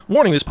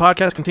Warning, this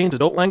podcast contains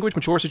adult language,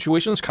 mature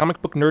situations, comic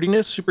book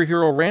nerdiness,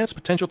 superhero rants,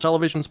 potential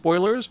television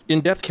spoilers,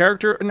 in-depth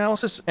character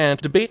analysis, and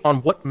debate on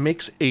what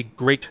makes a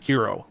great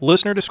hero.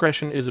 Listener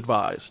discretion is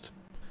advised.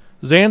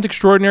 Zan's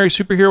Extraordinary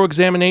Superhero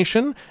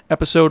Examination,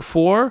 Episode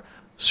 4,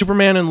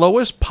 Superman and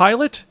Lois,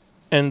 Pilot,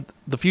 and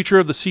the Future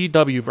of the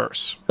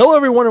CW-verse. Hello,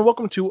 everyone, and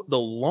welcome to the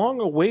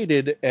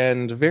long-awaited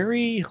and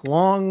very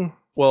long,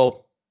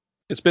 well,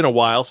 it's been a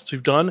while since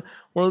we've done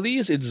one of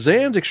these. It's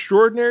Zan's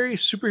Extraordinary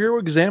Superhero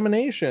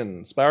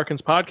Examination,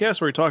 Spyrokin's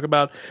podcast where we talk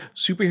about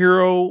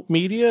superhero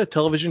media,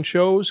 television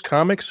shows,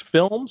 comics,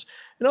 films,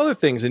 and other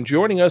things. And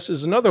joining us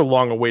is another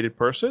long-awaited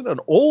person, an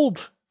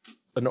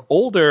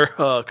older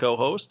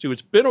co-host who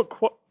it's been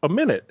a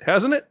minute,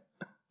 hasn't it?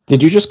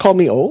 Did you just call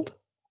me old?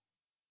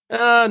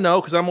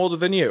 No, because I'm older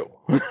than you.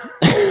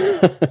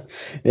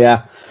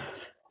 Yeah.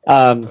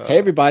 Hey,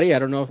 everybody. I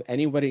don't know if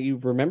anybody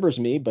remembers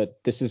me,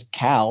 but this is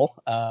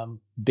Cal.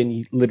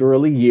 Been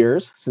literally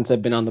years since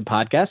I've been on the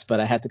podcast, but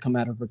I had to come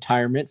out of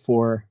retirement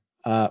for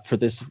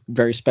this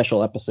very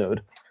special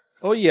episode.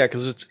 Oh, yeah,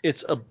 because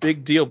it's a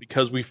big deal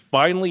because we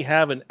finally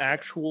have an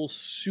actual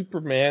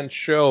Superman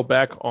show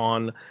back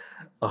on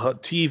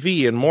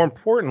TV, and more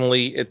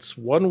importantly, it's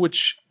one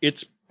which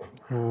it's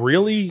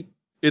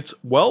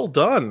well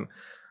done.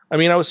 I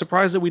mean, I was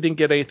surprised that we didn't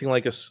get anything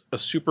like a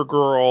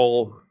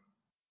Supergirl,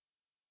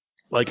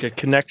 like a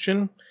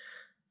connection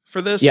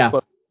for this, Yeah.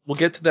 But we'll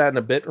get to that in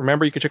a bit.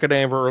 Remember, you can check out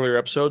any of our earlier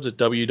episodes at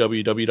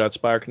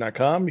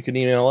www.spyrokin.com. You can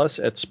email us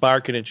at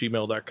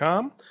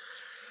spyrokin@gmail.com.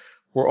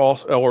 We're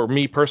also, or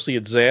me personally,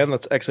 at Zan,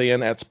 that's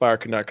XAN at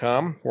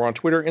spyrokin.com. We're on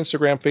Twitter,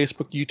 Instagram,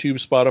 Facebook,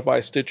 YouTube,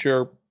 Spotify,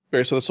 Stitcher,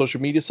 various other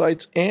social media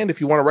sites. And if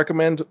you want to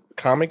recommend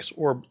comics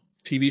or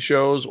TV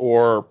shows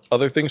or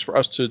other things for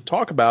us to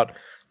talk about,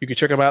 you can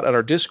check them out at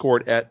our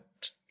Discord at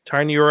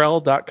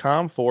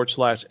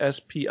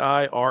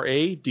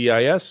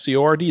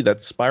tinyurl.com/SPIRADISCORD.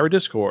 That's Spyro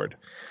Discord.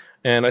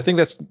 And I think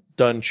that's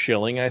done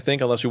shilling,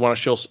 unless you want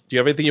to shill. Do you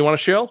have anything you want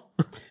to shill?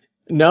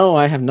 No,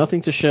 I have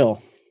nothing to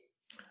shill.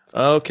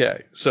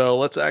 Okay, so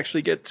let's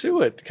actually get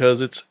to it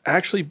because it's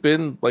actually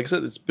been, like I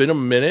said, it's been a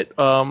minute.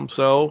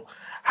 So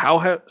how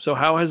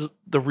has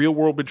the real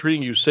world been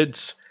treating you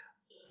since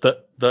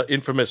the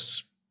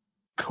infamous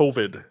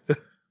COVID?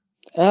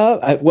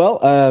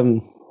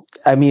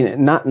 I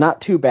mean,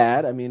 not too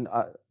bad. I mean,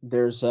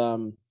 there's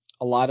a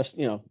lot of,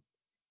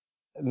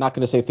 I'm not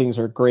going to say things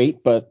are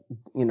great, but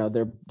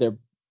they're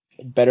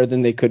better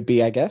than they could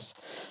be, I guess.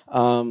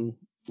 The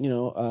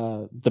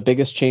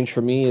biggest change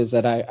for me is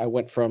that I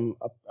went from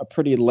a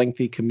pretty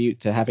lengthy commute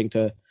to having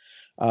to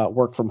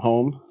work from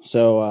home.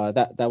 So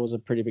that was a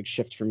pretty big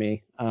shift for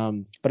me.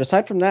 But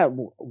aside from that,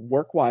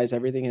 work-wise,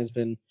 everything has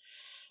been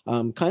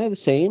kind of the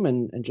same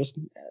and just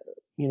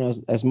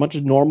as much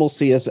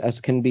normalcy as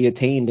can be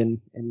attained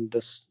in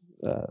this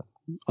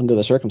under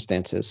the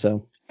circumstances.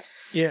 So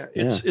yeah,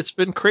 it's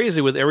been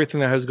crazy with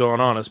everything that has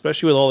gone on,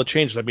 especially with all the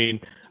changes. I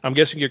mean, I'm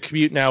guessing your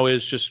commute now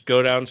is just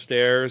go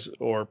downstairs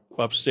or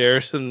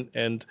upstairs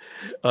and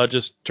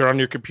just turn on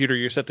your computer.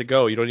 You're set to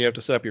go. You don't even have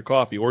to set up your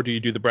coffee, or do you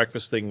do the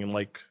breakfast thing and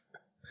like?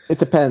 It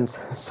depends.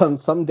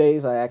 Some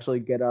days I actually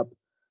get up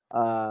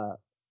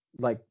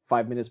like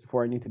 5 minutes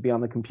before I need to be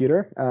on the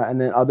computer, and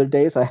then other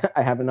days I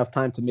have enough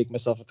time to make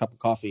myself a cup of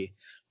coffee.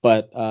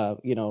 But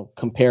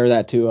compare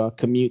that to a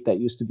commute that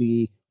used to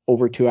be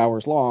over 2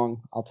 hours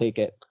long, I'll take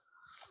it.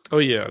 Oh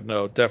yeah,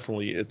 no,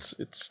 definitely. It's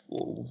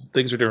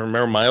things are different.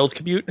 Remember my old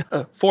commute,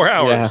 4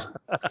 hours.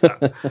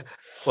 Yeah.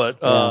 But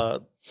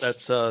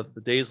that's the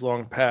days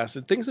long past,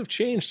 and things have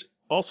changed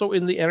also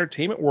in the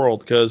entertainment world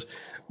because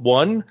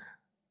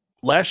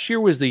last year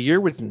was the year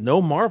with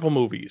no Marvel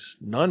movies,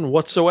 none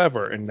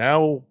whatsoever, and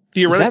now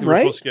theoretically Is that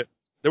right? we're supposed to get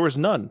there was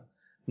none,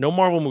 no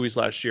Marvel movies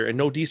last year, and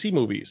no DC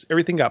movies.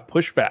 Everything got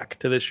pushed back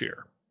to this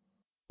year.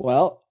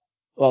 Well,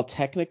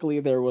 technically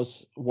there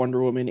was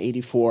Wonder Woman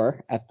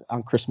 84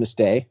 on Christmas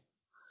Day.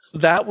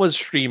 That was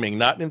streaming,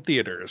 not in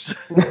theaters.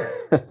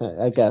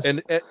 I guess.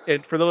 And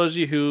for those of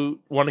you who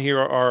want to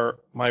hear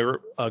my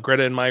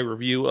Greta and my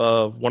review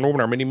of Wonder Woman,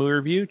 our mini movie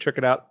review, check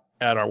it out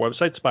at our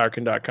website,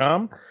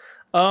 spyrokin.com.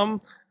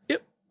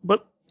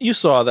 But you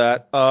saw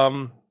that.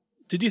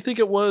 Did you think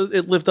it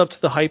lived up to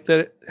the hype that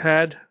it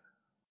had?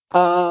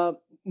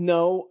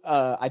 No,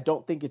 I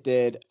don't think it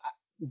did.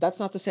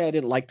 That's not to say I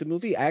didn't like the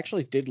movie. I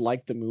actually did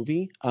like the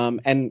movie.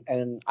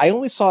 And I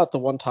only saw it the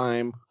one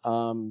time.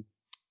 Even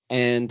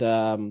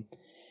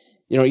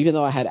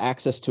though I had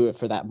access to it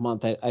for that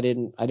month, I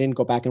didn't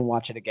go back and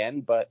watch it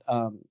again. But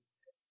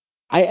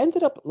I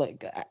ended up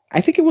I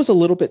think it was a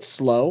little bit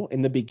slow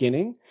in the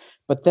beginning,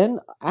 but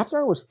then after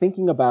I was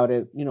thinking about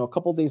it, a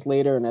couple of days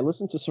later, and I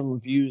listened to some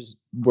reviews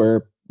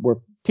where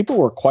people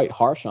were quite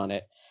harsh on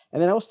it,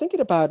 and then I was thinking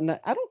about it, and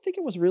I don't think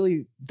it was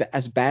really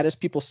as bad as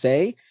people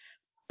say.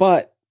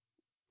 But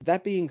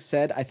that being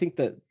said, I think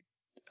that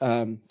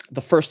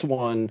the first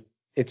one,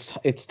 it's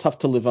tough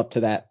to live up to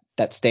that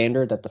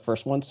standard that the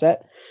first one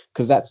set,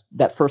 because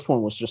that first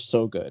one was just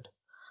so good.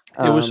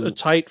 It was a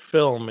tight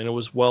film, and it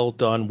was well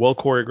done, well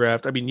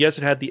choreographed. I mean, yes,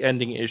 it had the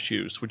ending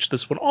issues, which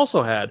this one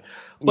also had,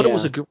 but it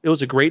was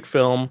a great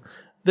film.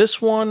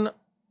 This one,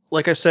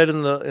 like I said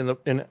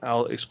in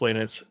I'll explain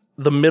it.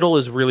 The middle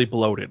is really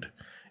bloated.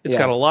 It's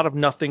got Yeah. a lot of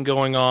nothing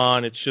going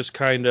on. It's just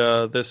kind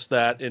of this,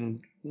 that,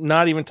 and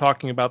not even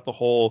talking about the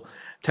whole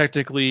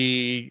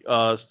technically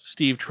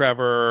Steve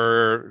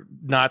Trevor,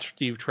 not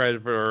Steve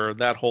Trevor,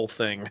 that whole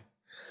thing.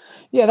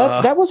 Yeah,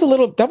 Uh, that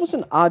was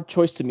an odd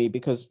choice to me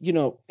because,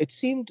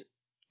 didn't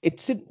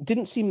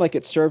seem like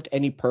it served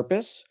any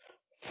purpose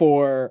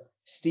for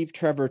Steve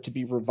Trevor to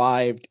be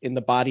revived in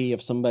the body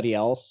of somebody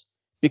else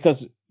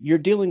because you're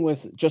dealing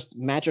with just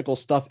magical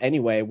stuff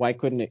anyway. Why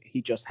couldn't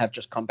he just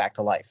come back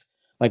to life?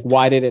 Like,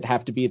 why did it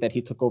have to be that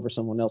he took over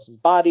someone else's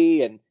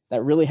body and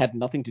that really had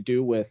nothing to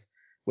do with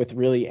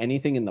really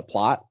anything in the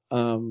plot?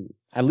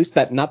 At least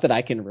that, not that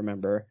I can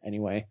remember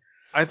anyway.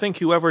 I think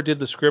whoever did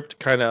the script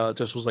kind of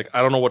just was like,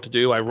 I don't know what to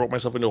do. I wrote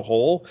myself into a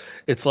hole.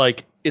 It's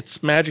like,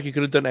 it's magic. You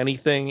could have done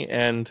anything.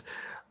 And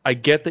I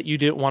get that you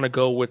didn't want to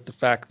go with the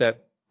fact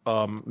that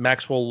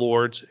Maxwell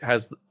Lords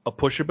has a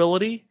push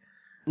ability,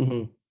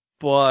 Mm-hmm.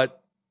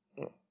 but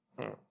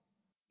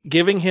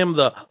giving him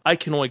the I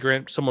can only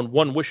grant someone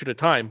one wish at a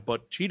time,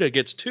 but Cheetah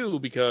gets two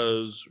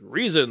because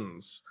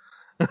reasons.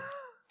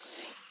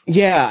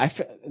 Yeah,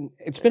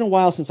 it's been a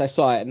while since I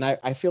saw it, and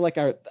I feel like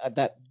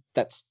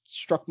that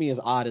struck me as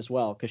odd as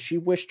well because she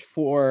wished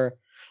for.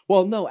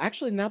 Well, no,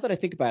 actually, now that I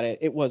think about it,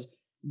 it was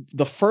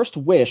the first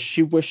wish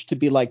she wished to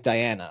be like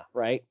Diana,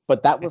 right?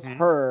 But that was Mm-hmm.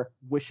 her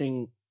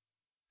wishing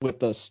with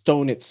the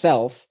stone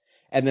itself,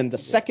 and then the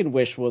Yeah. second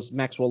wish was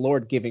Maxwell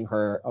Lord giving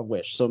her a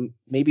wish. So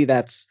maybe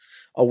that's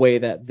a way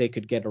that they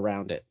could get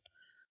around it.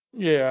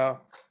 Yeah.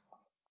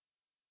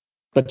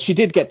 But she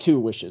did get two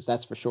wishes,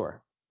 that's for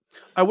sure.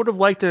 I would have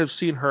liked to have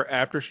seen her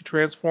after she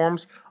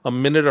transforms, a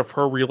minute of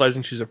her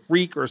realizing she's a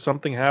freak or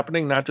something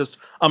happening, not just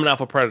I'm an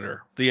alpha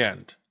predator. The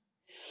end.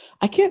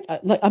 I can't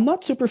like I'm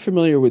not super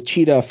familiar with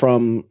Cheetah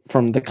from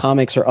the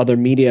comics or other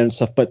media and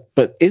stuff, but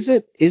is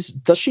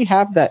does she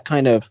have that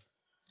kind of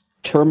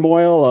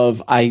turmoil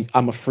of I'm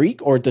a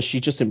freak or does she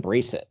just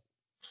embrace it?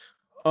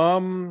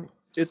 Um,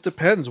 it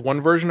depends. One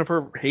version of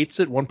her hates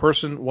it. One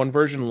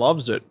version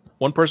loves it.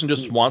 One person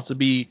just wants to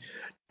be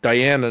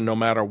Diana no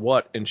matter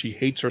what, and she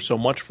hates her so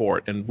much for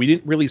it. And we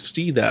didn't really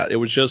see that. It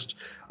was just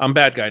I'm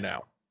bad guy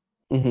now.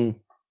 Mm-hmm.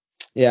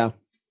 Yeah,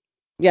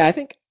 yeah. I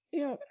think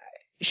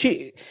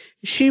she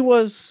she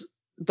was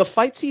the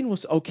fight scene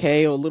was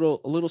okay, a little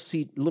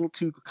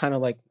too kind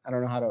of like I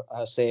don't know how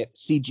to say it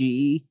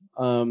CGE.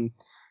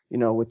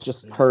 With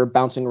just her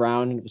bouncing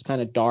around and it was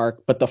kind of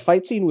dark. But the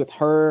fight scene with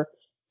her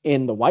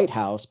in the White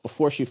House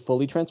before she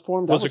fully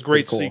transformed, that Was a was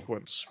pretty great cool.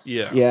 sequence.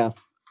 Yeah. Yeah,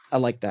 I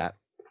like that.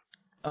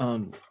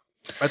 Um,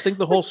 I think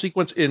the whole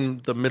sequence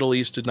in the Middle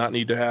East did not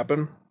need to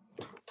happen.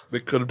 They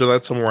could have done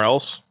that somewhere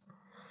else.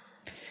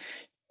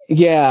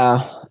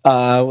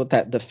 yeah, with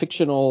that the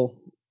fictional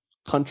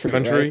country,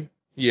 right? Country.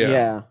 Yeah.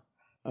 Yeah.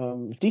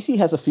 DC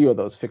has a few of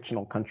those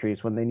fictional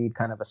countries when they need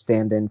kind of a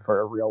stand-in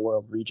for a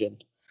real-world region.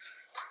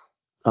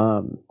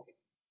 Um,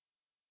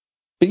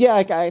 but yeah,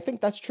 I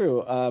think that's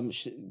true.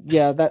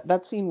 Yeah,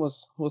 that scene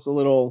was a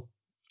little.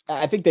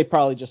 I think they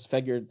probably just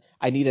figured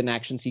I need an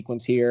action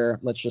sequence here.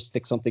 Let's just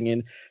stick something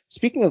in.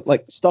 Speaking of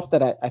like stuff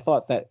that I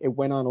thought that it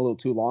went on a little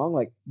too long,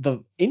 like the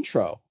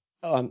intro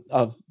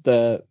of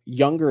the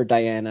younger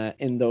Diana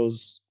in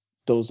those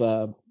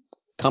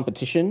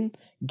competition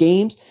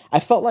games, I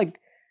felt like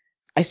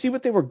I see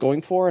what they were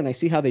going for, and I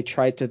see how they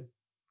tried to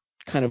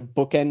kind of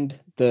bookend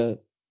the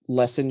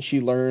lesson she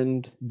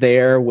learned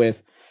there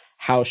with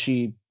how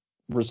she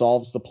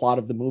resolves the plot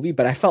of the movie.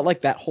 But I felt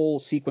like that whole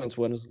sequence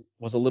was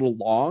a little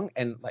long,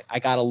 and like I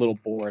got a little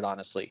bored,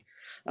 honestly.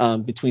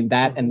 Between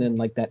that and then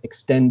like that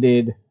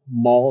extended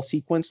mall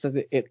sequence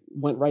that it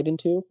went right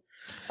into.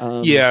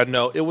 Um, Yeah,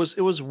 no, it was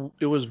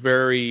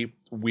very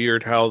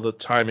weird how the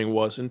timing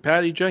was. And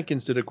Patty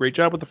Jenkins did a great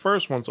job with the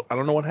first one, so I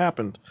don't know what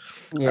happened.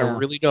 I yeah,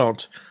 really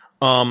don't.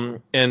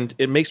 And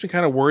it makes me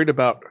kind of worried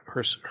about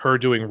her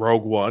doing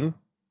Rogue One,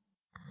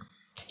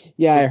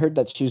 yeah, but I heard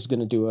that she was going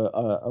to do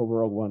a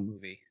Rogue One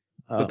movie.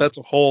 that's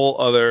a whole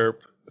other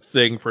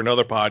thing for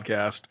another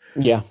podcast,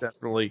 Yeah,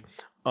 definitely.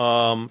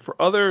 For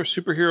other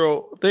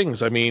superhero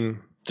things, I mean,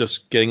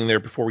 just getting there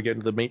before we get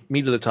into the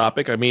meat of the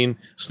topic. I mean,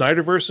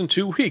 Snyderverse in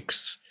 2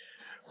 weeks.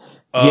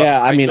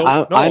 yeah. I I mean,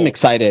 don't I'm know.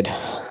 excited.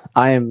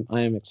 I am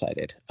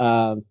excited.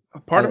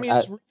 Part of me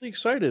is really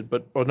excited,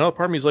 but another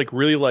part of me is like,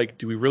 really like,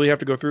 do we really have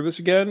to go through this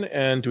again?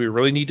 And do we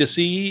really need to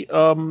see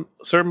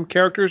certain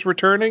characters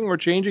returning or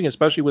changing,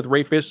 especially with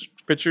Ray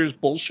Fisher's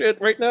bullshit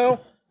right now?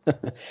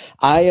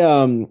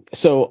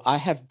 So I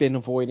have been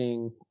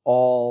avoiding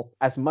all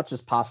as much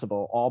as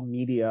possible all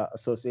media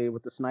associated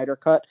with the Snyder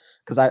cut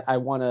because I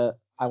want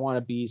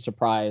to be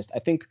surprised. I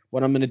think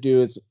what I'm going to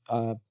do is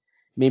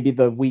maybe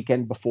the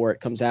weekend before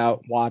it comes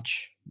out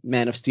watch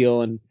Man of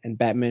Steel and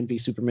Batman v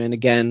Superman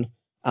again.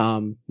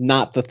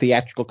 Not the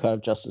theatrical cut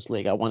of Justice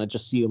League. I want to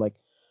just see like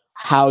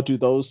how do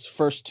those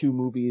first two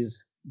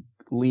movies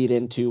lead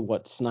into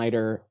what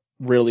Snyder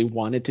really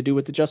wanted to do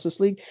with the Justice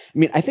League. I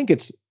mean, I think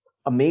it's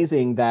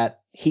amazing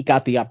that he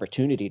got the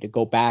opportunity to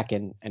go back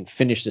and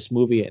finish this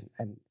movie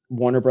and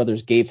Warner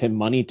Brothers gave him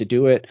money to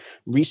do it,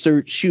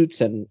 research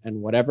shoots and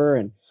whatever.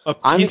 And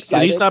I'm excited.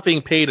 And he's not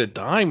being paid a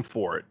dime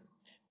for it.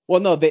 Well,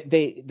 no,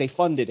 they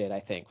funded it, I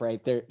think,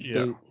 right?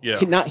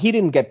 Yeah. He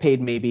didn't get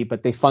paid maybe,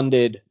 but they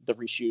funded the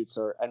reshoots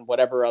and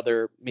whatever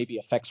other maybe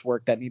effects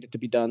work that needed to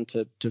be done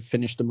to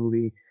finish the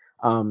movie.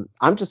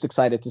 I'm just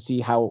excited to see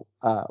how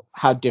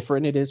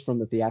different it is from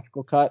the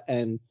theatrical cut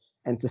and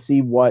to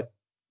see what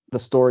the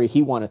story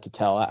he wanted to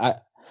tell.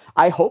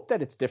 I hope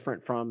that it's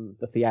different from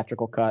the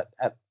theatrical cut.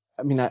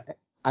 I'm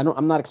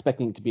not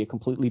expecting it to be a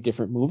completely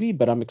different movie,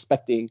 but I'm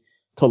expecting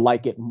to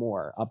like it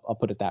more. I'll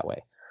put it that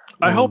way.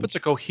 I hope it's a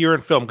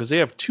coherent film because they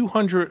have 2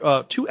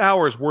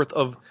 hours worth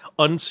of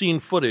unseen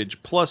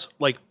footage plus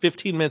like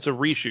 15 minutes of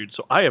reshoot.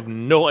 So I have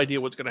no idea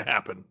what's going to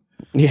happen.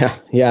 Yeah.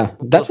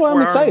 That's why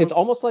I'm excited. It's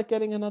almost like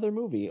getting another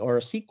movie or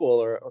a sequel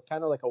or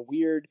kind of like a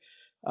weird,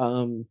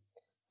 I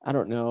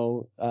don't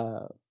know,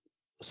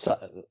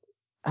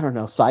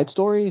 side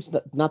stories.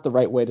 Not the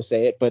right way to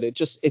say it, but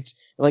it's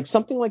like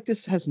something like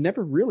this has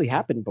never really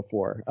happened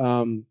before.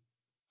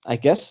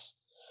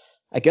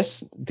 I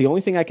guess the only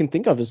thing I can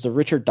think of is the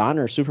Richard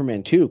Donner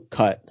Superman 2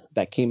 cut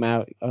that came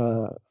out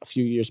a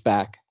few years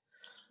back.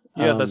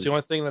 Yeah, that's the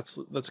only thing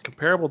that's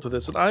comparable to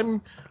this, and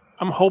I'm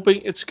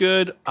hoping it's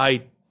good.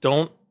 I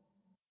don't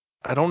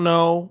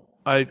know.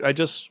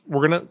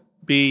 We're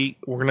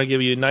gonna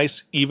give you a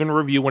nice even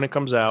review when it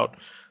comes out.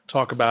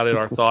 Talk about it,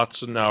 our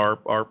thoughts and our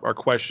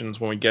questions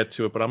when we get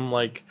to it. But I'm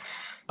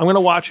gonna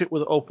watch it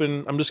with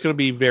open. I'm just gonna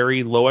be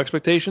very low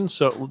expectations.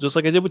 So just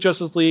like I did with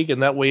Justice League,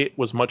 and that way it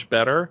was much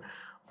better.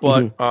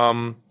 But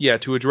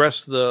to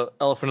address the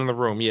elephant in the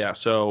room,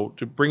 so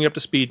to bring you up to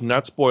speed,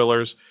 not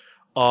spoilers,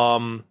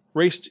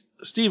 Ray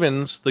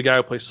Stevens, the guy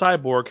who plays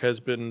Cyborg,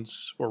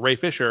 Ray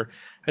Fisher,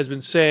 has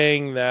been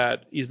saying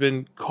that he's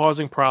been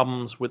causing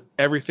problems with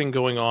everything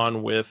going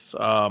on with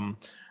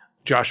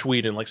Joss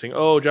Whedon, like saying,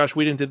 oh, Joss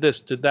Whedon did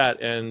this, did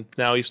that, and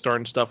now he's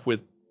starting stuff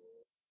with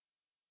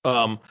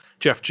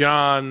Jeff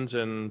Johns,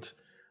 and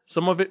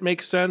some of it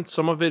makes sense,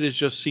 some of it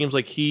just seems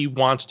like he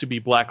wants to be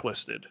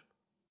blacklisted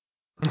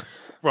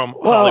from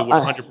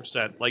Hollywood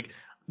 100%. Like,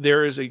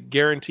 there is a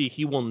guarantee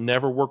he will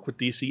never work with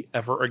DC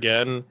ever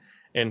again,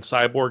 and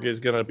Cyborg is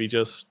going to be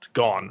just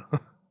gone.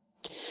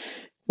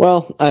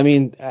 Well, I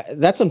mean,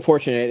 that's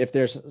unfortunate if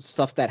there's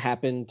stuff that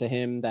happened to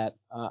him that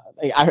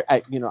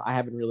I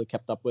haven't really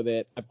kept up with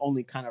it. I've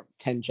only kind of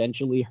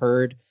tangentially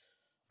heard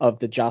of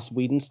the Joss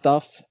Whedon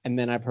stuff, and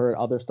then I've heard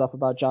other stuff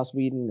about Joss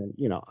Whedon, and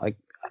like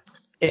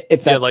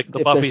if that's like the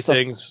Buffy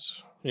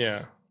things,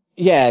 yeah,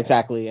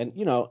 exactly. And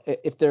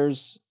if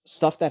there's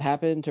stuff that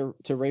happened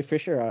to Ray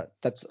Fisher,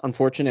 that's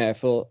unfortunate. I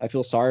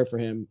feel sorry for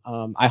him.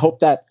 I hope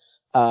that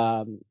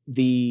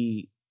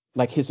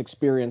his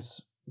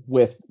experience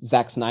with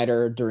Zack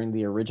Snyder during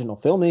the original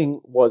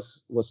filming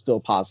was still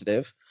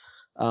positive,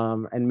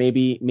 and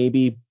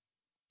maybe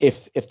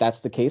if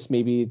that's the case,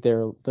 maybe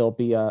there'll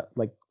be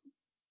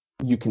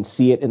you can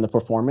see it in the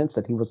performance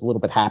that he was a little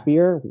bit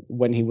happier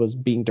when he was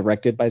being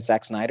directed by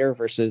Zack Snyder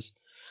versus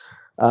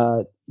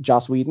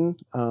Joss Whedon.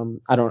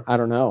 I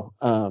don't know.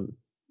 I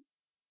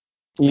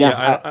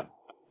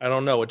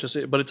don't know.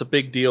 But it's a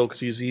big deal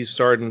because he's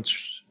starting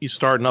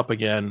up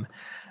again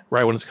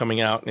right when it's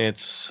coming out, and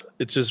it's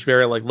just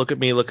very like, look at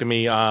me, and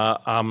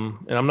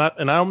I'm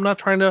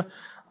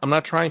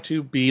not trying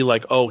to be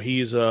like, oh,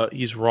 he's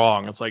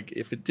wrong. It's like,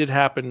 if it did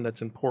happen,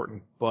 that's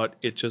important, but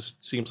it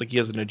just seems like he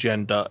has an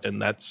agenda,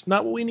 and that's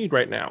not what we need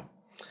right now.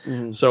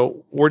 Mm-hmm.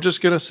 So we're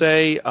just gonna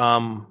say,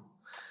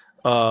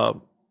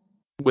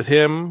 with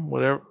him,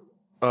 whatever,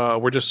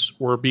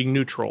 we're being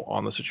neutral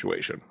on the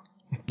situation.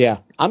 Yeah,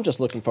 I'm just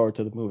looking forward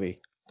to the movie.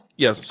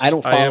 Yes, I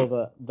don't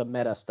follow the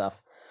meta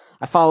stuff.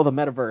 I follow the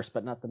metaverse,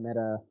 but not the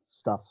meta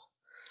stuff.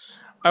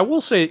 I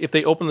will say, if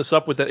they open this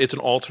up with that it's an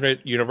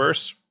alternate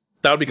universe,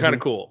 that would be kind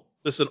of cool.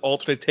 This is an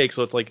alternate take,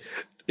 so it's like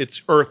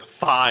it's Earth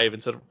 5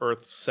 instead of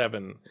Earth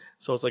 7.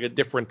 So it's like a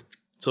different.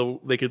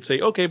 So they could say,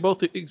 okay,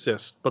 both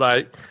exist,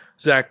 but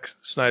Zack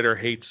Snyder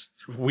hates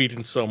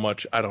Whedon so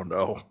much. I don't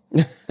know.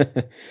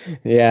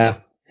 Yeah,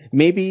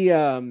 maybe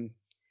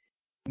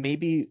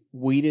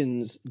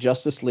Whedon's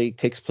Justice League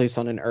takes place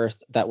on an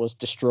Earth that was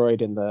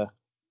destroyed in the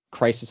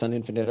Crisis on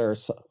Infinite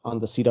Earths on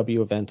the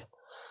CW event.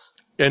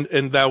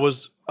 And that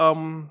was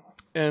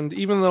and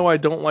even though I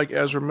don't like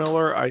Ezra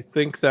Miller, I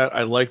think that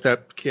I like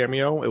that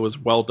cameo. It was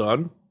well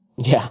done.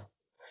 Yeah.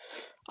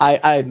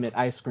 I admit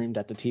I screamed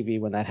at the TV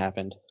when that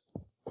happened.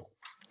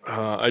 In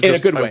a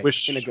good way.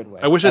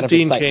 I wish that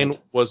Dean Cain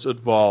was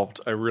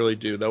involved. I really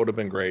do. That would have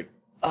been great.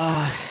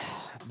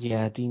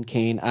 Yeah, Dean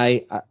Cain.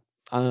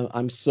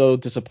 I'm so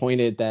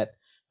disappointed that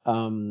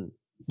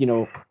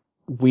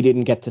we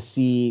didn't get to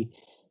see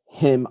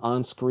him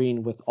on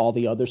screen with all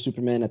the other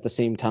Supermen at the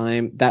same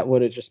time. That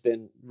would have just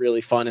been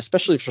really fun,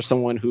 especially for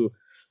someone who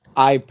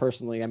I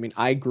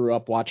grew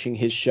up watching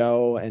his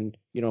show, and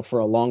for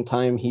a long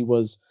time he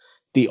was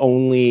the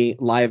only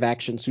live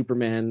action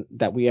Superman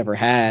that we ever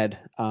had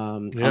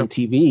on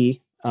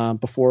TV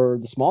before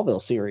the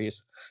Smallville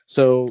series.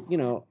 So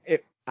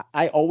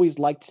I always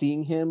liked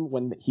seeing him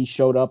when he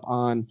showed up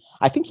on.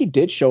 I think he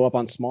did show up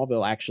on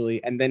Smallville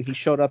actually, and then he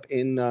showed up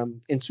in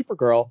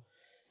Supergirl,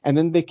 and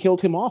then they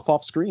killed him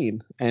off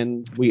screen,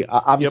 and we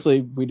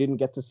obviously we didn't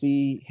get to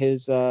see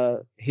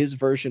his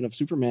version of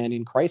Superman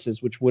in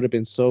Crisis, which would have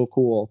been so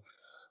cool.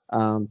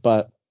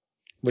 But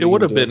it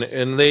would have been,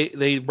 and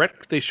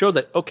they showed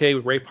that okay,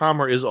 Ray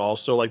Palmer is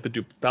also like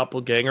the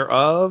doppelganger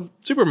of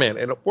Superman,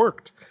 and it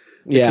worked.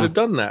 They could have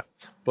done that,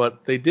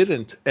 but they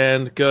didn't.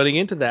 And going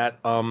into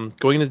that,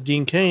 going into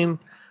Dean Cain,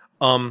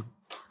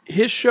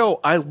 his show,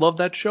 I love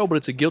that show, but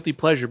it's a guilty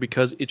pleasure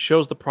because it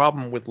shows the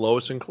problem with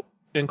Lois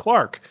and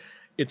Clark.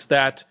 It's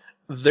that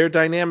their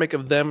dynamic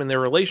of them and their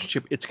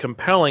relationship, it's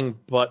compelling,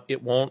 but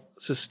it won't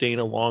sustain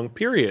a long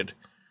period.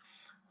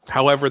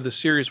 However, the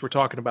series we're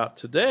talking about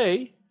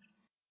today,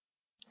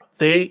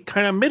 they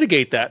kind of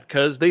mitigate that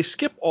because they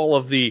skip all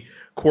of the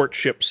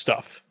courtship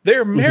stuff.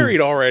 They're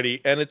married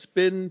already, and it's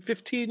been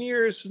 15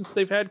 years since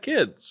they've had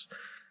kids.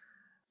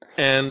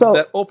 And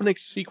that opening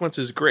sequence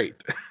is great.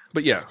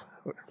 But yeah.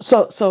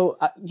 So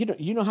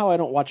you know how I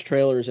don't watch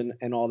trailers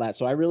and all that.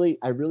 So I really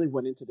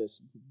went into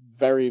this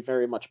very,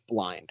 very much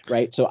blind,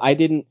 right? So I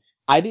didn't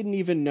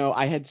even know.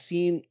 I had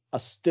seen a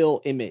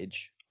still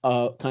image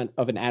kind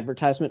of an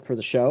advertisement for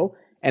the show,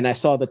 and I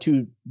saw the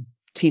two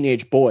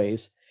teenage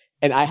boys,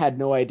 and I had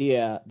no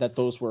idea that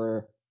those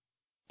were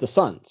the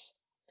sons.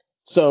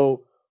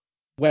 So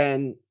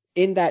when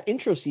in that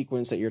intro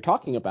sequence that you're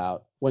talking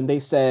about, when they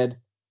said,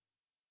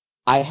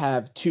 I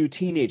have two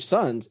teenage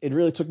sons, it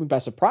really took me by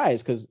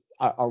surprise because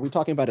are we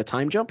talking about a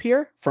time jump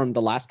here from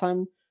the last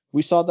time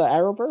we saw the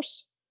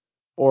Arrowverse?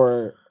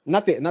 Or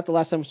not the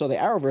last time we saw the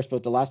Arrowverse,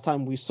 but the last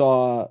time we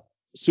saw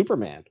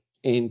Superman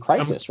in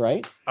Crisis,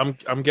 right?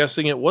 I'm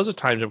guessing it was a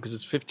time jump because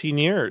it's 15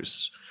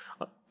 years.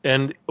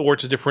 Or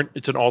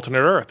it's an alternate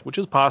Earth, which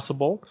is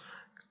possible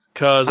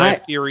because I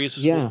have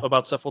theories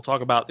about stuff we'll talk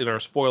about in our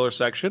spoiler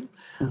section.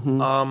 At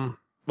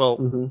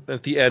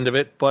the end of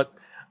it, but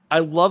I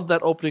love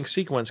that opening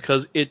sequence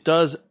because it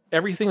does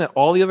everything that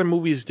all the other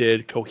movies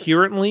did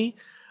coherently,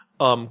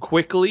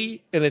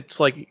 quickly, and it's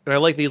like, and I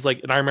like these,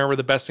 like, and I remember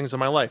the best things in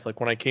my life, like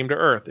when I came to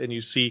Earth and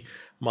you see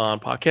Ma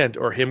and Pa Kent,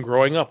 or him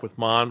growing up with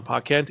Ma and Pa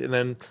Kent, and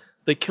then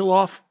they kill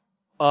off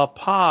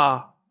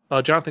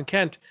Jonathan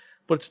Kent,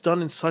 but it's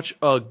done in such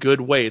a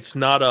good way. It's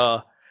not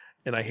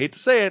and I hate to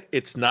say it,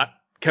 it's not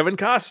Kevin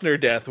Costner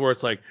death where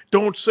it's like,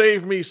 don't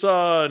save me,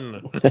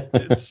 son.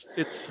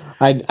 it's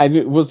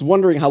I was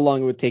wondering how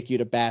long it would take you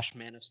to bash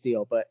Man of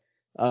Steel, but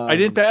I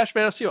didn't bash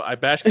Man of Steel. I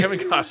bashed Kevin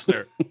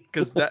Costner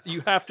because that,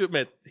 you have to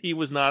admit, he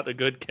was not a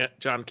good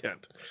John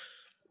Kent.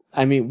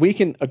 I mean, we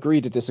can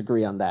agree to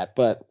disagree on that,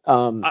 but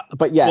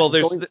yeah. Well,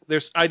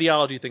 there's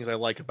ideology things I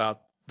like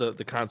about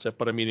the concept,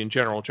 but I mean, in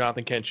general,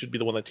 Jonathan Kent should be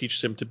the one that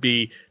teaches him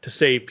to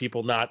save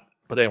people, not.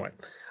 But anyway,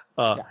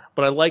 but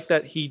I like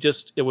that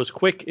it was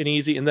quick and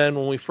easy. And then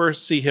when we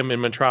first see him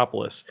in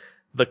Metropolis,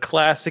 the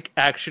classic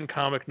Action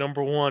Comic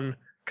 #1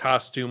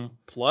 costume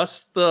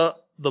plus the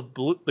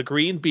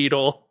green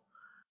beetle.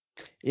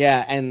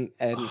 Yeah, and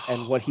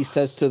what he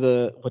says to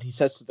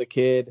the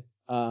kid,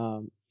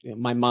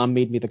 my mom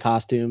made me the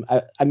costume.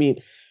 I mean,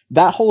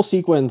 that whole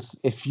sequence,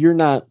 if you're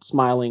not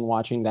smiling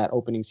watching that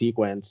opening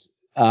sequence,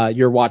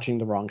 you're watching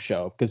the wrong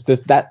show, because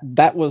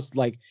that was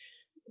like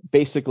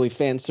basically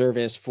fan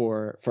service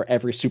for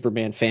every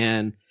Superman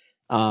fan,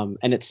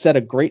 and it set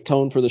a great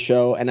tone for the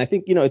show. And I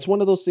think, it's one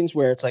of those things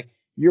where it's like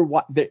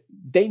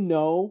they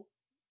know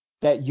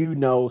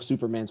that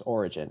Superman's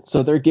origin,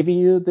 so they're giving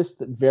you this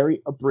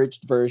very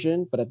abridged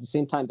version, but at the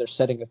same time they're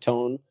setting a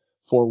tone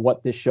for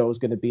what this show is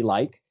going to be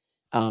like,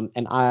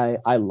 and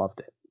I loved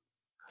it.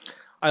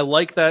 I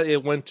like that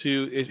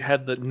it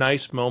had the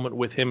nice moment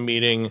with him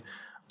meeting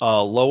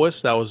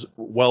Lois. That was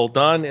well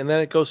done. And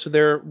then it goes to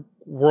their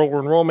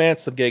whirlwind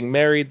romance, them getting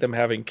married, them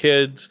having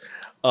kids.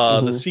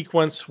 The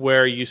sequence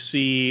where you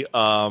see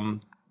Martha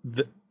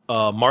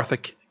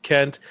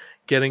Kent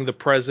getting the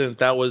present,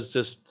 that was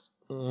just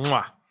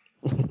mwah.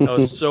 That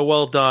was so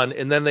well done.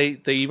 And then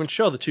they even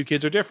show the two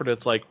kids are different.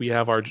 It's like, we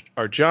have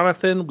our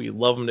Jonathan, we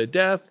love him to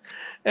death.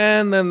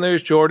 And then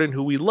there's Jordan,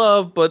 who we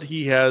love, but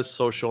he has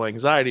social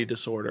anxiety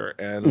disorder.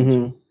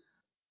 And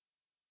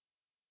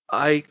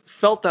I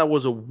felt that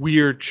was a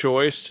weird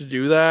choice to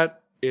do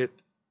that.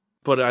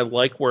 But I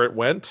like where it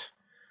went.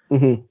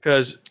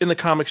 Because in the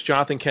comics,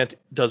 Jonathan Kent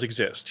does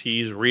exist.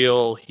 He's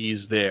real.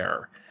 He's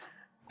there.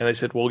 And they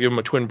said, we'll give him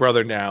a twin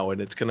brother now, and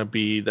it's going to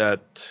be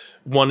that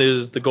one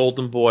is the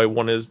golden boy,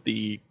 one is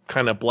the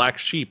kind of black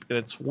sheep. And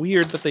it's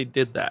weird that they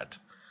did that.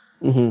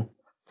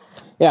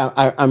 Yeah,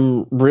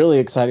 I'm really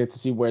excited to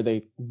see where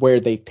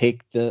they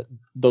take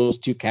those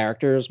two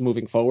characters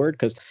moving forward,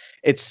 because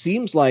it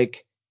seems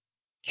like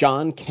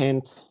John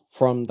Kent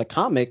from the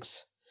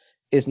comics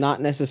is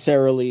not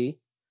necessarily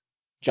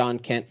John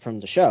Kent from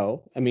the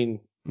show. I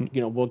mean,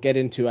 we'll get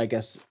into, I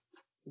guess,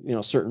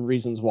 certain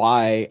reasons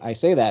why I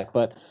say that,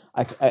 but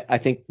I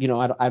think,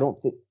 I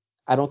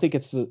don't think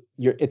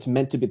it's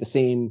meant to be the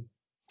same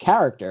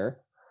character.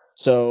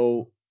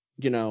 So,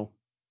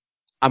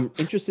 I'm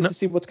interested to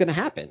see what's going to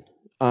happen.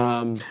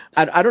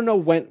 I don't know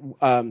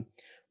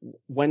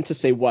when to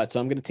say what, so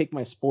I'm going to take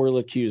my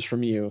spoiler cues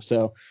from you.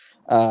 So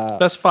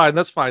That's fine.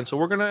 That's fine. So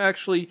we're going to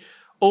actually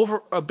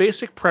over a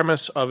basic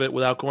premise of it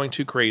without going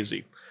too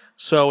crazy.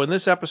 So in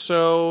this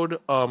episode,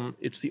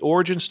 it's the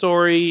origin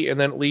story, and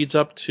then it leads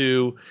up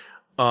to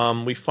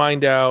we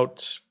find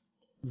out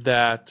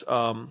that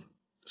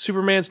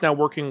Superman's now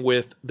working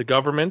with the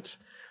government,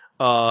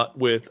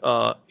 with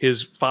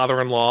his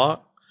father-in-law,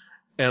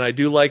 and I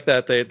do like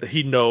that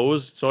he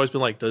knows. It's always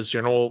been like, does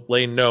General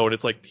Lane know? And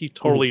it's like he mhm,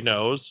 totally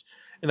knows,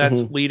 and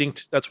that's mhm, leading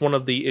to that's one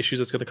of the issues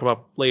that's going to come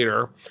up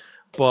later.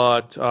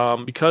 But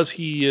because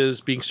he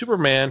is being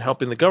Superman,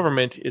 helping the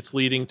government, it's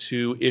leading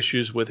to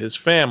issues with his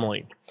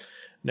family.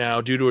 Now,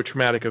 due to a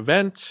traumatic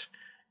event,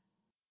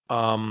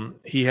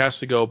 he has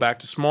to go back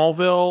to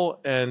Smallville,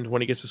 and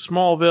when he gets to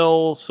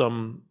Smallville,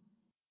 some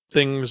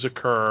things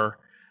occur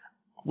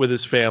with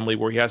his family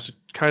where he has to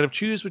kind of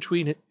choose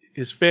between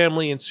his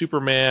family and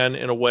Superman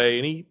in a way,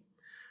 and he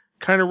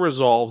kind of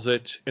resolves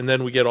it. And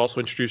then we get also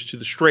introduced to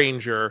the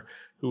Stranger,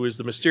 who is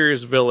the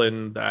mysterious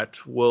villain that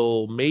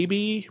will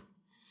maybe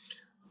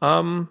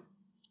um,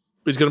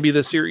 is going to be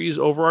the series'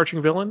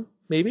 overarching villain.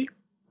 Maybe.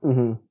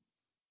 mhm.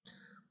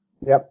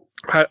 Yep.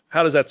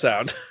 How does that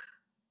sound?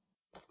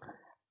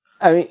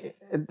 I mean,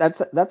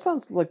 that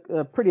sounds like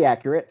pretty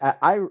accurate.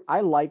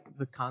 I like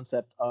the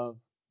concept of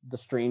the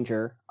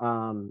stranger,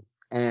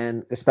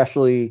 and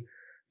especially,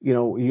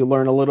 you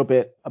learn a little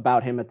bit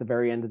about him at the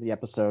very end of the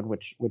episode,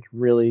 which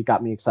really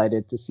got me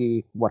excited to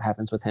see what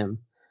happens with him.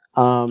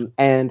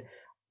 And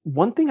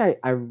one thing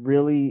I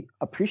really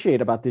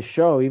appreciate about this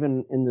show,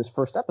 even in this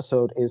first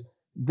episode, is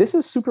this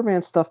is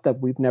Superman stuff that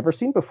we've never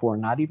seen before.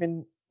 Not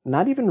even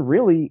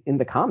really in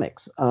the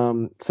comics.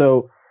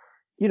 So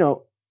you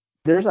know,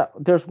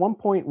 there's one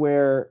point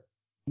where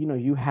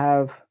you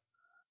have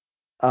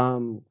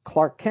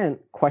Clark Kent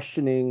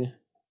questioning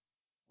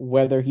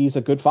whether he's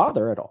a good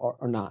father at all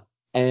or not,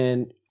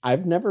 and I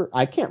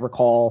can't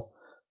recall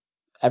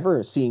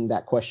ever seeing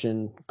that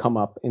question come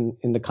up in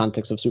the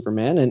context of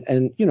Superman,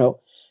 and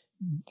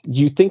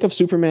you think of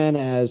Superman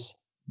as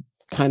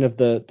kind of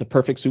the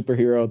perfect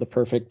superhero, the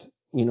perfect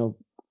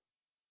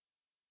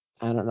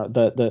I don't know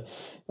the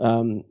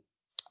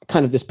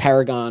kind of this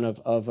paragon of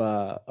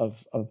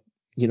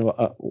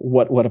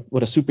what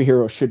a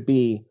superhero should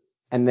be,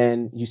 and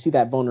then you see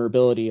that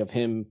vulnerability of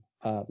him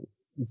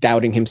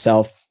doubting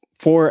himself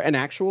for an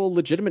actual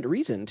legitimate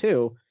reason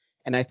too,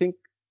 and I think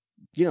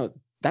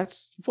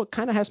that's what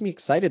kind of has me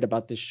excited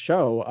about this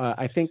show.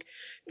 I think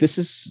this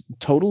is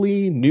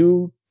totally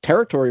new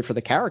territory for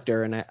the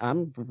character, and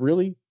I'm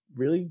really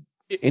really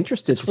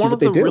interested It's to see one what of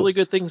they the do. really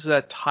good things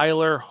that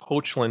Tyler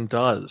Hoechlin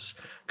does.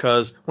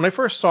 Because when I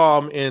first saw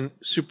him in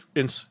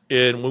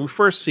when we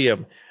first see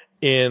him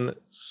in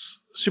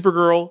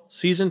Supergirl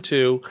season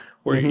 2,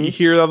 where you Mm-hmm.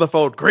 hear on the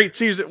phone, "Great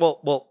Caesar."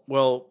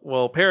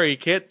 Well, Perry, you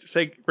can't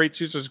say "Great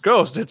Caesar's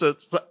Ghost."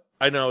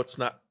 I know it's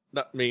not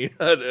me.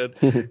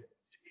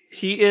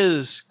 He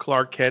is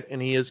Clark Kent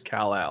and he is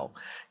Kal-El.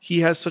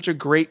 He has such a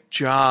great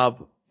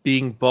job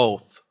being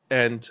both,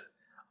 and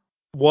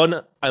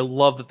one, I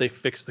love that they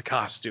fixed the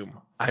costume.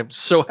 I'm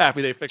so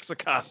happy they fixed the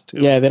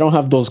costume. Yeah, they don't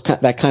have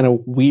that kind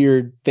of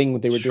weird thing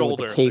they were doing with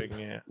the Shoulder cape.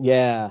 thing, yeah.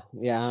 Yeah,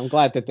 yeah, I'm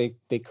glad that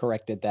they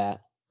corrected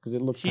that because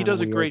it looked He kind of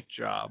does a weird. great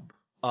job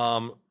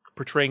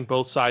portraying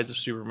both sides of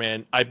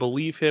Superman. I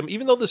believe him,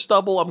 even though the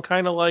stubble, I'm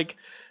kind of like,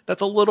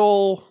 that's a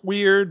little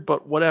weird,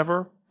 but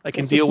whatever. I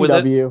can It's a deal with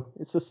it. CW.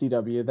 It's a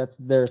CW. That's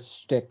their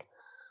shtick.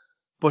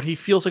 But he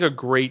feels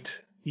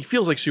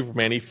like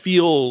Superman. He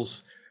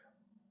feels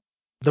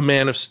the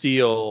Man of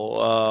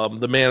Steel,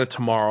 the Man of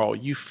Tomorrow.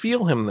 You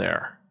feel him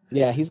there.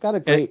 Yeah, And he's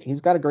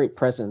got a great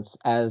presence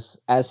as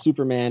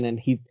Superman, and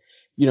he,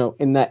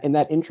 in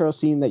that intro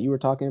scene that you were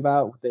talking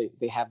about,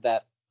 they have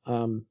that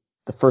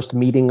the first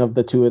meeting of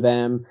the two of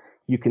them.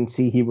 You can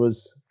see he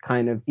was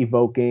kind of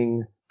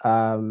evoking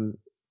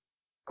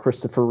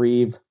Christopher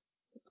Reeve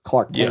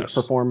Clark Kent yes.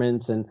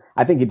 performance, and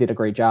I think he did a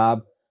great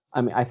job.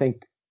 I mean, I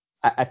think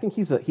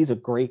he's a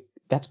great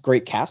that's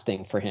great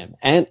casting for him,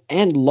 and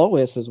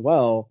Lois as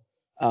well.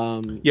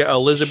 Yeah,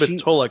 Elizabeth She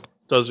Tulloch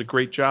does a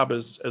great job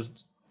as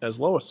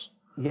Lois.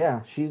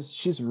 Yeah,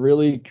 she's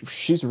really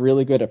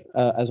good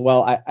as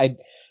well. I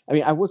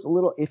mean, I was a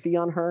little iffy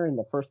on her in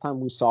the first time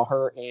we saw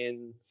her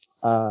in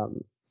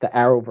the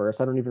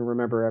Arrowverse. I don't even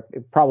remember.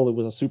 It probably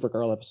was a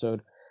Supergirl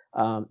episode.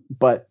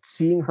 But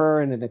seeing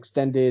her in an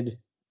extended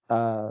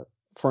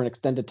for an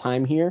extended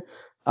time here,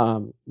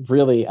 I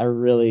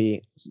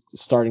really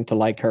starting to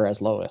like her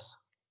as Lois.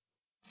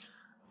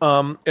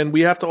 And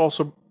we have to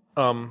also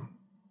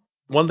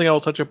one thing I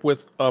will touch up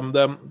with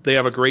them. They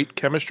have a great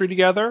chemistry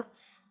together.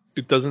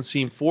 It doesn't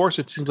seem forced.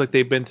 It seems like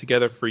they've been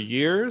together for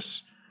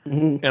years,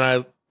 Mm-hmm.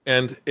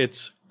 and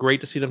it's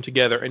great to see them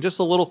together. And just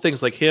the little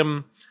things like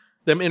them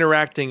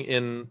interacting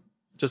in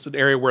just an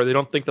area where they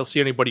don't think they'll see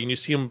anybody, and you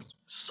see him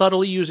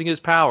subtly using his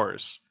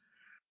powers.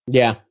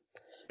 Yeah,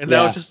 And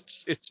now yeah, it's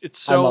I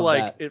so love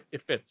like that.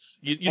 it fits.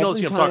 You know the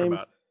Every scene I'm talking time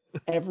about.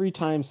 every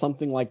time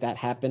something like that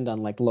happened on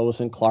like Lois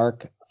and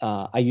Clark,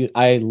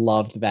 I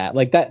loved that.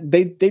 Like that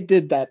they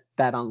did that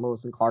on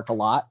Lois and Clark a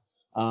lot.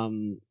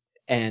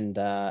 And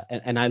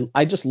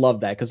I just love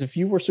that because if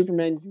you were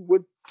Superman, you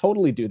would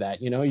totally do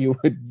that. You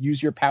would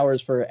use your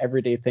powers for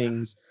everyday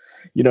things.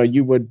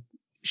 You would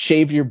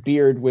shave your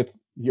beard with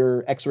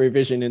your X-ray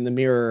vision in the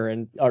mirror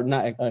and or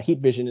not heat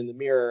vision in the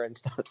mirror and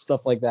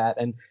stuff like that.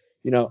 And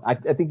I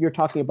think you're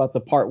talking about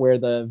the part where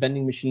the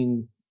vending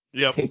machine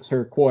Yep. takes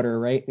her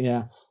quarter, right?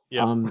 Yeah.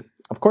 Yep.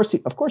 Of course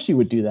you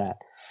would do that.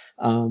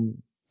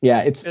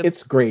 Yeah,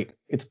 it's great.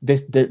 It's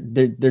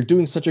they're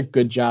doing such a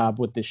good job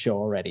with this show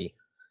already.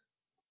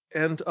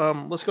 And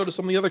let's go to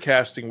some of the other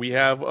casting. We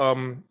have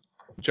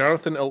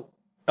Jonathan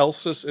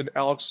Elsis and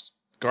Alex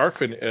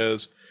Garfin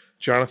as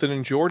Jonathan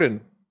and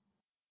Jordan,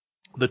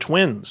 the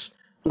twins.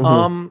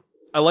 Mm-hmm.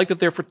 I like that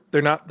they're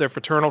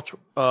fraternal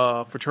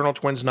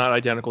twins, not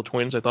identical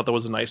twins. I thought that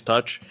was a nice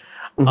touch.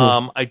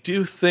 Mm-hmm. I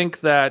do think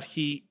that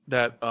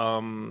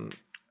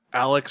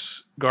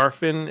Alex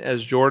Garfin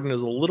as Jordan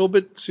is a little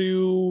bit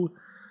too.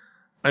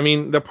 I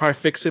mean, they'll probably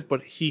fix it,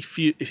 but he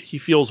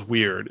feels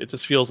weird. It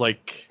just feels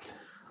like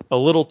a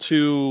little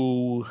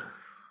too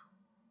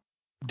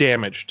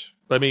damaged.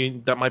 I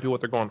mean, that might be what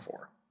they're going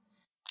for.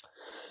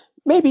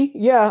 Maybe,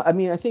 yeah. I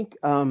mean, I think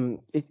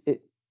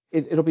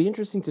it'll be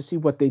interesting to see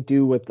what they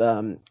do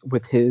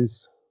with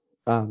his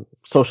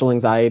social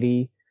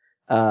anxiety,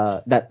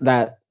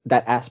 that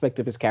aspect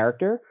of his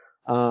character.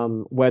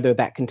 Whether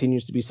that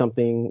continues to be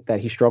something that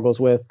he struggles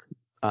with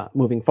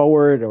moving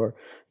forward, or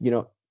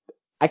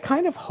I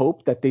kind of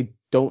hope that they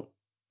don't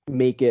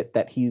make it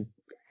that he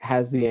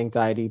has the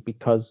anxiety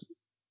because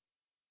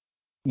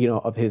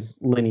of his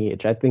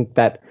lineage. I think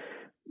that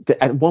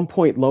at one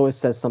point Lois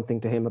says something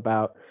to him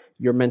about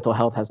your mental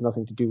health has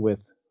nothing to do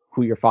with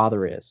who your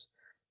father is,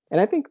 and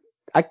I think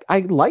I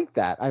like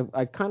that.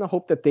 I kind of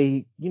hope that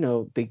they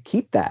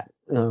keep that,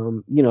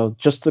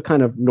 just to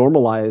kind of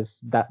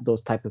normalize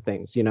those type of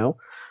things.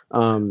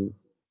 Um,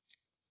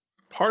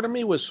 Part of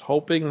me was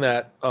hoping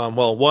that,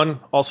 well, one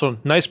also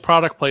nice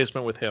product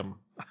placement with him.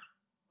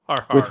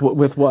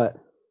 with what?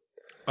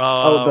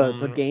 Oh,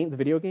 the Um, game, the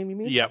video game, you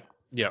mean? yep,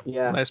 yep,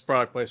 Yeah. nice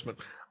product placement.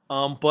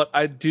 But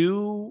I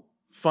do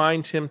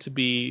find him to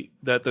be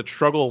that the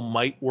struggle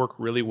might work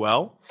really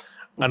well,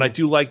 and I Mm-hmm.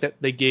 do like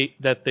that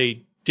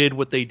they did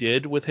what they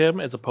did with him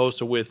as opposed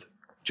to with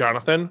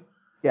Jonathan,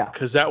 Yeah.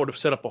 because that would have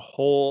set up a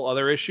whole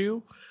other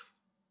issue.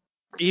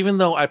 Even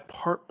though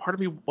part of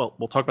me, well,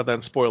 we'll talk about that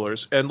in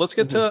spoilers, and let's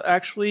get Mm-hmm. to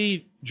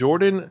actually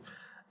Jordan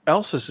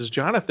Elsis as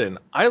Jonathan.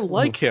 I Mm-hmm.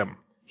 like him.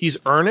 He's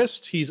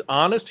earnest. He's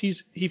honest.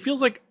 He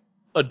feels like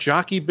a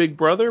jockey big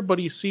brother, but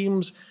he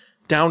seems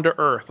down to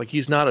earth. Like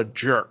he's not a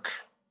jerk.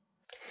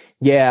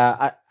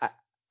 Yeah,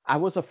 I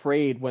was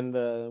afraid when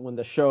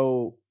the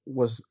show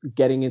was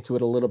getting into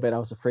it a little bit. I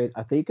was afraid,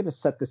 are they going to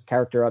set this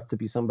character up to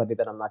be somebody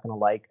that I'm not going to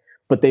like?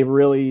 But they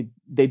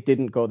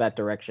didn't go that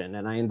direction,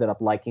 and I ended up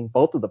liking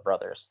both of the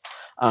brothers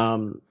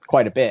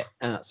quite a bit.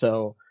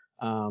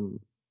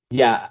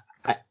 Yeah,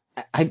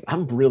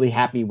 I'm really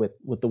happy with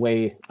the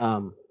way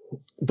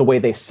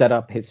they set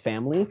up his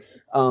family.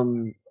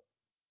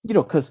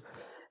 Because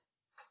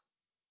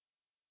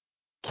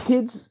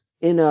kids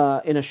in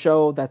a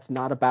show that's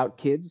not about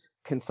kids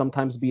can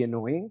sometimes be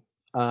annoying.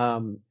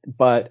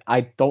 But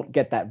I don't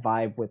get that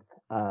vibe with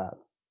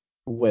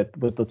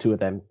the two of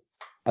them,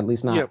 at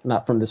least Yeah.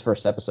 not from this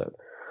first episode.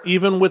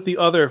 Even with the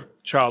other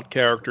child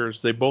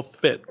characters, they both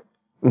fit.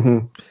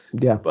 Mm-hmm.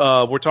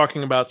 Yeah. We're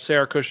talking about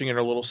Sarah Cushing and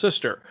her little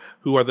sister,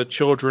 who are the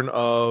children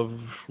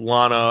of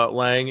Lana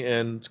Lang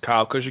and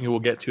Kyle Cushing, who we'll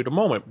get to in a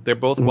moment. They're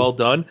both Mm-hmm. well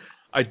done.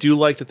 I do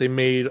like that they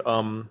made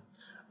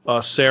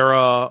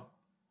Sarah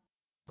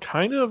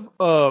kind of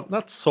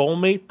not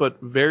soulmate, but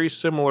very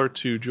similar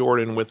to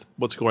Jordan with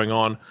what's going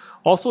on.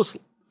 Also,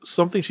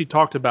 something she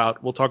talked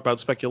about. We'll talk about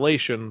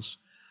speculations.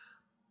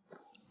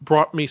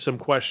 Brought me some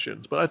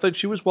questions, but I thought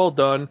she was well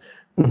done.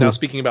 Now Mm-hmm.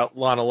 speaking about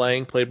Lana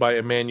Lang, played by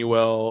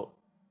Emmanuel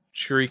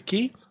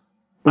Chiriqui,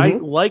 I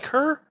Mm-hmm. like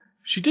her.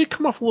 She did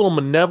come off a little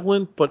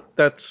malevolent, but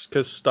that's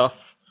because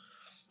stuff.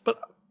 But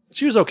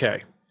she was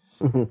okay.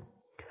 Mm-hmm.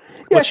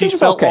 Yeah, But she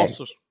was okay.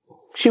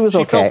 she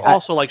felt I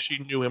also like she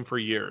knew him for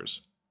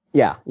years.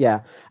 Yeah,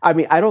 yeah. I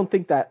mean, I don't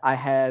think that I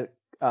had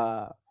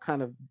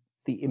kind of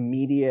the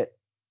immediate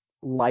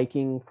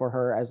liking for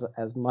her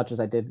as much as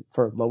I did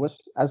for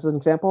Lois, as an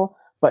example.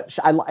 But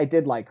I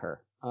did like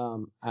her.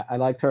 I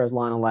liked her as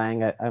Lana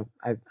Lang.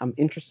 I'm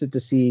interested to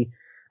see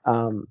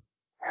um,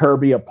 her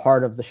be a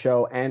part of the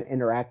show and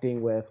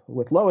interacting with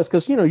Lois,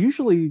 because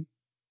usually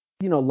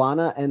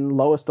Lana and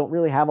Lois don't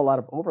really have a lot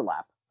of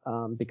overlap,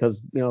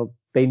 because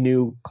they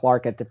knew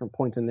Clark at different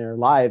points in their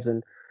lives.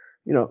 And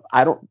you know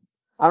I don't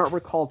I don't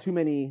recall too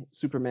many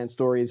Superman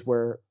stories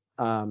where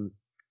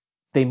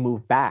they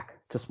move back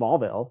to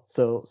Smallville.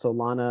 So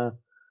Lana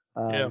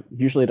Yeah.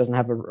 usually doesn't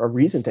have a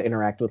reason to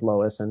interact with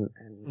Lois and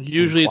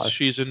Usually it's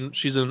Clark.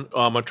 she's in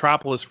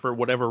Metropolis for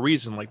whatever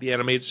reason, like the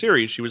animated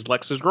series. She was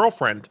Lex's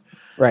girlfriend,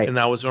 Right. and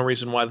that was no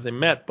reason why they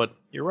met. But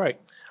you're right.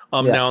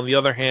 Yeah. Now on the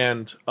other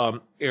hand,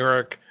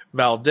 Eric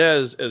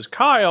Valdez as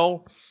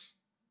Kyle,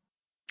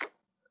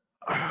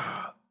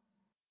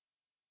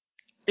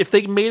 if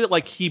they made it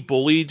like he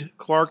bullied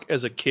Clark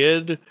as a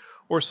kid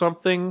or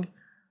something,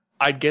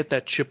 I'd get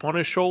that chip on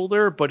his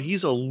shoulder, but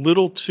he's a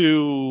little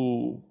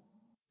too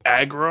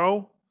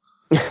aggro.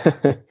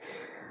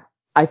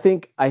 I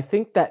think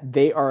that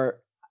they are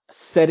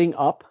setting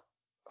up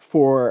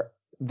for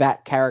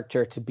that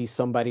character to be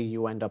somebody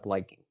you end up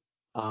liking.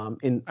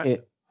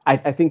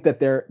 I think that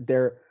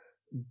they're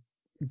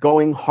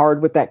going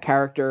hard with that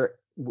character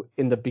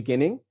in the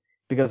beginning,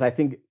 because I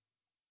think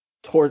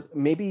toward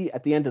maybe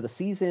at the end of the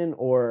season,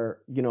 or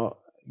a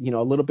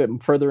little bit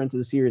further into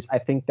the series, I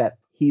think that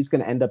he's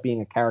going to end up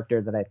being a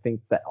character that I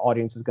think that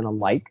audience is going to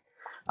like.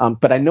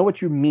 But I know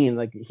what you mean.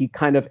 Like, he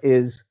kind of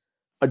is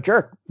a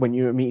jerk when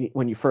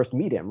you first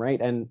meet him, right?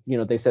 And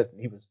they said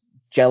he was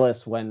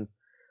jealous when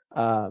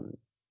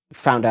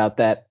found out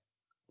that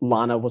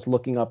Lana was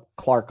looking up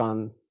Clark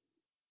online,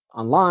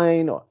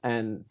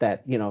 and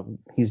that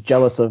he's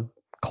jealous of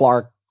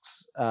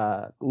Clark's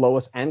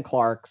Lois and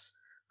Clark's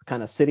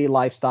kind of city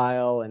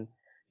lifestyle. And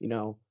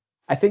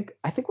I think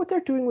what they're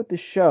doing with the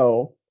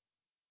show,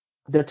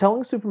 they're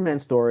telling a Superman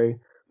story,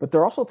 but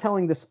they're also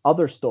telling this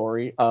other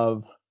story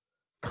of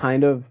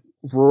kind of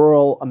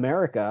rural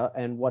America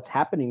and what's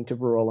happening to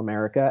rural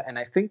America. And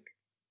I think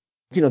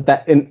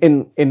that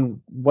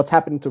in what's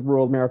happening to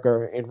rural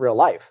America in real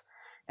life.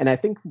 And I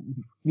think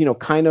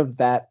kind of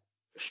that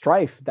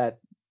strife that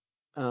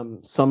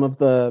some of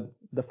the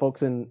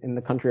folks in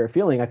the country are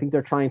feeling, I think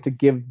they're trying to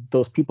give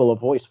those people a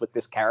voice with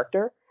this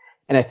character,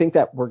 and I think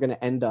that we're going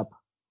to end up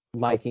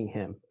liking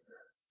him.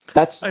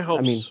 That's, I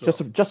hope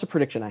so. just a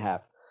prediction I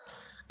have.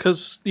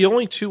 Because the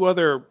only two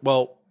other,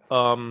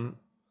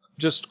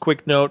 just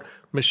quick note,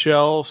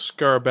 Michelle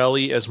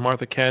Scarabelli as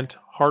Martha Kent,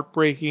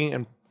 heartbreaking,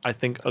 and I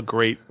think a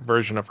great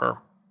version of her.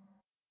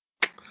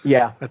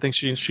 Yeah, I think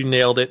she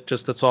nailed it.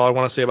 Just that's all I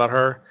want to say about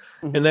her.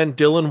 Mm-hmm. And then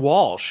Dylan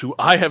Walsh, who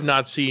I have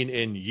not seen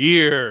in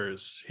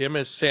years, him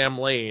as Sam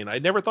Lane. I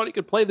never thought he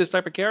could play this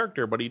type of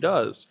character, but he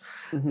does.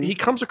 Mm-hmm. He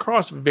comes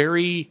across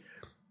very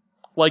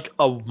like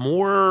a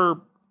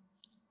more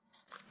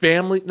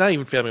family, not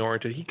even family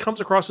oriented. He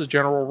comes across as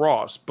General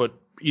Ross, but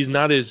he's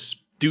not as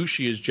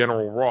douchey as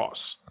General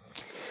Ross.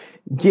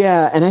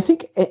 Yeah, and I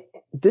think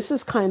this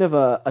is kind of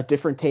a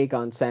different take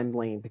on Sam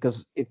Lane,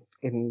 because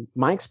in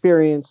my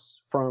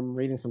experience from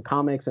reading some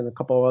comics and a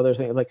couple of other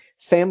things, like,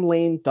 Sam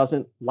Lane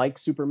doesn't like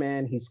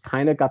Superman. He's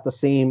kind of got the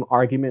same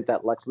argument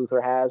that Lex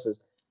Luthor has: is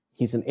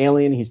he's an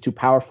alien, he's too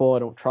powerful, I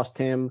don't trust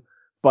him.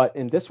 But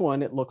in this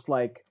one, it looks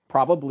like,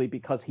 probably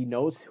because he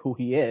knows who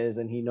he is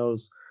and he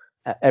knows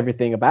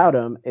everything about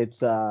him,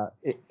 it's a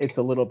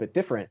little bit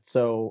different.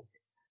 So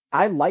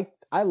I like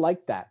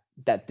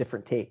that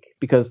different take,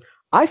 because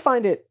I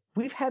find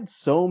we've had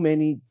so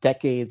many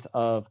decades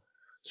of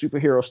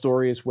superhero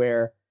stories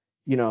where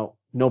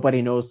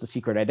nobody knows the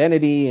secret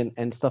identity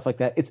and stuff like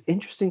that. It's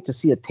interesting to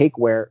see a take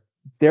where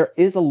there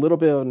is a little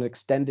bit of an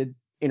extended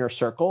inner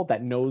circle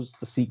that knows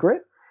the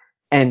secret,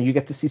 and you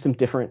get to see some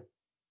different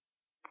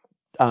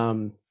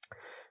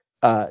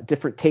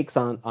different takes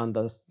on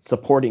the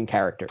supporting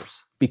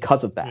characters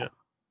because of that.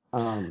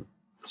 Yeah.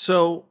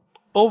 So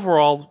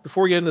overall,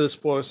 before we get into the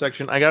spoiler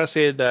section, I gotta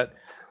say that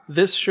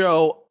this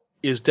show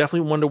is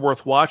definitely one to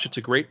worth watch. It's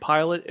a great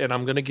pilot, and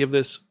I'm gonna give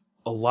this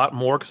a lot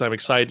more because I'm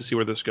excited to see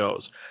where this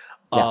goes.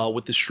 Yeah.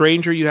 With the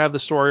Stranger, you have the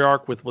story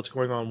arc with what's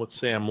going on with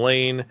Sam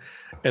Lane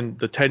and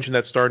the tension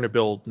that's starting to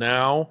build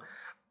now.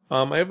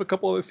 I have a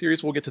couple other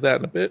theories. We'll get to that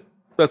in a bit.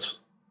 That's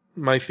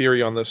my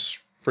theory on this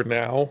for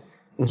now.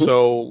 Mm-hmm.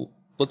 So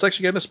let's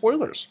actually get into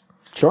spoilers.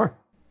 Sure.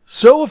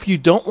 So if you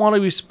don't want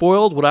to be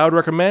spoiled, what I would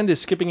recommend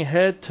is skipping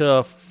ahead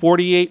to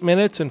 48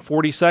 minutes and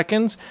 40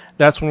 seconds.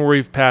 That's when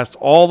we've passed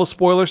all the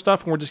spoiler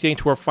stuff and we're just getting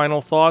to our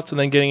final thoughts and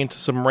then getting into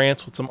some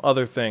rants with some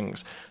other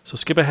things. So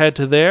skip ahead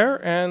to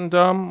there, and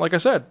like I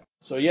said.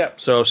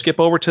 So skip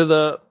over to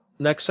the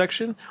next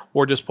section,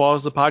 or just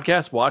pause the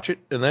podcast, watch it,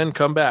 and then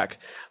come back.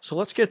 So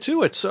let's get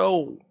to it.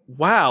 So,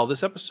 wow,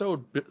 this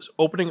episode is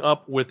opening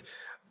up with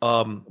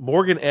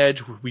Morgan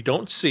Edge. We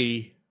don't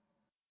see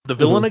the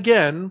villain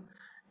again,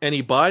 and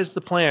he buys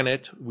the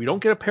planet. We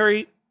don't get a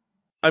Perry.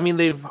 I mean,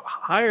 they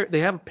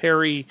have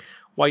Perry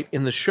White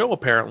in the show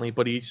apparently,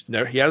 but he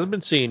hasn't been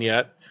seen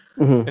yet,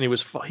 and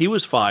he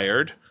was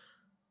fired,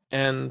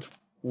 and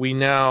we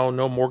now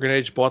know Morgan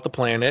Edge bought the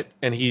planet,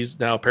 and he's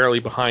now apparently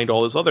behind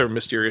all this other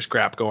mysterious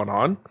crap going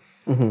on.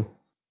 Mm-hmm.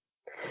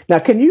 Now,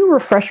 can you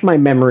refresh my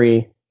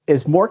memory?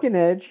 Is Morgan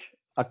Edge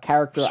a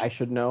character I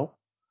should know?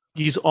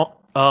 He's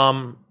all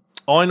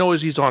I know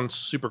is he's on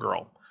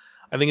Supergirl.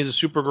 I think he's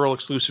a Supergirl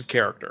exclusive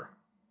character.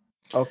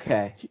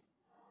 Okay.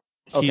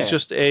 He's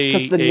just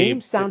because the name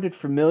sounded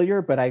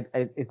familiar, but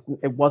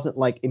it wasn't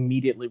like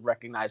immediately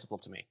recognizable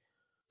to me.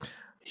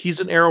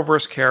 He's an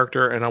Arrowverse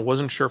character, and I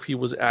wasn't sure if he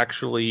was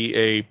actually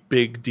a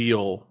big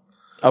deal.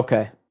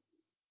 Okay.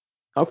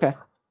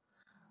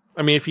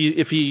 I mean, if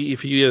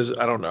he is,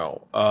 I don't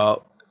know.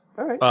 All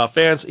right.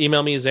 Fans,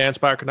 email me at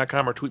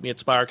zanspirekin.com or tweet me at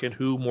Spirekin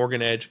who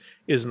Morgan Edge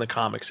is in the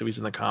comics, if he's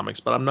in the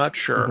comics, but I'm not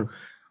sure.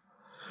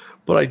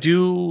 But I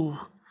do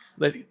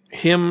that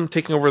him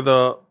taking over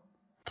the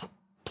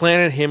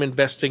planet, him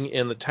investing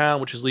in the town,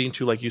 which is leading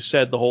to, like you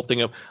said, the whole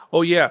thing of,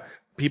 oh yeah,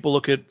 people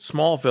look at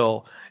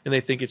Smallville and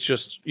they think it's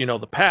just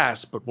the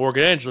past, but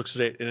Morgan Edge looks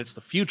at it and it's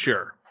the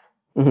future.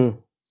 Mm-hmm.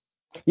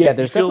 Yeah,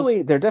 He feels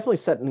they're definitely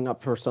setting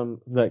up for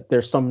some, like,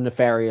 there's some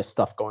nefarious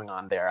stuff going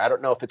on there. I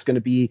don't know if it's going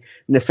to be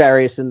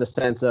nefarious in the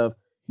sense of,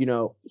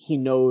 he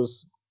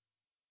knows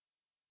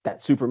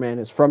that Superman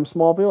is from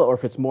Smallville, or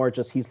if it's more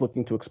just he's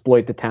looking to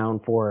exploit the town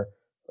for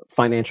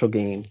financial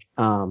gain.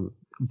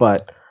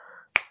 But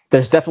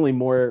there's definitely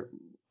more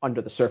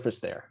under the surface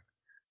there.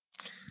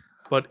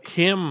 but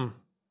him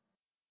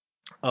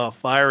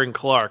firing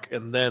Clark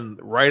and then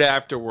right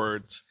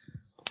afterwards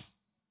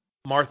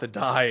Martha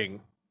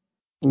dying.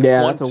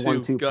 Yeah, that's a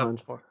 1-2 1-2 gun.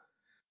 punch.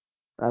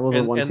 That was a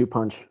And 1-2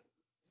 punch.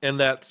 and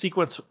that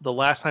sequence, the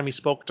last time he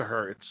spoke to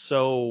her, it's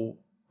so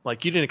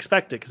like you didn't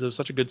expect it because it was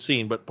such a good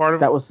scene. But part of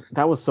That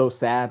was so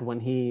sad when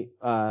he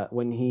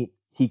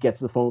gets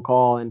the phone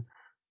call and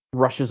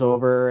rushes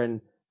over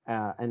and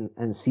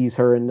sees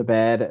her in the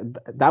bed.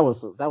 That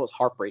was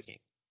heartbreaking.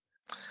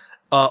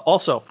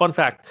 also fun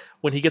fact: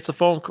 when he gets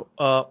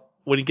the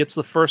when he gets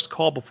the first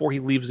call before he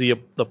leaves the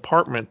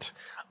apartment,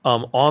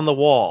 on the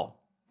wall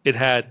it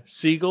had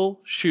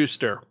Siegel,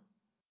 Schuster,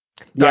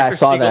 Yeah, I Dr.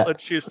 saw Siegel that. and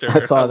Schuster. I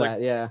And I saw was like,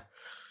 that. Yeah,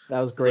 that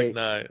was it's like great.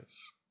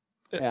 nice.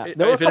 Yeah,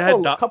 there were If it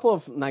had couple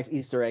of nice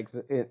Easter eggs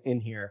in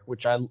here,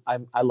 which I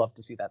love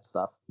to see that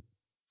stuff.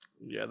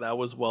 yeah, that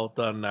was well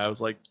done. I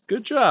was like,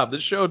 good job.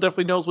 This show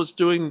definitely knows what's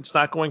doing. It's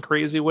not going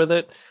crazy with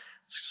it.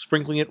 It's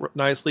sprinkling it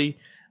nicely.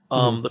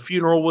 Mm-hmm. The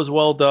funeral was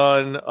well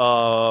done.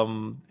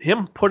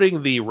 Him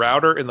putting the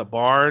router in the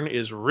barn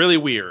is really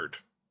weird.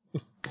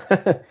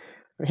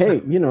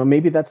 Hey,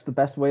 maybe that's the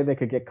best way they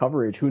could get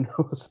coverage. Who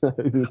knows?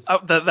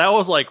 That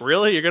was like,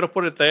 really? You're gonna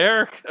put it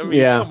there? I mean,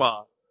 Yeah, come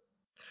on.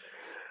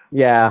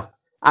 yeah.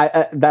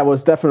 I that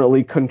was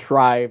definitely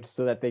contrived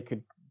so that they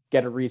could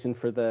get a reason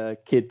for the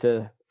kid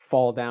to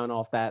fall down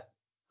off that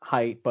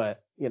height,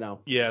 but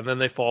Yeah, and then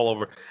they fall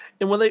over.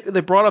 And when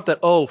they brought up that,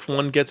 oh, if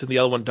one gets and the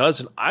other one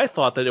doesn't, I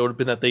thought that it would have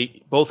been that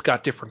they both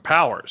got different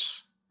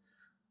powers.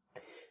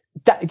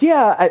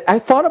 yeah, I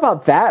thought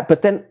about that,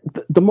 but then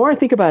the more I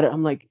think about it,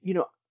 I'm like,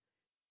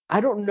 I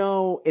don't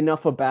know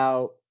enough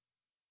about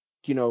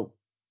you know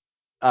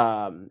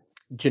um,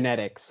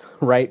 genetics,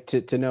 right?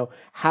 To know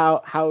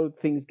how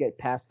things get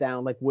passed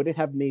down. Like, would it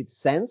have made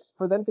sense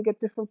for them to get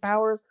different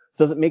powers?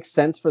 Does it make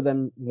sense for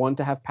them one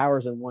to have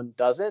powers and one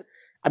doesn't?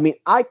 I mean,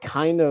 I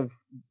kind of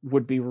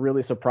would be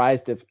really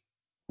surprised if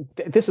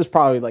this is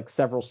probably like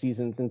several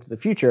seasons into the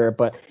future,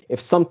 but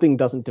if something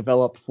doesn't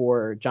develop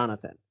for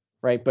Jonathan,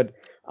 right? But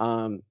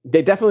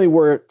they definitely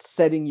were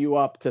setting you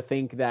up to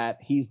think that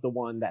he's the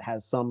one that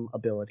has some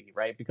ability,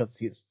 right? Because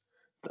he's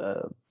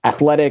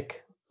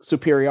athletic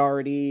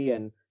superiority,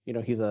 and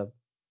he's a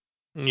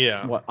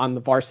Yeah. on the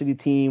varsity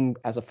team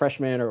as a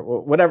freshman or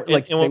whatever. And,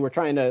 Like, and they when, were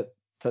trying to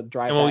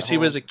drive and when we that see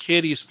him as home. a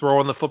kid, he's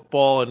throwing the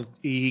football and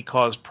he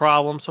caused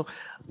problems. So,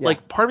 Yeah.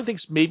 like, part of me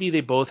thinks maybe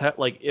they both had,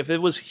 like, if it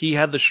was he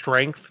had the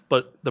strength,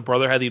 but the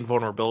brother had the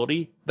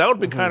invulnerability, that would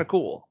have been kind Mm-hmm. of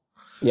cool.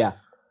 Yeah.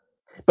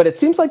 But it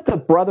seems like the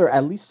brother,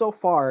 at least so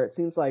far, it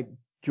seems like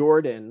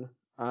Jordan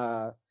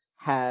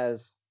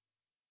has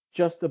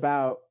just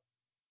about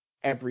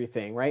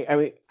everything, right? I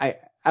mean,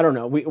 I don't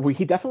know.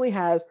 He definitely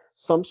has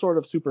some sort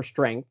of super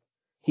strength.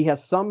 He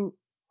has some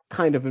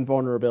kind of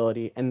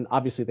invulnerability, and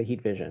obviously the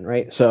heat vision,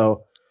 right?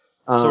 So,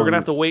 So we're gonna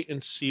have to wait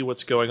and see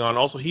what's going on.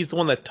 Also, he's the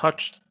one that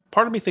touched.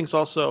 Part of me thinks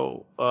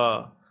also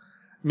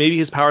maybe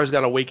his powers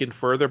got awakened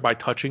further by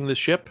touching the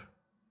ship.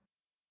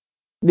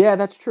 yeah,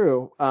 that's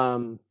true.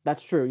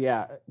 That's true.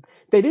 Yeah,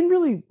 they didn't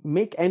really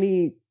make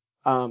any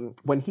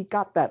when he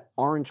got that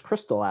orange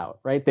crystal out,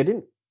 right? They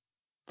didn't.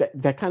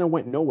 That kind of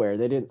went nowhere.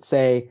 They didn't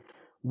say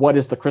what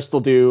does the crystal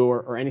do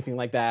or anything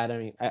like that. I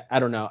mean, I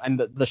don't know. And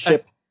the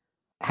ship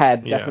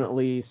had Yeah,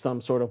 definitely some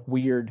sort of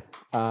weird,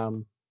 I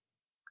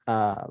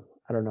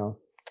don't know,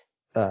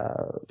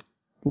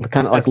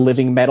 kind of like as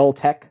living metal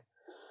tech.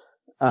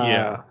 Uh,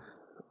 yeah.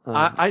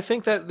 um, I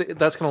think that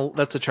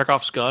that's a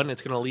Chekhov's gun.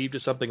 It's gonna lead to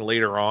something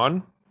later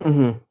on,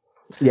 mm-hmm.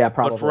 Yeah, but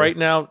for probably. right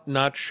now,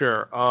 not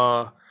sure.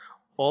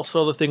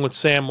 Also, the thing with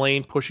Sam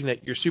Lane pushing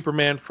that you're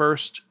Superman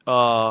first,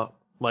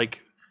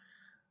 like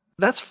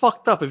that's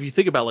fucked up if you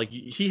think about it. Like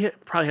he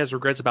probably has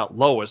regrets about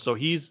Lois, so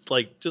he's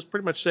like just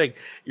pretty much saying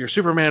you're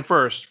Superman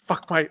first.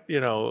 Fuck my,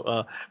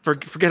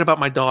 forget about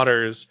my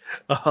daughters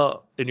and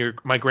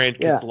my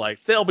grandkids' Yeah.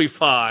 life. They'll be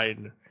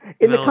fine.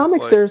 In the It's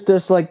comics, like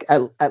there's like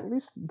at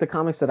least the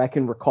comics that I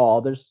can recall,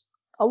 there's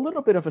a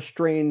little bit of a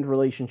strained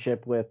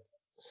relationship with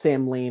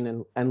Sam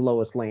Lane and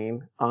Lois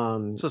Lane.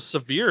 it's a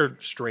severe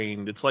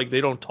strain. It's like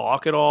they don't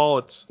talk at all.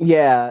 It's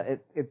Yeah,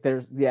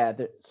 there's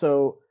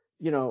so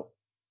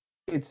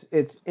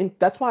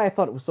that's why I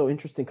thought it was so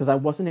interesting, because I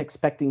wasn't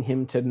expecting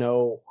him to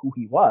know who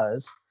he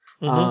was.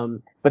 mm-hmm.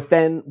 But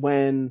then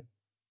when,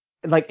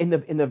 like, in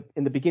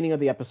the beginning of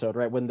the episode,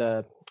 right, when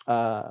the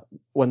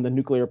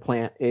nuclear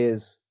plant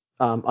is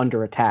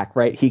under attack,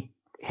 right, he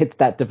hits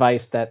that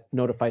device that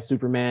notifies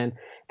Superman,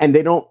 and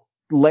they don't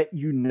let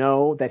you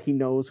know that he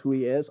knows who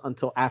he is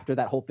until after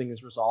that whole thing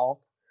is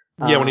resolved.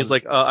 Yeah, when he's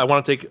like, I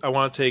want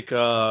to take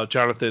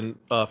Jonathan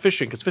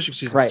fishing because fishing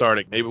season's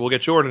starting. Maybe we'll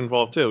get Jordan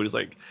involved too. He's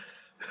like,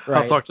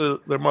 I'll talk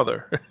to their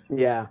mother.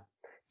 Yeah,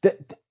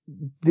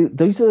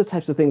 these are the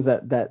types of things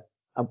that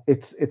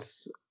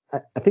it's.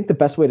 I think the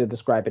best way to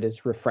describe it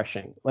is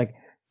refreshing. Like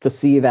to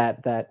see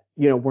that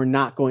we're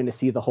not going to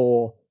see the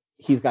whole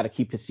he's got to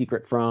keep his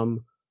secret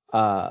from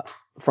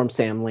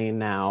Sam Lane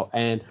now,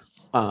 and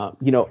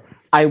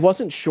I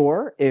wasn't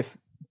sure if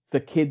the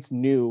kids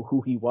knew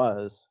who he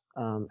was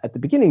at the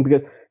beginning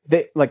because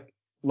they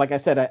like I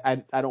said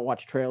I don't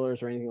watch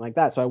trailers or anything like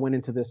that, so I went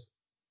into this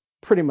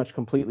pretty much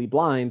completely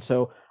blind.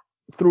 So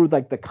through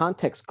like the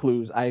context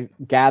clues, I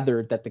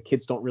gathered that the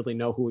kids don't really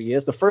know who he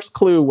is. The first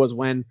clue was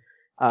when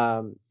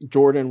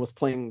Jordan was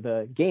playing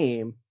the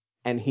game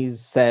and he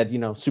said,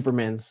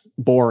 Superman's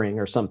boring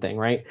or something,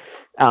 right?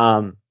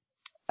 And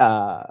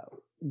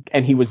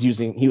he was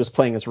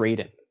playing as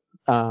Raiden.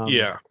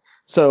 Yeah.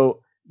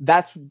 So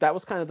that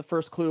was kind of the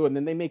first clue, and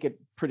then they make it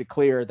pretty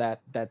clear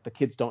that the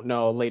kids don't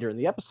know later in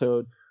the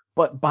episode.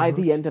 But by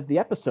the end of the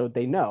episode,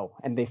 they know,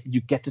 and you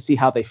get to see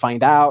how they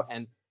find out.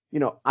 And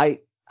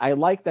I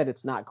like that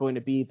it's not going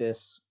to be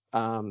this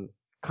kind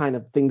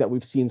of thing that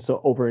we've seen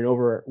so over and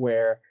over,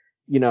 where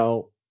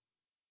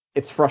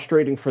it's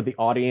frustrating for the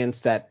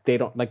audience that they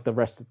don't, like, the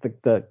rest of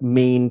the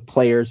main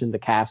players in the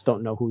cast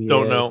don't know who he is.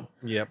 Don't know.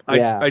 Yep.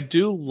 Yeah. I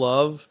do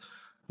love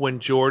when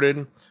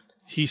Jordan,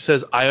 he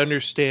says, I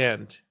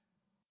understand,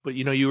 but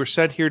you were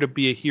sent here to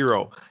be a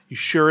hero. You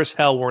sure as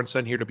hell weren't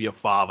sent here to be a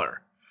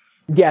father.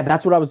 Yeah,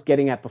 that's what I was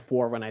getting at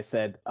before when I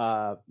said,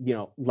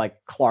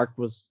 like Clark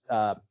was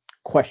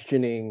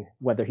questioning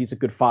whether he's a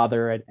good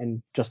father,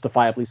 and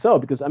justifiably so,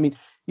 because, I mean,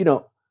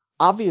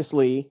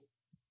 obviously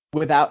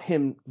without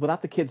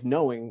the kids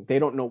knowing, they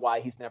don't know why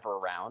he's never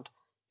around.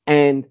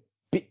 And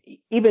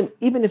even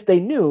if they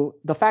knew,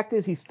 the fact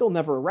is he's still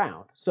never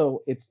around.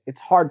 So it's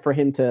hard for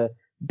him to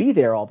be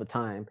there all the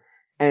time.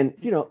 And,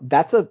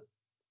 that's a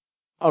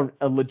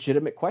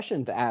legitimate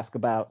question to ask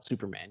about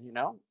Superman,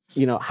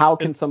 how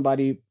can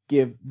somebody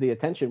give the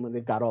attention when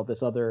they've got all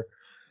this other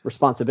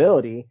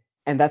responsibility?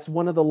 And that's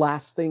one of the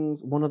last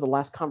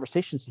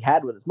conversations he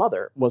had with his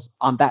mother was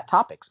on that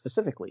topic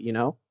specifically,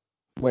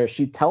 where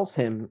she tells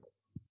him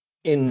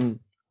in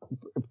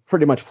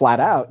pretty much flat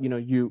out,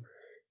 you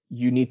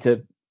need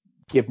to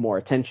give more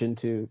attention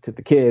to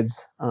the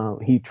kids.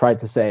 He tried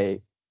to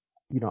say,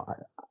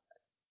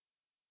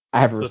 I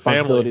have a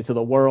responsibility to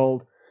the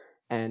world.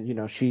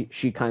 And,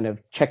 she kind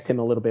of checked him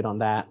a little bit on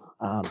that,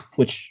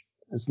 which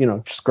is,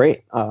 just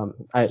great.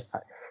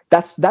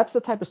 That's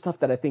the type of stuff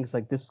that I think is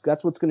like this.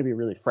 That's what's going to be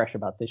really fresh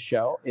about this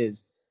show,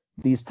 is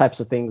these types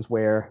of things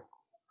where,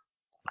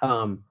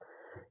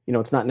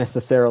 it's not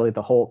necessarily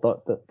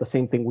the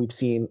same thing we've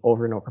seen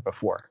over and over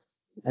before.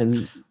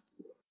 And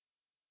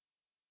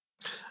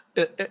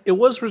it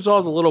was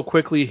resolved a little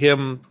quickly,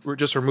 him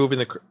just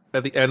removing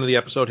at the end of the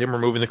episode, him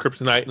removing the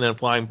kryptonite and then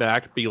flying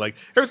back, be like,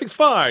 everything's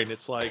fine.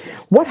 It's like,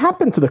 what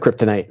happened to the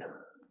kryptonite?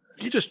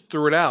 He just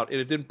threw it out, and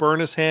it didn't burn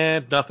his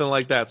hand, nothing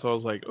like that. So I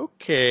was like,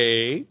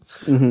 okay.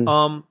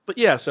 Mm-hmm. But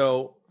yeah,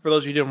 so for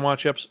those of you who didn't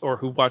watch it or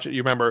who watch it,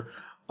 you remember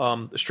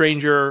the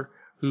stranger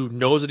who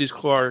knows that he's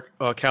Clark,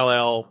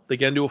 Kal-El. They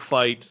get into a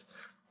fight.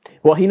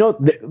 Well,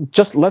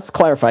 just let's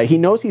clarify. He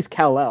knows he's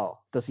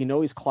Kal-El. Does he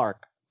know he's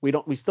Clark?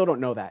 We still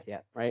don't know that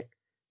yet, right?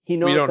 He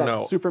knows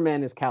that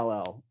Superman is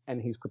Kal-El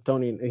and he's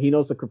Kryptonian. He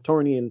knows the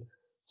Kryptonian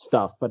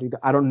stuff, but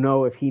I don't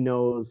know if he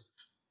knows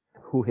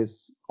who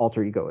his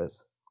alter ego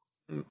is.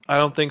 I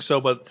don't think so,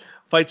 but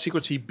fight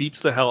sequence, he beats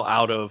the hell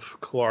out of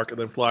Clark and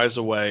then flies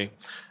away.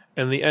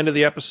 And the end of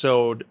the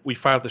episode, we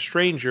find out the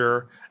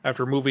stranger,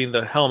 after removing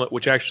the helmet,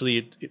 which actually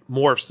it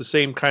morphs the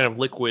same kind of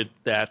liquid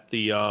that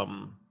the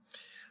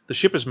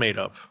ship is made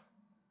of.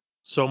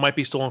 So it might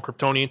be still on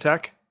Kryptonian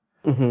tech.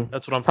 Mm-hmm.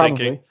 That's what I'm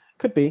thinking.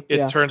 Could be.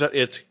 It turns out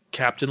it's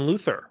Captain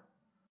Luthor.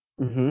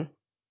 Mm-hmm.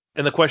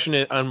 And the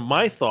question on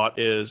my thought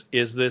is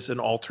this an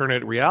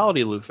alternate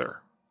reality Luthor?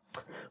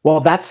 Well,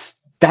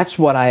 that's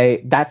what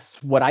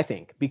I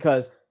think,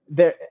 because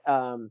there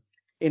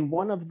in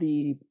one of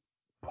the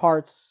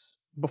parts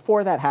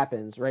before that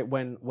happens, right,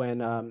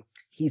 when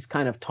he's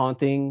kind of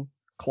taunting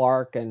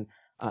Clark and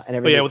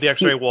everything. Oh yeah, with the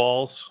X-ray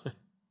walls.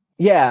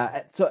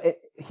 Yeah, so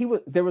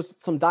there was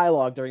some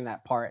dialogue during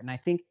that part, and I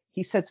think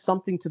he said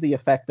something to the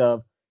effect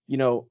of,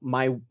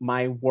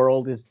 my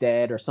world is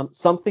dead, or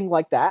something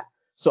like that.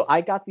 So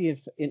I got the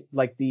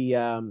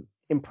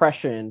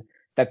impression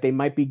that they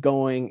might be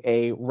going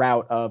a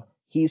route of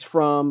he's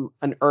from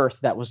an Earth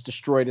that was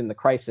destroyed in the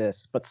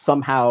crisis, but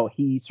somehow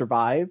he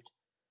survived,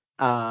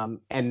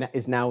 and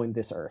is now in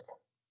this Earth.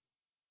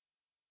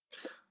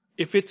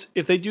 If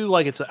they do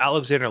like it's an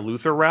Alexander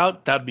Luthor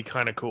route, that'd be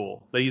kind of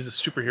cool. That he's a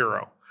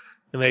superhero,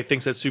 and they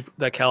think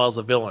that Kal-El's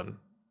a villain.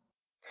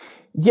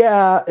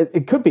 Yeah,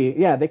 it could be.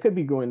 Yeah, they could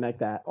be going like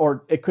that,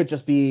 or it could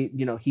just be,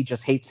 he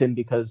just hates him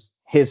because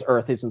his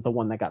Earth isn't the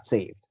one that got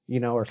saved,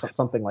 or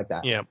something like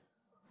that. Yeah,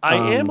 I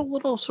am a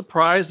little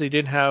surprised they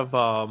didn't have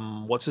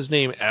what's his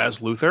name as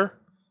Luthor.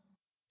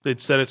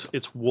 Instead,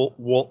 it's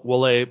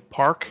Wole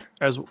Park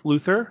as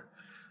Luther.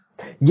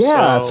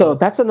 Yeah, so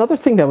that's another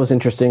thing that was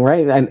interesting,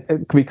 right?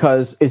 And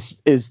because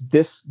is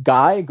this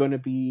guy going to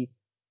be?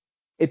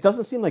 It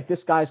doesn't seem like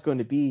this guy's going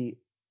to be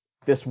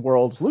this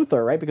world's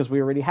Luther, right? Because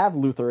we already have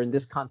Luther in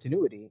this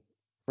continuity,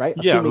 right?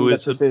 Yeah, Assuming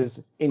that this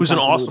is in who's an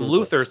continuity. awesome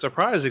Luther,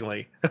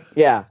 surprisingly.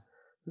 Yeah,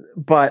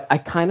 but I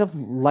kind of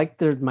like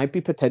there might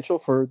be potential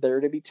for there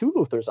to be two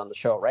Luthers on the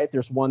show, right?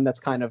 There's one that's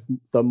kind of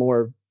the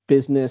more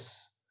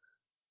business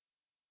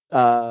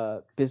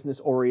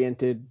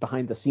oriented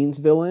behind the scenes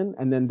villain,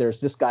 and then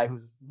there's this guy who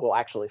will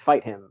actually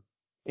fight him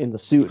in the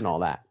suit and all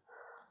that.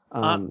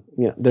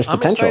 There's I'm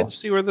potential. excited to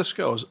see where this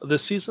goes.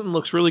 This season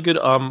looks really good.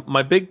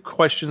 My big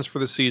questions for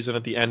the season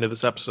at the end of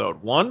this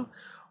episode: one,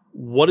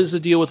 what is the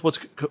deal with what's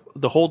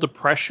the whole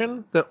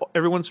depression that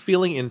everyone's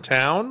feeling in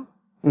town?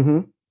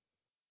 Mm-hmm.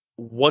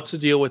 What's the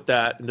deal with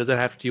that, and does that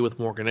have to deal with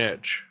Morgan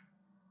Edge?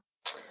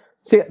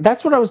 See,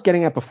 that's what I was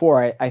getting at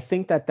before. I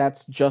think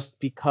that's just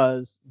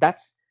because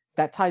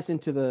that ties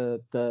into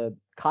the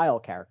Kyle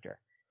character,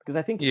 because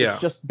I think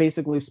it's just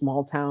basically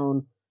small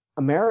town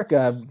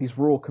America, these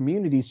rural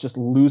communities just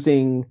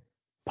losing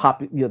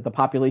the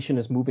population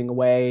is moving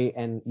away,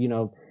 and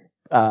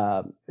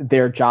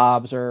their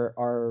jobs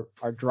are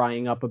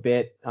drying up a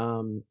bit,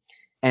 and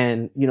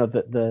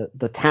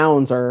the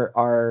towns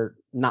are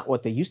not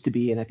what they used to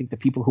be, and I think the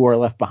people who are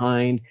left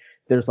behind,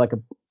 there's like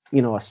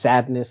a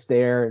sadness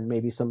there and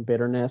maybe some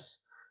bitterness.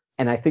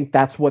 And I think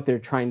that's what they're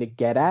trying to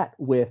get at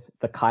with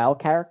the Kyle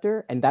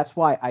character. And that's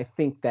why I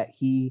think that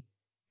he's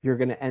not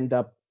going to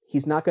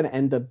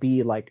end up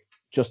be like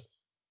just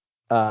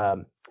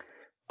a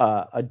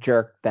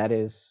jerk that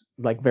is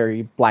like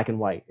very black and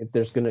white.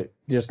 There's going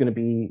to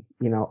be,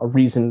 a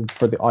reason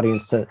for the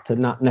audience to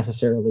not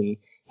necessarily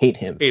hate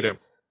him.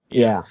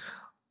 Yeah.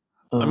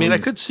 I mean, I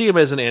could see him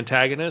as an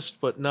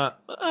antagonist, but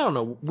not. I don't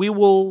know. We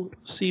will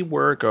see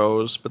where it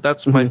goes. But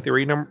that's my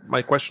theory.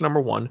 My question number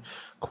one.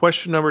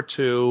 Question number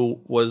two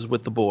was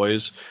with the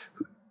boys.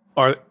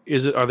 Are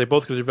they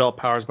both going to develop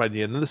powers by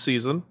the end of the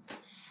season?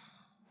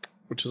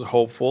 Which is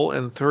hopeful.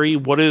 And three,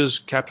 what is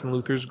Captain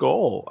Luther's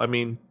goal? I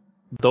mean,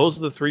 those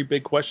are the three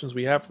big questions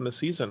we have from the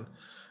season.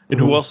 And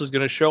who else is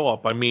going to show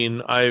up? I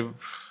mean, I'm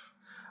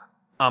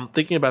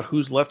thinking about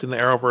who's left in the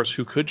Arrowverse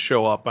who could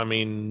show up. I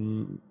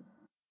mean,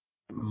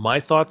 my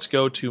thoughts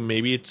go to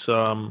maybe it's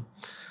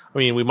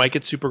we might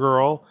get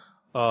Supergirl,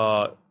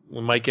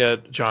 we might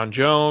get John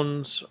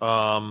Jones.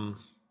 I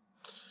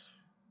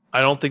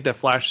don't think that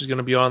Flash is going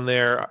to be on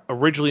there.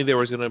 Originally there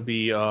was going to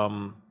be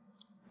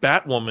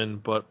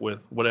Batwoman, but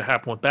with what had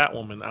happened with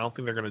Batwoman, I don't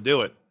think they're going to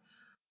do it.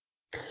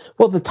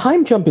 Well, the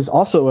time jump is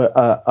also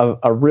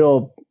a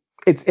real.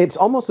 It's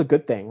almost a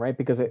good thing, right?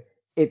 Because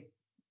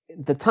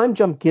the time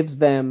jump gives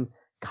them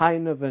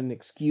kind of an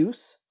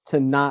excuse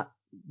to not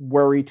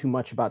worry too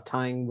much about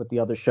tying with the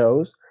other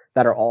shows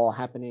that are all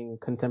happening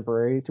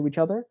contemporary to each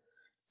other.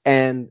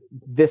 And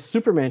this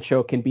Superman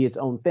show can be its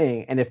own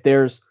thing. And if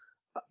there's,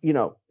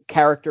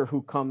 character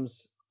who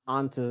comes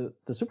onto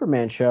the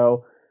Superman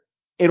show,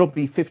 it'll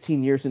be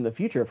 15 years in the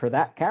future for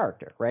that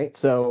character, right?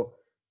 So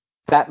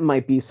that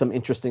might be some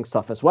interesting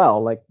stuff as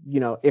well. Like,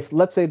 if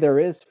let's say there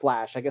is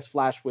Flash, I guess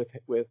Flash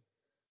with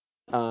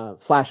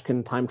Flash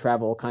can time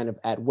travel kind of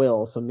at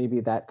will, so maybe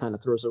that kind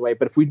of throws it away.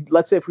 But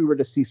let's say if we were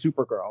to see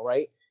Supergirl,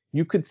 right?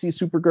 You could see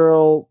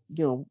Supergirl,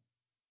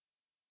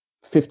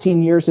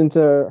 15 years into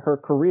her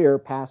career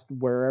past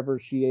wherever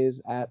she is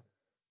at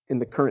in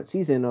the current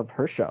season of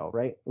her show,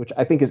 right? Which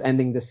I think is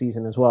ending this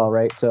season as well,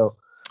 right? So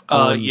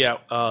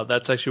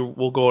that's actually,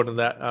 we'll go into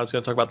that. I was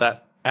going to talk about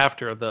that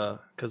after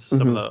because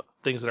some of the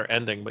things that are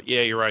ending, but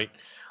yeah, you're right.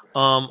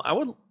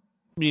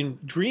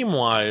 Dream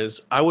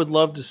wise, I would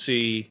love to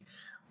see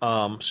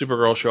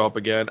Supergirl show up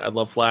again. I'd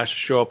love Flash to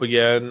show up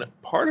again.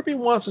 Part of me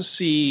wants to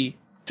see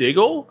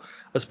Diggle,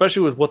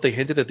 especially with what they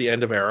hinted at the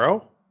end of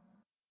Arrow.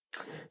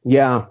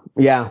 Yeah,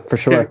 for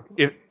sure.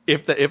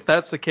 If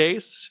that's the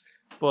case,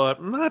 but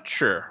I'm not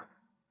sure.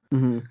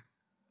 I'm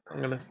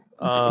gonna.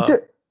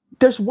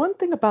 There's one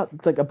thing about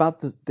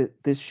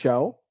this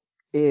show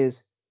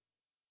is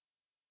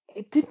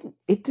it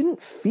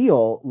didn't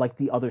feel like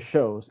the other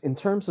shows in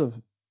terms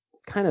of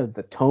kind of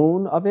the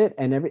tone of it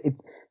and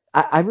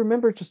I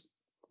remember just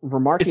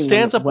remarking it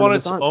stands up when on it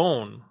was its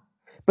own.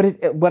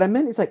 But what I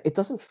meant is like it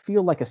doesn't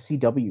feel like a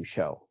CW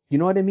show. You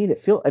know what I mean?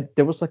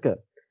 There was like a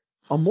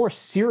more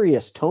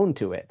serious tone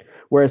to it,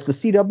 whereas the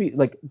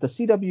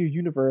CW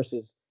universe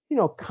is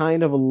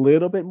kind of a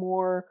little bit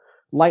more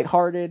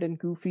lighthearted and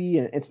goofy,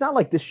 and it's not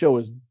like this show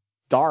is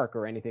dark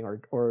or anything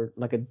or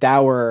like a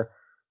dour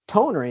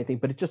tone or anything,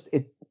 but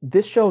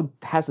this show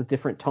has a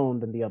different tone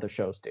than the other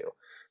shows do.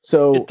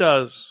 So it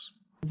does.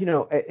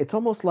 It's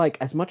almost like,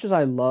 as much as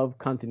I love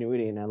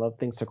continuity and I love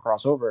things to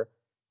cross over,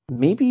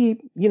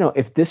 maybe,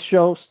 if this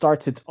show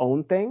starts its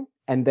own thing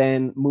and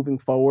then moving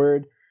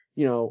forward,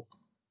 we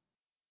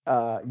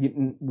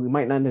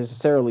might not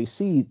necessarily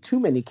see too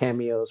many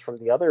cameos from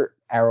the other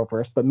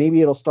Arrowverse, but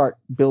maybe it'll start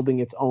building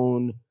its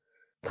own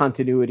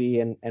continuity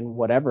and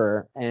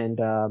whatever, and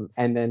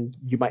then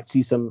you might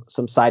see some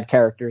side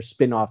characters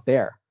spin off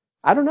there.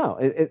 I don't know.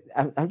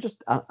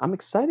 I'm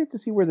excited to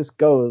see where this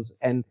goes,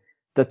 and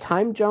the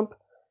time jump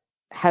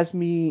has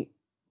me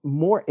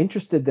more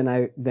interested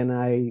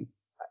than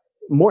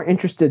more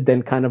interested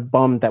than kind of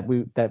bummed that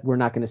we're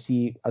not going to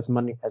see as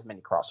many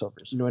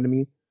crossovers. You know what I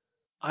mean?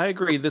 I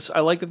agree. I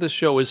like that this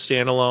show is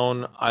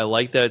standalone. I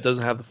like that it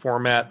doesn't have the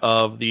format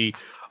of the,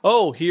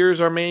 oh, here's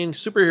our main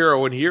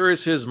superhero and here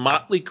is his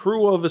motley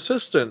crew of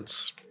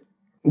assistants.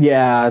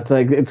 Yeah, it's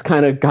like it's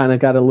kind of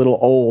got a little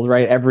old,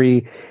 right?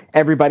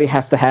 Everybody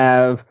has to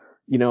have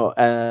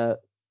a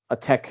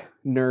tech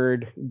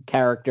nerd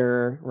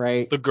character,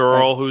 right? The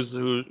girl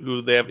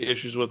who they have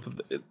issues with,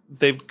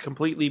 they've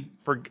completely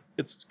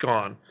it's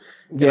gone,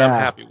 and I'm Yeah,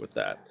 happy with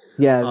that.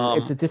 yeah,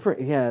 it's Um, a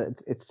different. Yeah,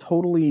 it's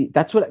totally.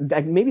 That's what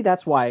maybe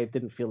that's why it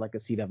didn't feel like a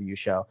CW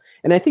show.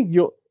 And I think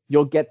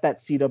you'll get that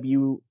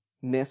CW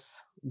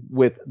ness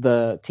with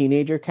the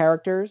teenager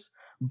characters,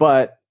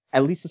 but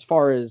at least as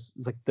far as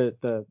like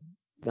the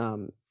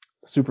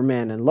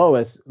Superman and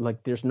Lois,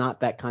 like there's not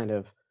that kind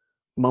of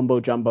mumbo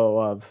jumbo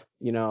of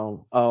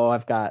oh,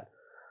 I've got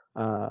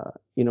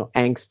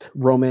angst,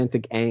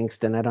 romantic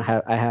angst, and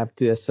I have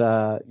this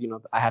I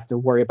have to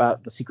worry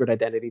about the secret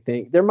identity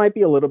thing. There might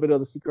be a little bit of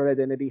the secret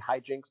identity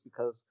hijinks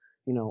because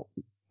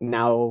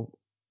now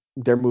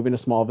they're moving to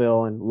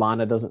Smallville, and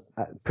Lana doesn't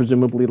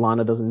presumably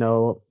Lana doesn't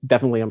know.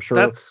 Definitely, I'm sure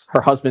that's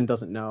her husband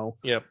doesn't know.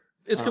 yeah.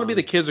 It's going to be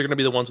the um kids are going to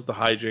be the ones with the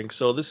hijinks.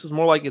 So this is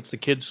more like it's the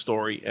kids'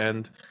 story,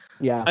 and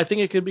yeah. I think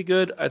it could be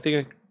good.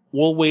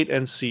 We'll wait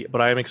and see.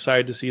 But I am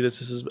excited to see this.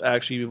 This is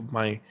actually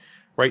my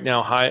right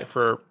now high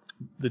for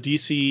the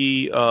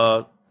DC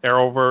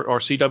Arrowverse or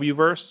CW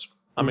verse.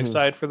 I'm Hmm.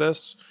 excited for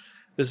this.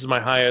 This is my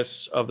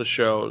highest of the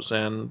shows,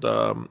 and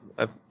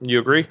you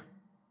agree?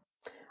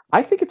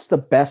 I think it's the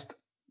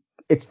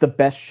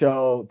best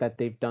show that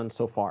they've done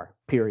so far,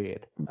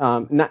 period.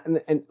 Not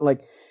and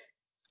like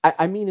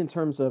I mean in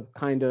terms of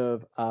kind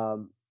of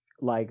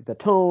like the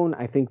tone.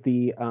 I think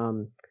the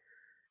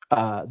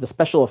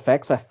special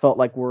effects I felt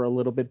like were a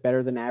little bit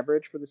better than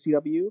average for the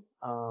CW.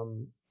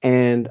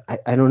 And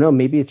I don't know,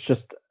 maybe it's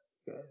just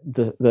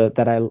the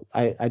that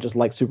I just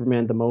like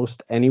Superman the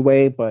most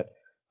anyway, but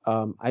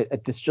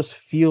this just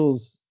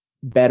feels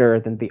better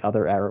than the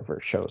other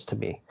Arrowverse shows to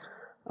me.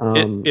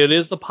 It Um, it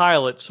is the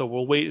pilot, so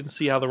we'll wait and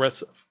see how the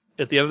rest.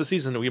 At the end of the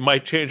season, we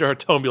might change our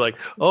tone, be like,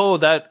 "Oh,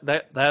 that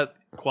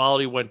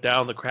quality went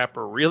down the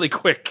crapper really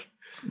quick."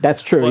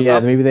 that's true. But Yeah,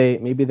 maybe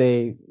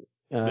they,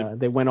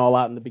 they went all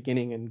out in the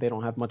beginning and they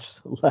don't have much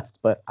left,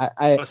 but I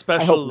hope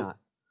especially not.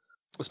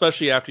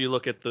 especially after you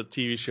look at the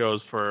TV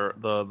shows for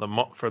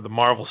for the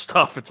Marvel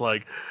stuff, it's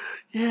like,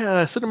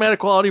 yeah, cinematic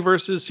quality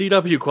versus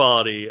CW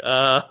quality.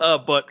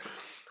 But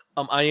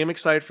I am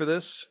excited for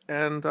this,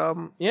 and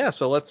yeah,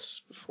 so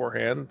let's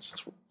beforehand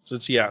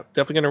since yeah,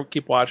 definitely gonna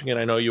keep watching it.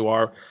 I know you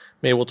are.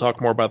 Maybe we'll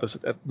talk more about this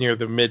near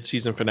the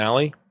mid-season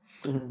finale,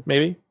 Hmm.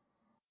 maybe.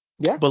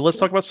 Yeah, But let's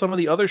sure. talk about some of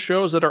the other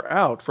shows that are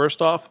out.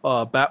 First off,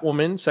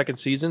 Batwoman second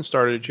season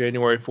started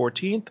January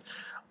 14th.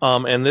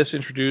 And this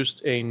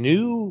introduced a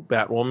new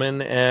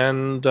Batwoman,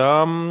 and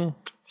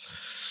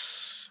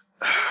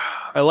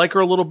I like her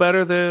a little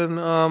better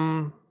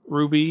than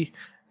Ruby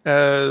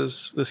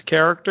as this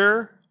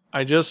character.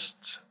 I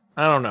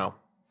don't know.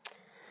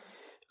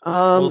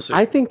 We'll see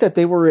I think that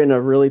they were in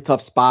a really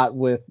tough spot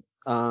with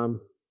the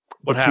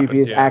what happened.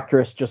 previous Yeah,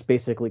 actress just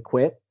basically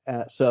quit.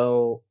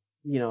 So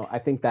I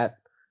think that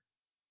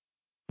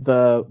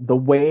the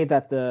way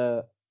that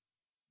the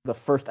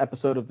first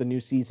episode of the new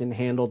season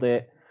handled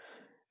it,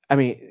 I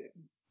mean,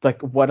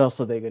 like what else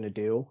are they going to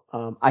do?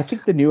 I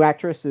think the new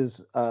actress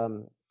is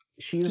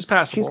she's she's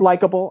passable.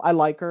 likable. I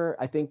like her.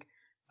 I think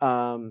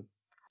um,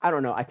 I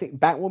don't know. I think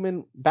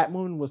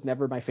Batwoman was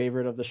never my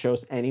favorite of the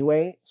shows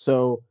anyway.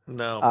 So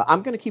No,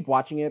 I'm gonna keep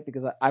watching it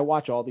because I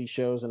watch all these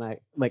shows and I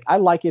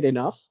like it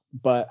enough.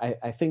 But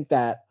I think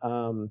that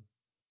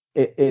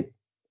it, it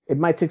it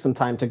might take some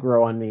time to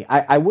grow on me.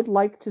 I would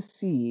like to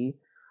see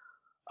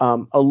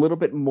a little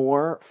bit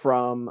more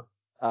from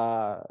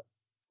uh,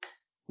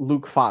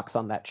 Luke Fox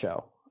on that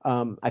show.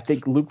 I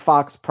think Luke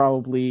Fox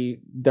probably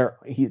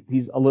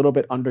he's a little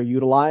bit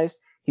underutilized.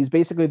 He's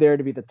basically there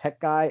to be the tech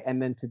guy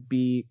and then to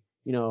be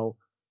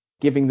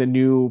giving the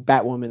new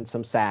Batwoman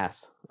some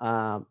sass,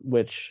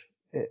 which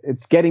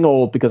it's getting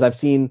old because I've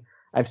seen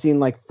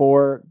like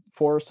four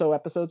or so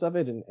episodes of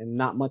it, and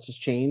not much has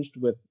changed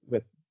with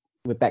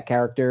that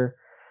character.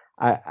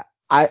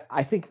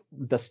 I think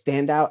the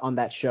standout on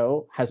that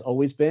show has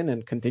always been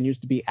and continues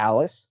to be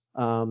Alice.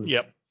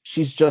 yep,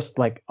 She's just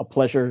like a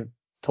pleasure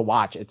to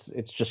watch. It's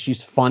just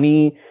she's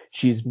funny.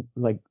 She's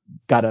like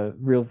got a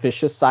real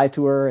vicious side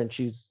to her, and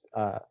she's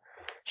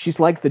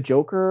like the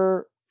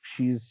Joker.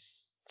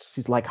 She's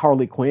like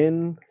Harley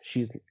Quinn.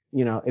 She's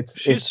it's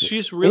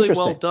she's really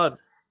well interesting. done.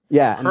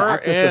 Yeah, and the Her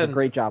actress does a and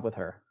great job with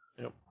her.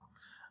 yep.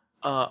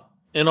 Uh,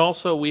 and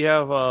also we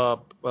have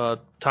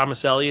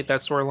Thomas Elliott.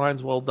 That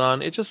storyline's well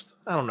done. It just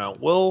I don't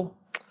know.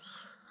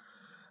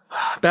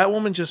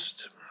 Batwoman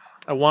just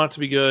I want it to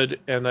be good,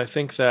 and I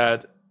think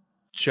that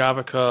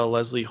Javicia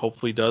Leslie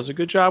hopefully does a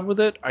good job with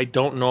it. I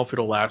don't know if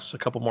it'll last a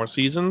couple more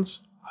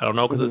seasons. I don't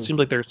know because it Hmm. seems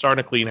like they're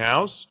starting to clean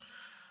house.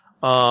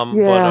 Yeah,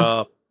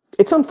 But it's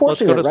let's go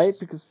unfortunate, to right?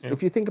 Because yeah.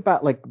 if you think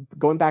about like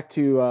going back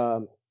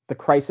to the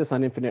Crisis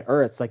on Infinite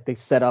Earths, like they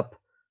set up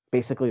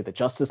basically the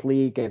Justice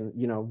League, and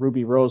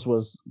Ruby Rose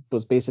was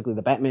basically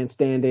the Batman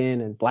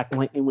stand-in, and Black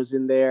Lightning was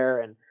in there,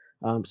 and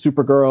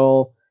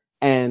Supergirl,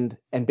 and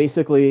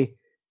basically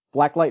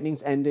Black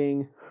Lightning's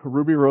ending,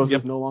 Ruby Rose Yep.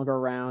 is no longer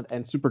around,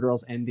 and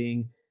Supergirl's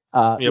ending.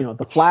 Yep.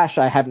 The Flash,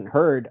 I haven't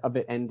heard of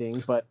it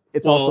ending, but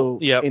it's Well, also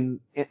yep.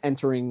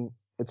 entering.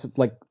 It's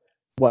like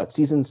what,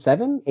 season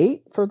 7,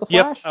 8 for the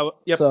Yep. Flash.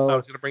 Yep. I So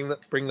was gonna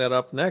bring that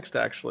up next,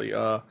 actually.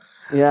 yeah,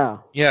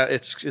 Yeah,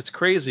 it's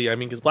crazy. I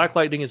mean, because Black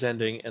Lightning is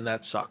ending, and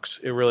that sucks.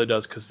 It really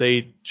does, because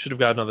they should have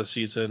got another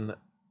season,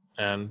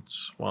 and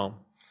well,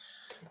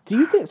 do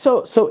you think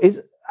so? So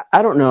is,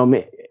 I don't know,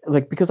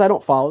 like, because I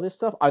don't follow this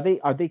stuff. Are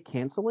they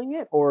canceling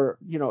it, or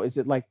is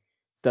it like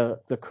the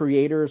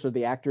creators or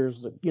the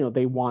actors,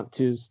 they want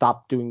to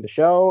stop doing the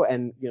show,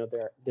 and I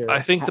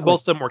they're think that both like,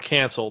 of them were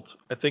canceled.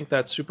 I think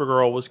that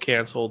Supergirl was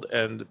canceled,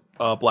 and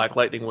Black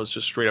Lightning was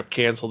just straight up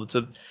canceled.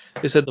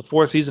 They said the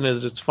fourth season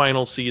is its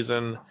final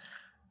season, mm,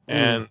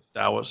 and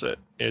that was it.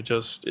 It's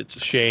a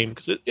shame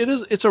because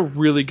it's a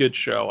really good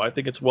show. I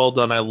think it's well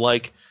done. I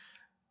like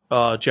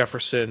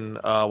Jefferson.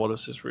 What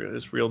is his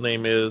real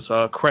name is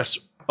Cress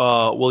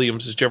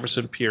Williams is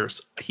Jefferson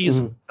Pierce.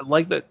 mm. I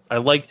like that. I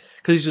like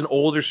because he's an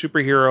older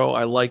superhero.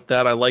 I like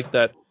that. I like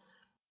that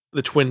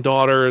the twin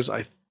daughters.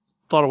 I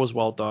thought it was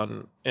well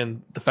done,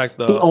 and the fact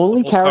The the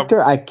only whole cover.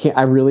 character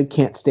I really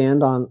can't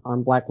stand on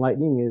Black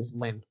Lightning is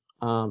Lynn.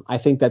 I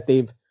think that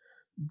they've,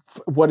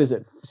 what is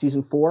it,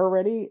 season 4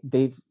 already?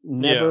 They've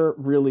Yeah, never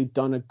really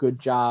done a good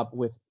job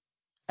with,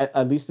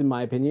 at least in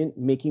my opinion,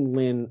 making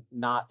Lynn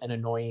not an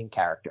annoying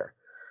character.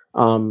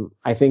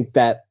 I think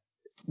that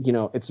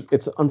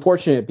it's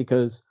unfortunate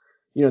because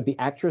the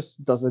actress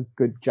does a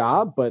good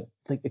job, but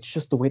like it's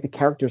just the way the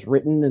character's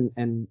written,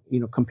 and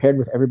compared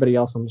with everybody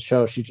else on the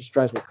show, she just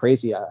drives me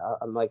crazy.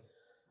 I'm like,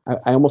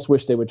 I almost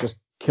wish they would just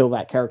kill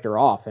that character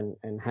off, and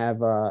have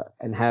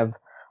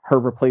her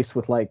replaced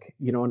with, like,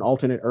 an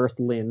alternate Earth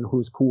Lynn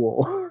who's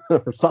cool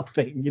or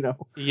something.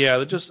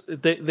 yeah.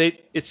 They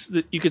it's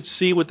you could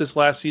see with this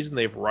last season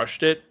they've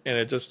rushed it, and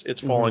it's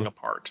Hmm. falling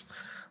apart.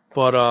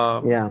 But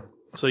Yeah.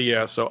 so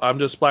yeah, so I'm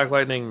just Black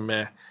Lightning.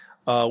 Meh.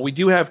 We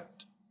do have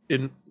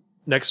in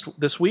next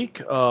this week.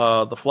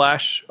 The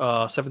Flash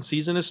seventh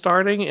season is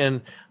starting,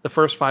 and the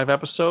first 5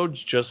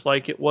 episodes, just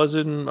like it was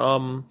in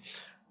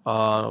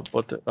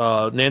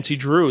Nancy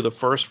Drew, the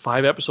first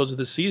 5 episodes of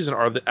this season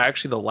are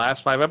actually the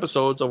last 5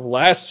 episodes of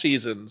last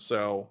season.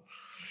 So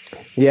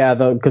Yeah,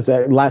 because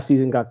last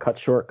season got cut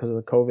short because of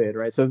the COVID,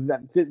 right? So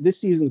this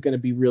season is going to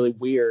be really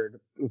weird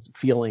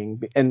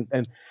feeling,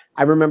 and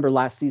I remember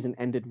last season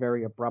ended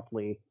very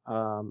abruptly. They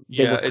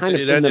yeah, were kind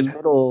of it in the ended.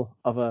 middle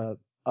of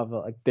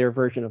like their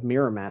version of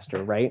Mirror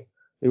Master, right?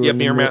 They were Yeah, in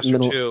the Mirror Master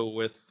middle, 2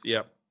 with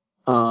yeah.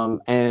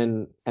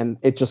 and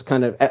it just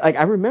kind of, like,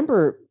 I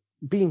remember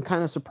being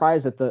kind of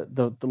surprised that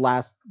the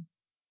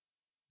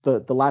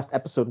last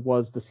episode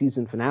was the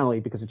season finale,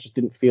 because it just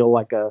didn't feel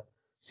like a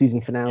season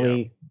Yeah.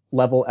 finale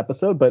level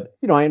episode. But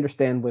I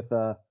understand with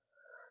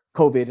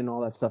COVID and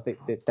all that stuff, And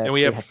that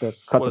we they have had to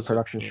cut what the is it?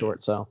 production Yeah.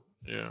 short. So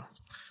Yeah.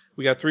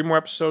 We got 3 more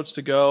episodes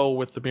to go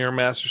with the Mirror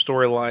Master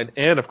storyline,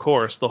 and of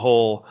course the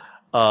whole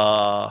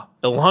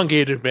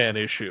elongated man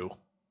issue.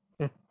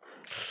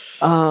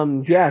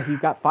 yeah, he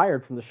got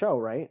fired from the show,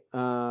 right?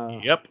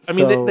 Yep. I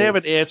mean, they have So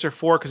an answer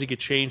for because he could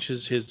change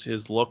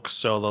his look.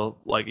 So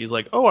he's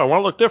like, oh, I want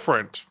to look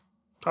different.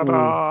 Ta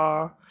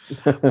mm.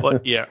 da!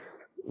 But yeah,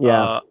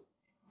 Yeah. uh,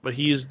 but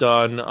he's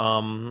done.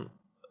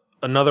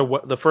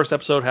 The first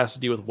episode has to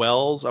do with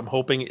Wells. I'm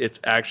hoping it's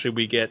actually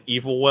we get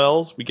evil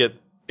Wells, we get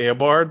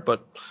Airbard,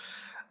 but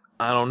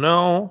I don't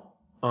know.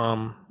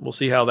 We'll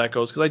see how that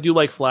goes because I do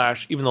like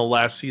Flash, even though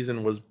last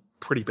season was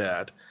pretty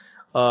bad.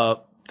 Uh,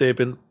 they've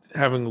been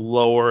having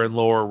lower and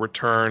lower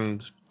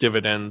returned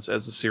dividends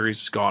as the series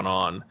has gone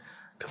on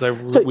because So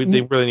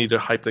they really need to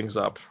hype things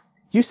up.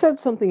 you said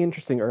something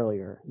interesting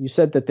earlier. You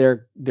said that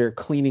they're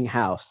cleaning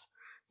house.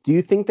 Do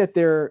you think that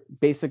they're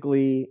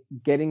basically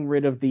getting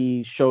rid of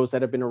the shows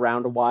that have been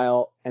around a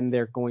while, and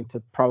they're going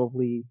to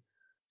probably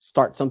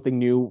start something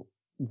new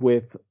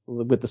with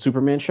the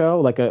Superman show,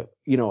 like a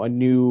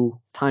new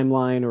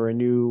timeline, or a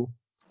new,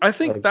 I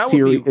think like, that would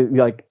series, be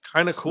like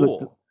kind of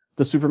cool.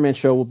 the Superman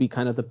show will be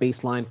kind of the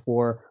baseline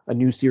for a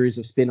new series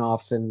of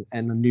spin-offs, and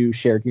a new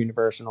shared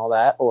universe and all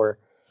that, or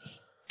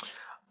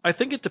I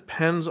think it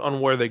depends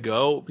on where they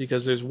go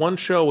because there's one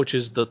show which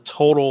is the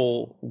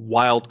total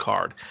wild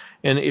card.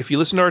 And if you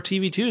listen to our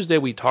TV Tuesday,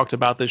 we talked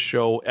about this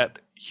show at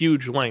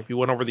huge length. We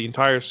went over the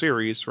entire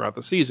series throughout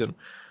the season.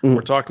 We're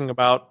mm, talking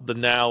about the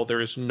now. There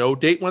is no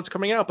date when it's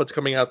coming out, but it's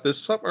coming out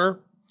this summer.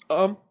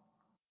 Um,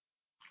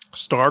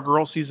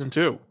 Stargirl season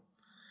 2.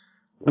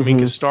 I mean,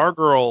 because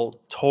mm-hmm. Stargirl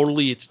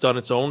totally it's done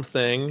its own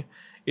thing.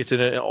 It's in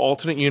an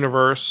alternate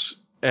universe,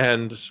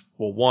 and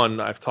well, one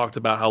I've talked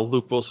about how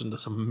Luke Wilson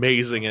is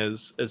amazing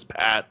as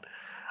Pat.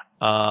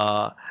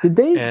 Uh, Did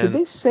they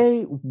and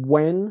say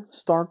when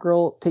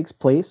Stargirl takes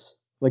place?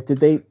 Like, did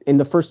they in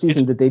the first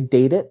season? It's Did they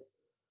date it?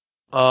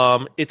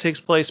 it takes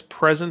place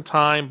present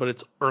time, but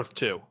it's Earth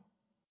 2.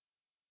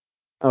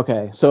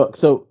 Okay,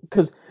 so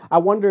because I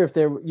wonder if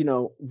there,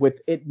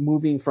 with it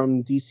moving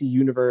from DC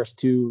Universe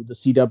to the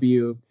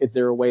CW, is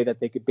there a way that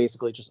they could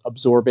basically just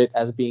absorb it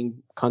as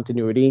being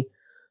continuity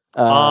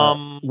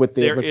with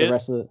the There with the is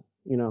rest of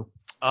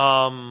the,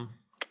 um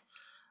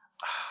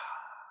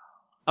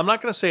I'm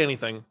not going to say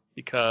anything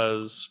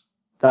because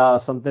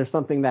there's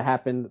something that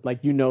happened, like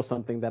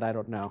something that I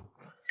don't know.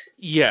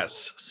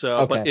 yes,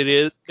 so but Okay, it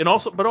is, and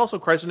also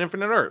Crisis on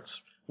Infinite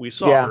Earths. We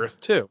saw yeah, Earth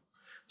 2.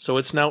 So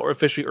it's now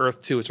officially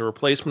Earth 2. It's a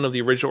replacement of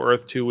the original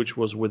Earth 2, which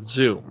was with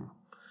Zoom.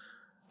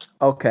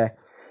 okay.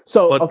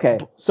 So But okay,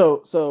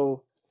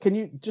 so can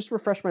you just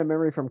refresh my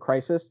memory from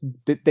Crisis?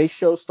 Did they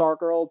show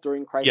Stargirl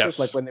during Crisis,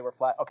 like yes, when they were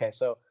flat? Okay,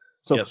 so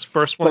yes,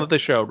 first one that but they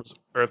showed was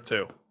Earth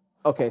 2.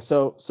 okay,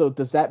 so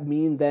does that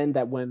mean then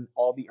that when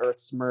all the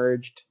Earths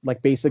merged,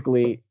 like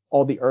basically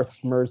all the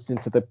Earths merged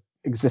into the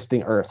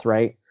existing Earth,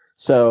 right?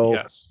 So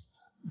Yes.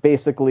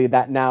 basically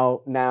that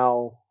now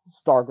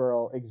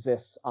Stargirl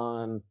exists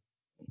on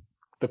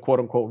the quote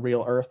unquote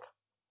real Earth.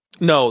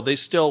 No, they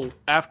still,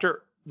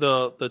 after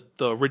the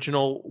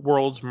original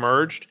worlds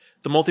merged,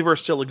 the multiverse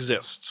still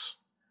exists.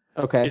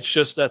 Okay. It's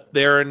just that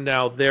they're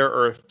now their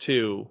Earth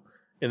 2,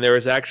 and there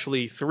is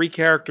actually 3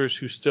 characters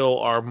who still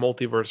are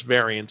multiverse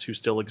variants who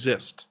still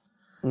exist.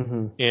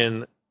 Mm-hmm.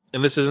 In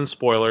and this isn't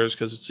spoilers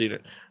because it's seen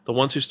it. The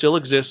ones who still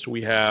exist,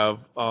 we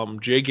have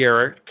Jay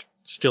Garrick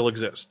still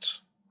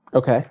exists,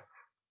 Okay.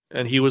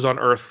 and he was on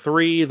Earth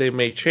 3. They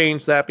may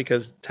change that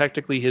because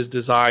technically his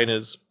design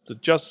is the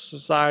Justice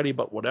Society,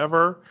 but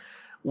whatever.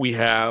 We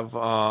have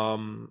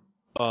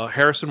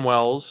Harrison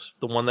Wells,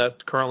 the one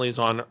that currently is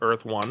on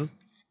Earth 1.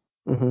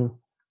 Mm-hmm.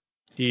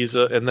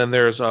 And then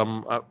there's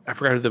I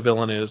forgot who the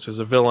villain is. There's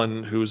a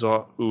villain who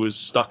is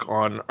stuck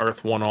on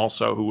Earth 1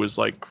 also, who was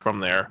like from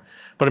there.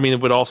 But I mean,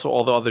 but also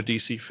all the other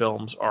DC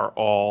films are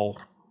all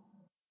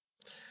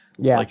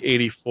Yeah. like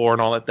 84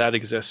 and all that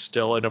exists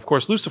still, and of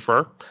course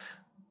Lucifer.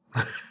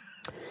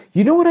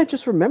 You know what I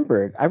just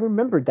remembered? I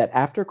remembered that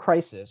after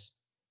Crisis,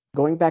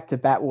 going back to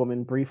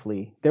Batwoman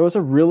briefly, there was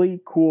a really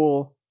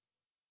cool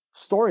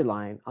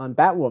storyline on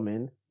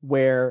Batwoman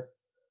where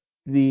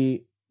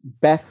the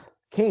Beth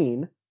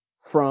Kane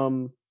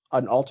from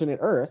an alternate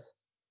Earth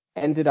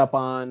ended up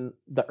on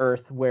the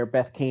Earth where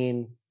Beth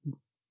Kane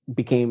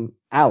became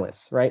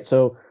Alice, right?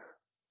 So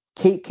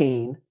Kate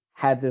Kane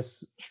had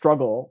this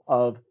struggle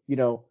of,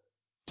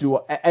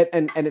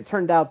 and it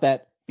turned out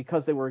that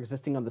because they were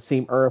existing on the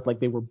same Earth, like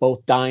they were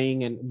both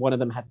dying, and one of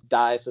them had to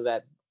die so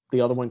that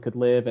the other one could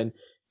live. And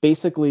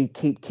basically,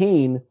 Kate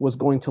Kane was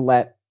going to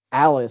let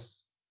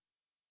Alice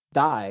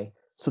die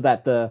so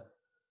that the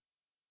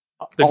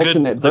The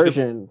alternate good, the good,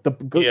 version,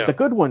 yeah. the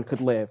good one,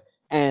 could live.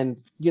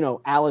 And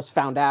Alice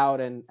found out,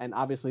 and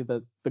obviously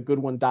the good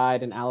one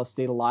died, and Alice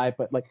stayed alive.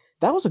 But like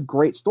that was a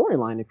great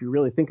storyline if you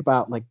really think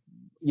about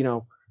you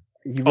know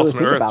you really Alternate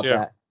think Earths, about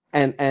yeah.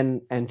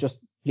 that, and just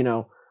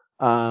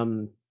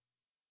um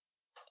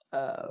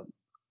uh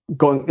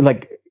going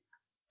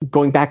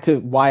going back to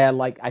why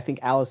I think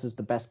Alice is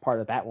the best part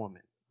of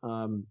Batwoman.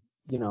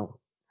 You know,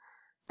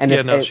 and Yeah,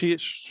 if no, it,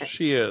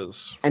 she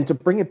is. and to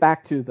bring it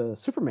back to the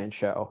Superman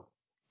show,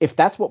 if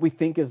that's what we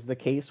think is the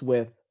case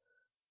with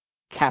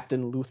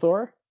Captain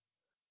Luthor,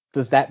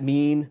 does that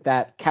mean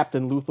that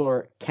Captain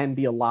Luthor can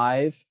be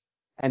alive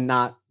and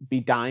not be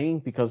dying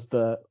because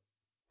the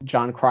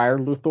John Cryer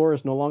Luthor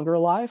is no longer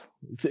alive?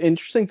 It's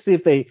interesting to see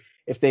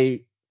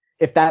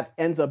if that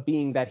ends up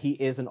being that he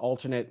is an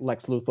alternate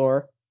Lex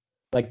Luthor.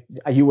 Like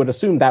you would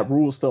assume that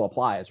rule still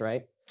applies,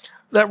 right?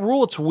 That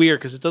rule, it's weird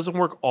because it doesn't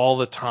work all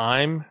the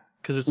time.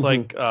 Because it's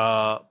Mm-hmm.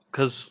 like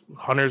because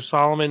Hunter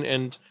Solomon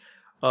and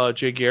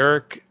Jay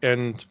Garrick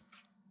and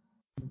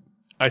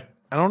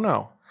I don't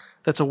know.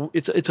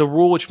 It's a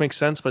rule which makes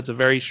sense, but it's a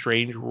very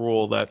strange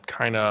rule that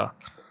kind of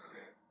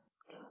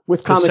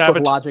With because comic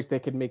book logic, they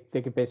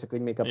could basically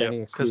make up yeah, any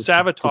because excuse to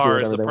do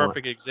Savitar is whatever the they want.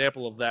 perfect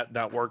example of that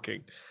not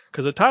working.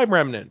 Because the time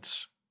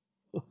remnants.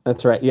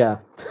 That's right. Yeah,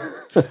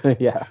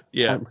 yeah.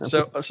 Yeah. Time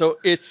remnants. So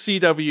it's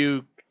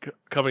CW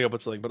coming up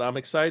with something, but I'm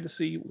excited to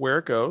see where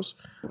it goes.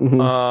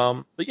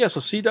 Mm-hmm. But yeah, so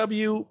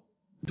CW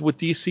with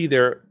DC,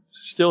 they're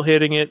still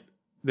hitting it.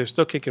 They're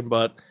still kicking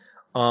butt.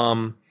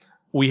 Um,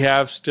 we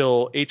have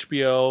still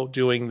HBO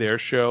doing their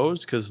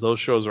shows because those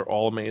shows are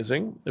all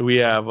amazing. We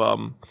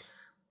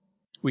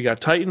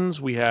got Titans,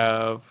 we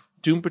have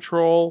Doom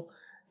Patrol,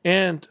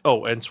 and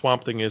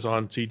Swamp Thing is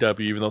on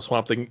CW, even though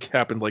Swamp Thing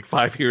happened like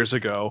 5 years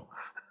ago.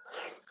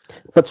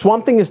 But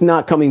Swamp Thing is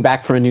not coming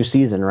back for a new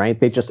season, right?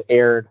 They just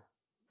aired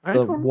I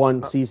the don't.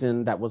 one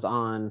season that was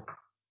on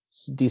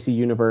DC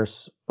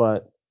Universe,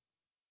 but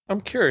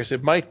I'm curious.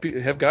 It might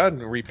have gotten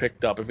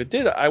repicked up. If it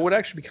did, I would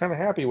actually be kind of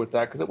happy with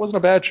that because it wasn't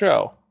a bad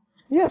show.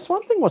 yeah,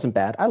 Swamp Thing wasn't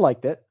bad. I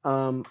liked it.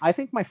 I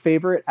think my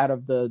favorite out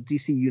of the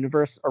DC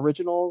Universe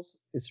originals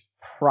is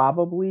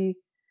probably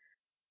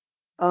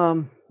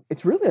um,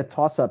 it's really a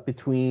toss up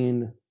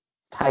between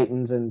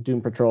Titans and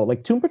Doom Patrol.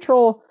 Like Doom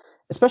Patrol,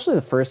 especially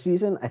the first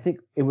season, I think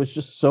it was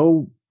just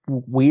so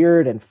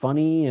weird and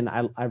funny, and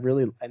I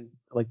really and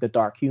like the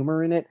dark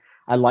humor in it.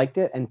 I liked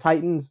it. And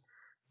Titans,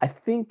 I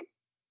think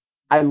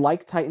I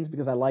like Titans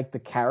because I like the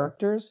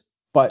characters,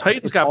 but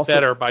Titans it's got also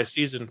better by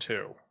season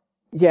 2.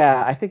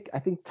 yeah. I think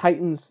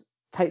Titans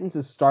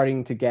is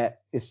starting to get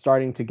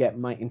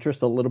my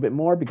interest a little bit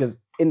more because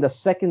in the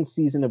second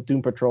season of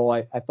Doom Patrol,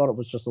 I thought it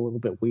was just a little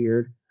bit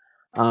weird.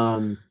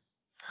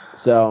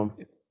 So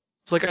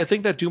It's like I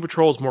think that Doom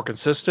Patrol is more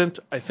consistent.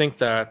 I think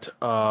that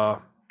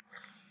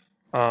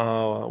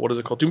what is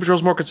it called? Doom Patrol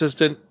is more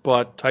consistent,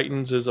 but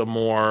Titans is a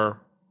more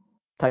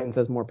Titans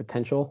has more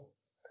potential.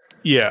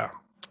 yeah.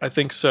 I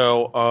think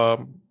so.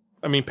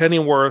 I mean,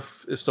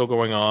 Pennyworth is still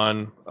going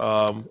on.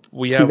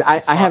 We See, have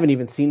I haven't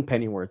even seen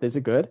Pennyworth. Is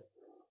it good?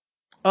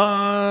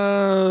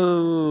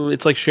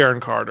 it's like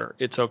Sharon Carter.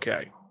 It's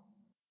okay.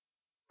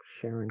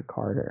 Sharon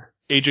Carter.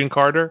 Agent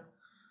Carter.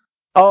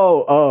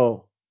 Oh,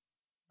 oh,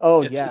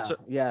 oh, It's it's yeah,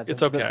 yeah.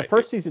 it's The okay.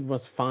 first season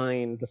was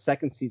fine. The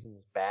second season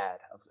was bad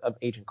of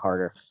Agent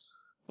Carter.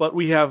 But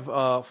we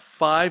have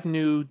 5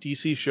 new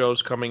DC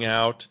shows coming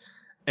out,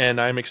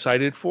 and I'm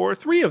excited for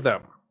 3 of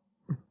them.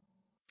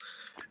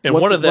 And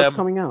one of What's them,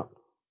 coming out?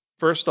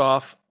 first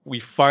off,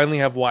 we finally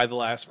have Why the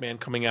Last Man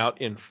coming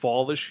out in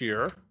fall this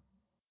year.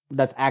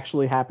 That's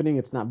actually happening.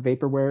 It's not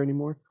vaporware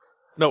anymore.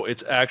 No,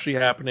 it's actually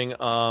happening.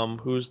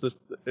 Who's this?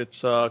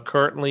 It's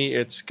currently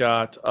it's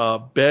got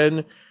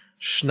Ben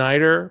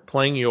Schneider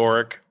playing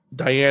Yorick.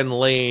 Diane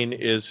Lane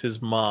is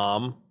his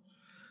mom.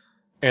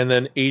 And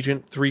then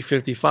Agent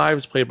 355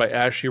 is played by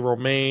Ashley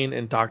Romaine,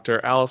 and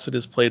Dr. Allison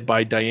is played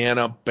by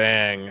Diana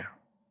Bang.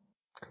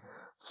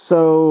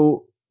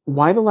 So,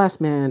 Why the Last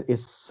Man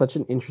is such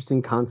an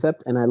interesting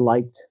concept, and I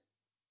liked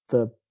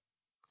the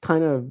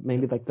kind of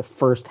maybe like the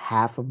first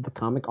half of the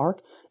comic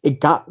arc. It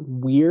got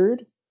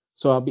weird,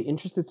 so I'll be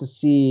interested to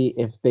see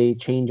if they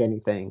change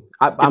anything. It's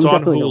I'm on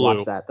definitely gonna watch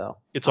Hulu. that though.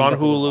 It's I'm on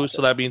definitely gonna Hulu, watch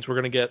so it. that means we're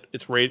gonna get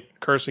it's rate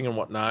cursing and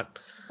whatnot.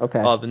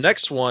 Okay. The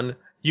next one,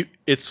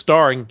 it's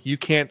starring You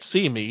Can't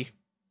See Me.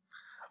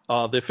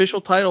 The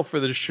official title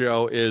for this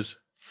show is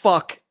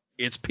Fuck,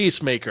 It's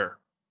Peacemaker.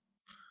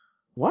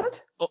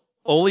 What?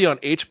 Only on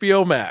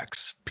HBO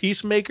Max.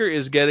 Peacemaker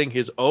is getting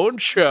his own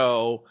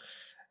show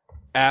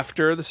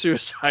after the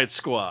Suicide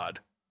Squad.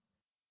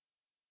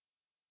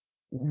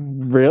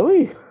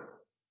 Really?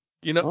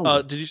 You know, Oh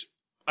my. did you?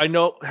 I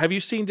know. Have you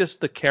seen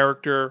just the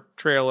character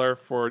trailer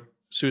for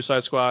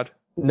Suicide Squad?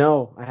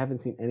 No, I haven't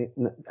seen any.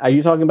 Are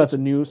you talking about It's the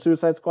new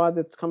Suicide Squad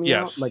that's coming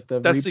out? yes. Like the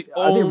That's the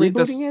are they only.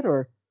 rebooting it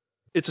or?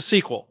 It's a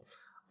sequel.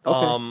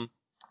 Okay.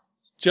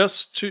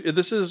 Just to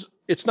this is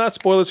it's not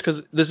spoilers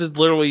because this is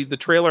literally the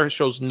trailer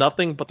shows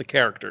nothing but the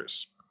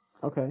characters.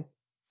 Okay.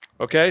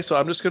 Okay, so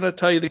I'm just gonna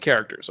tell you the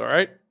characters. All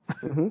right.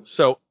 Mm-hmm.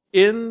 So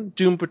in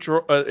Doom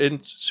Patrol,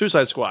 in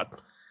Suicide Squad,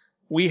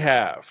 we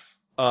have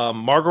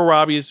Margot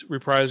Robbie's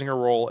reprising her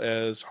role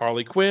as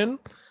Harley Quinn.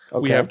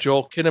 Okay. We have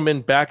Joel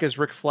Kinnaman back as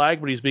Rick Flag,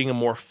 but he's being a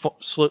more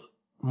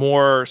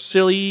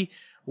silly,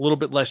 a little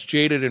bit less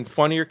jaded and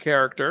funnier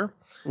character.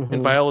 Mm-hmm.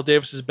 And Viola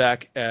Davis is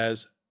back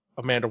as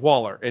Amanda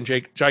Waller, and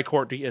Jai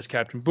Courtney as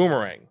Captain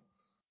Boomerang.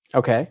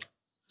 Okay.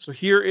 So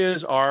here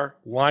is our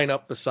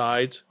lineup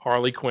besides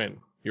Harley Quinn.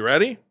 You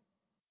ready?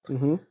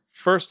 Mm-hmm.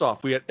 First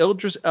off, we had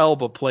Idris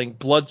Elba playing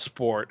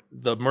Bloodsport,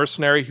 the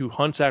mercenary who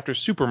hunts after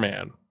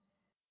Superman.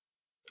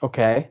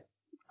 Okay.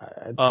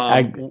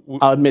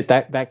 I'll admit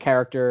that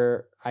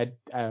character. I'm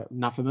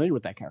not familiar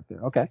with that character.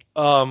 Okay.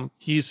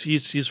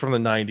 He's from the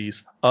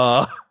 90s.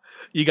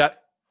 You got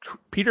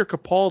Peter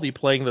Capaldi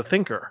playing the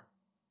Thinker.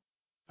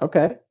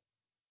 Okay.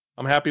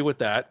 I'm happy with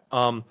that.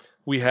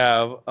 We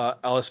have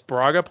Alice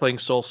Braga playing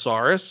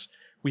Solsaris.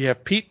 We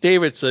have Pete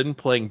Davidson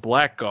playing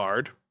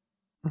Blackguard.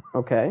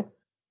 Okay.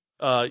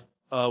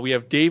 We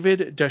have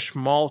David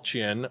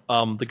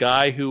Dashmalchian, the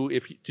guy who,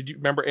 did you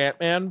remember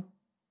Ant-Man?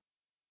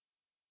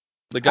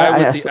 The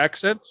guy with the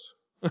accent?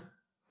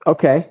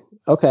 Okay.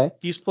 Okay.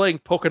 He's playing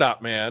Polka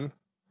Dot Man.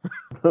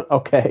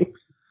 Okay.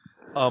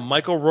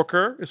 Michael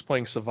Rooker is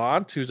playing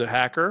Savant, who's a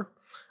hacker.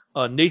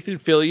 Nathan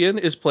Fillion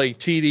is playing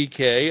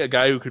TDK, a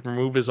guy who can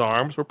remove his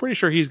arms. We're pretty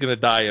sure he's going to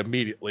die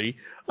immediately.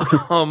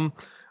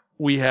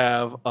 We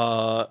have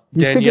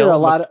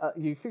Danielle.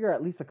 You figure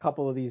at least a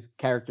couple of these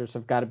characters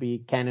have got to be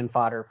cannon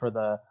fodder for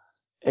the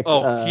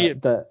bomb they in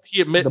the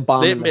admit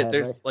head,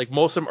 there's right? like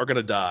most of them are going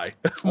to die.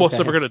 Most of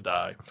them are going to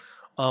die.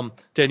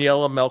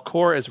 Daniela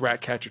Melchior as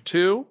Ratcatcher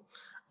 2.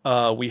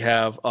 We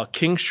have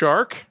King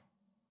Shark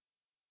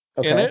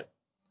in it.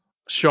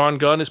 Sean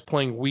Gunn is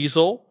playing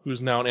Weasel,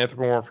 who's now an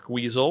anthropomorphic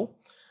weasel.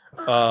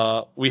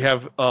 We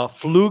have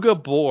Fluga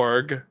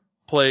Borg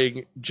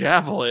playing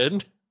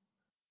Javelin.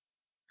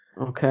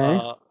 Okay.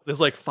 There's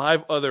like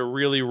 5 other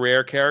really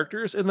rare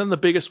characters, and then the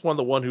biggest one,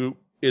 the one who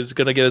is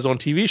going to get his own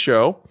TV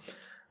show,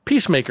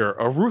 Peacemaker,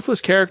 a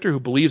ruthless character who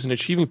believes in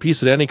achieving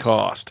peace at any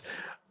cost.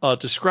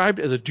 Described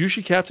as a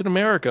douchey Captain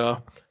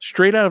America,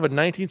 straight out of a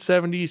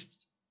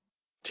 1970s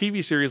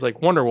TV series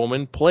like Wonder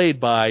Woman, played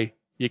by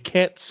You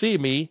Can't See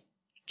Me,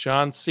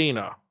 John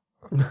Cena.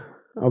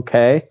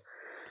 Okay.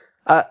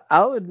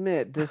 I'll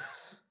admit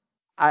this.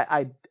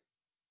 I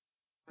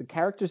the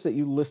characters that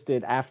you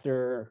listed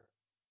after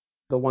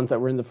the ones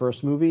that were in the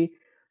first movie,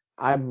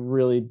 I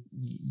really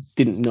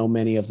didn't know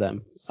many of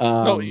them.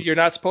 No, you're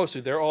not supposed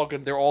to. They're all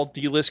good. They're all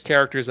D-list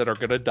characters that are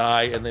gonna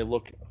die, and they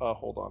look.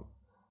 Hold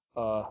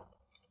on.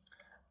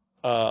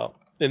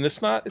 And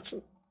it's not. It's.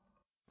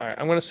 All right,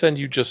 I'm gonna send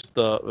you just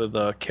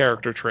the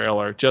character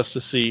trailer just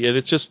to see. And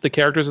it's just the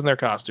characters in their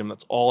costume.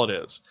 That's all it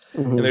is.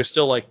 Mhm. And there's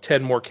still like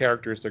 10 more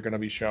characters they're gonna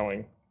be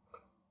showing.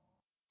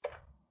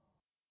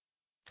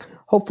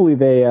 Hopefully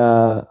they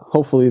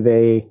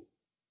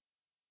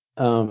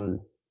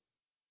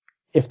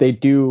if they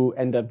do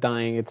end up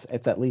dying,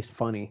 it's at least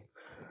funny.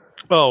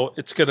 Oh,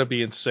 it's gonna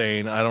be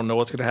insane. I don't know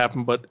what's gonna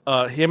happen, but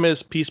him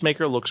as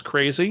Peacemaker looks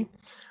crazy.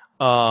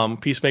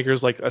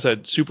 Peacemaker's, like I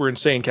said, super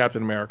insane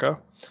Captain America.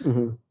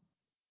 Mm-hmm.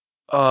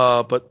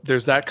 But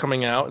there's that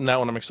coming out, and that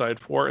one I'm excited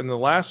for. And the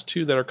last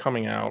two that are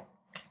coming out,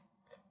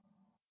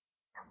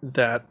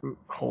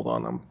 hold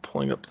on, I'm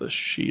pulling up the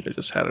sheet. I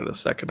just had it a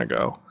second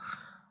ago.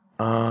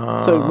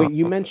 So wait,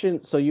 you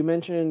mentioned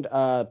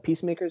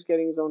Peacemaker's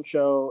getting his own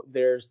show.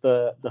 There's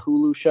the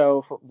Hulu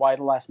show for Y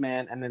the Last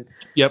Man, and then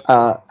Yep.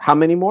 How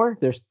many more?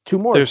 There's two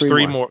more. There's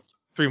three more.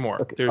 Three more.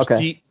 Okay. There's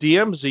okay.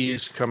 DMZ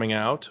is coming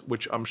out,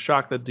 which I'm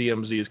shocked that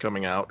DMZ is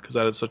coming out because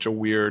that is such a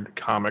weird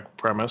comic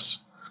premise.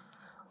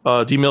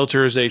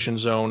 Demilitarization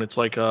Zone. It's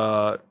like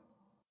how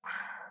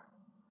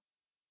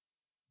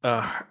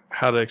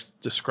to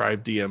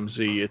describe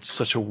DMZ. It's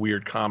such a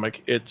weird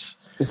comic. Is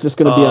this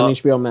going to be on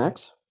HBO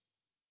Max?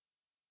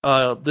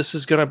 This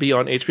is going to be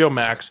on HBO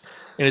Max,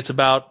 and it's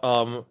about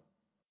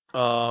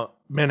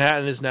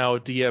Manhattan is now a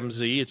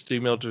DMZ. It's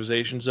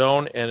Demilitarization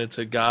Zone, and it's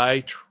a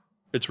guy.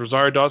 It's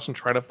Rosario Dawson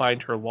trying to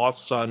find her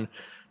lost son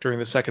during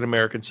the Second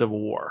American Civil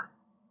War.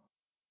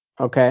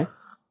 Okay.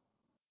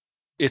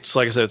 It's,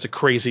 like I said, it's a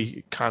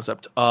crazy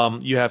concept.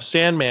 You have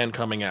Sandman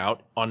coming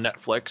out on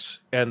Netflix,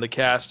 and the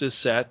cast is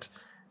set.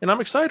 And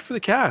I'm excited for the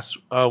cast.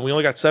 We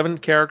only got 7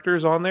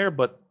 characters on there,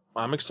 but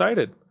I'm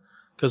excited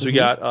because we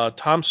got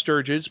Tom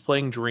Sturridge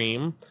playing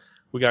Dream.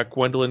 We got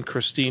Gwendolyn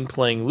Christine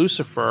playing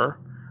Lucifer.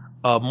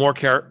 More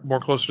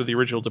closer to the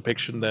original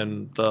depiction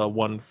than the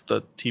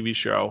TV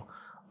show.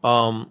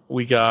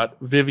 We got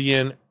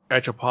Vivian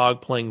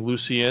Echapog playing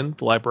Lucian,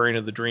 the Librarian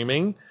of the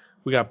Dreaming.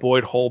 We got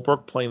Boyd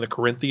Holbrook playing the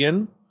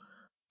Corinthian.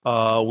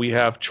 We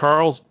have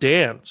Charles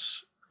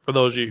Dance, for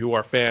those of you who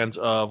are fans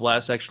of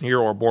Last Action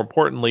Hero, or more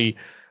importantly,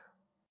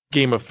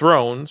 Game of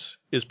Thrones,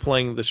 is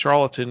playing the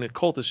charlatan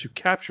occultist who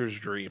captures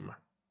Dream.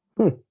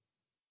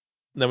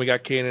 Then we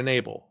got Cain and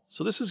Abel.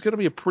 So this is going to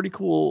be a pretty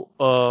cool.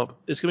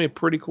 It's going to be a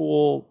pretty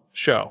cool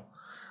show.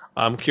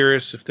 I'm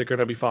curious if they're going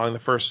to be following the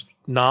first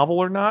novel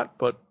or not,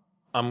 but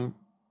I'm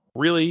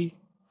really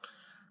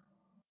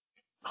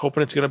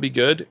hoping it's going to be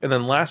good. And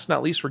then last but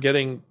not least, we're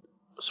getting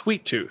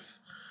Sweet Tooth,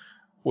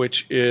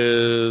 which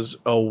is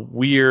a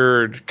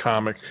weird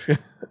comic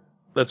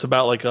that's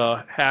about like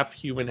a half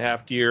human,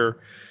 half deer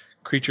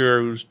creature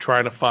who's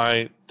trying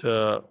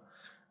to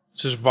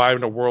survive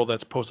in a world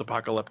that's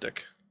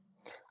post-apocalyptic.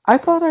 I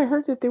thought I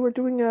heard that they were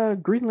doing a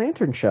Green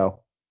Lantern show.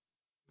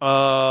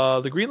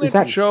 The Green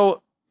Lantern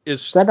show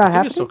is. Is that not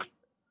happening?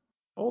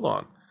 Hold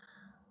on.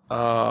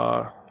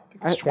 I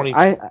think it's 20.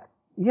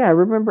 Yeah, I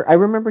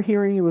remember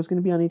hearing it was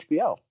going to be on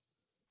HBO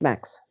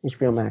Max.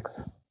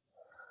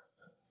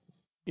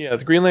 Yeah,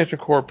 the Green Lantern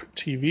Corp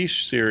TV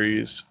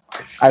series.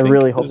 I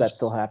really hope that's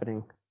still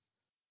happening.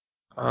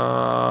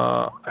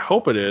 I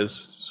hope it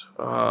is.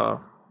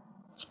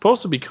 It's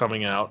supposed to be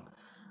coming out.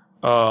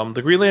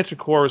 The Green Lantern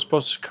Corps was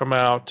supposed to come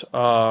out.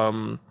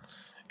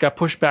 Got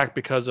pushed back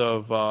because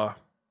of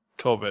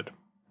COVID.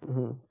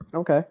 Mm-hmm.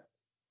 Okay.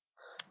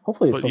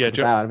 Hopefully it still comes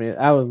out. I mean,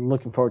 I was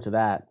looking forward to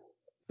that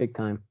big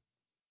time.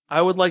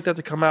 I would like that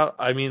to come out.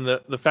 I mean,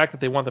 the fact that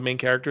they want the main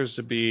characters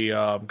to be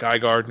Guy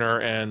Gardner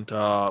and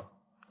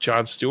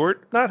Jon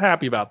Stewart, not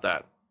happy about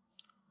that.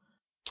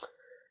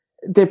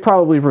 They're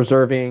probably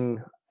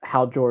reserving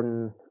Hal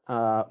Jordan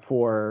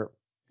for,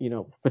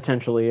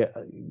 potentially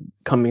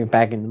coming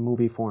back in the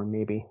movie form,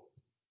 maybe.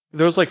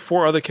 There was like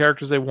 4 other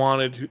characters they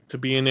wanted to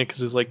be in it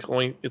because it's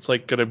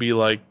like going to be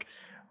like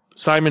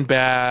Simon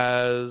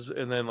Baz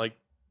and then like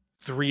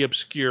 3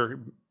 obscure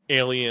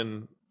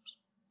alien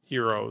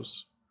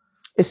heroes.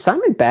 Is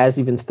Simon Baz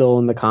even still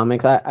in the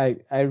comics? I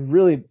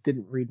really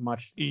didn't read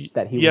much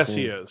that he was in. Yes,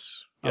 he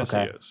is. Yes,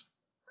 okay. He is.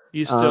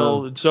 He's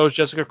still. So is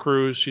Jessica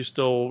Cruz. She's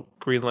still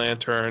Green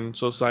Lantern.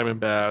 So Simon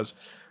Baz.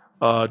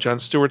 Jon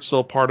Stewart's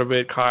still part of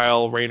it.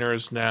 Kyle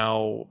Rayner's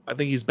now. I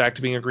think he's back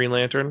to being a Green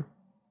Lantern.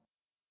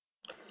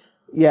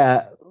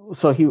 Yeah.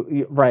 So he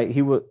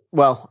would.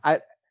 Well,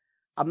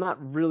 I'm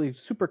not really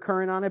super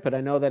current on it, but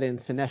I know that in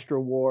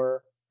Sinestro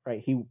War,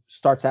 right, he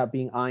starts out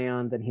being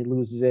Ion, then he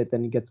loses it,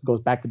 then he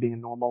goes back to being a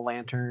normal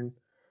Lantern.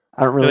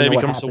 I don't really know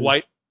what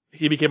happened.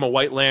 He became a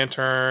White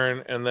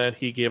Lantern, and then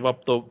he gave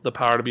up the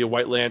power to be a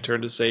White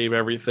Lantern to save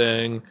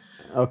everything.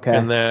 Okay.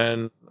 And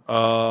then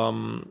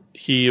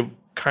he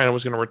kind of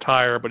was going to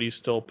retire, but he's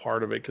still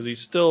part of it because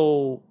he's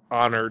still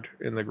honored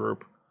in the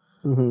group.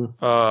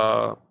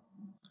 Mm-hmm.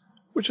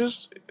 Which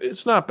is,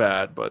 it's not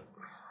bad, but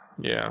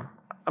yeah,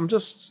 I'm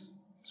just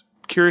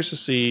curious to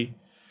see.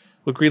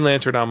 With Green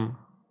Lantern, I'm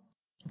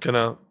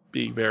gonna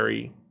be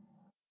very.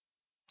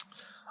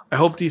 I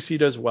hope DC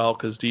does well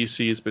because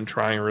DC has been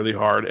trying really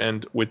hard,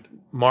 and with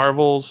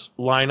Marvel's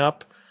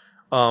lineup,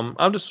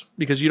 I'm just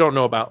because you don't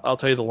know about. I'll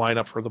tell you the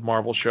lineup for the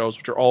Marvel shows,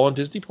 which are all on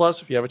Disney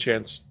Plus. If you have a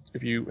chance,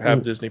 if you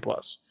have Disney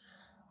Plus,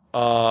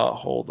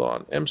 hold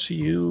on,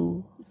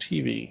 MCU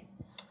TV.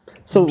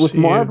 So with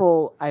MCU.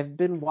 Marvel, I've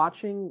been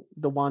watching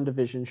the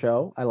WandaVision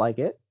show. I like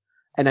it,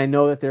 and I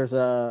know that there's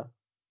a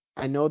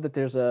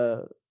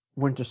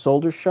Winter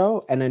Soldier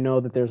show, and I know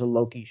that there's a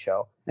Loki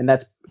show, and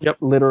that's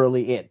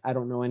literally it. I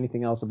don't know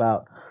anything else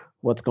about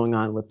what's going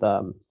on with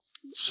the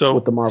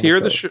Marvel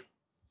shows.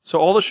 So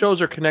all the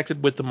shows are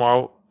connected with the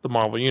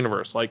Marvel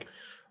universe. Like,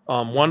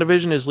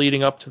 WandaVision is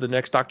leading up to the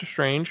next Doctor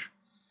Strange,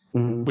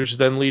 which is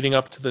then leading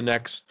up to the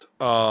next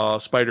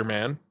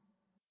Spider-Man.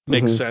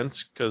 Makes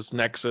sense because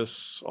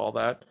Nexus, all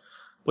that.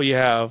 But you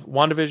have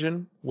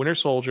WandaVision, Winter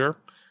Soldier,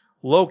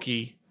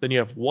 Loki. Then you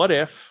have What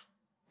If,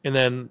 and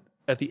then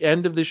at the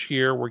end of this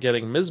year, we're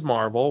getting Ms.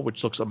 Marvel,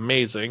 which looks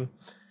amazing,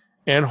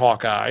 and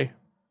Hawkeye.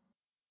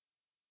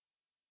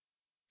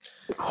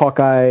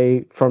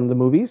 Hawkeye from the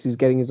movies. He's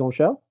getting his own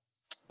show.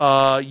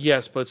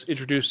 Yes, but it's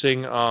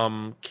introducing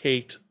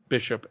Kate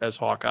Bishop as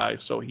Hawkeye,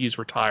 so he's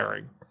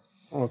retiring.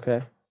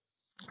 Okay.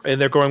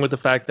 And they're going with the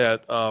fact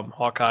that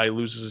Hawkeye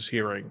loses his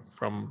hearing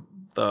from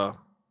the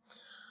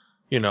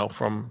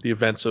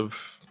events of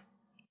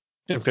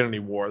Infinity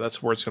War.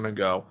 That's where it's going to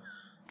go.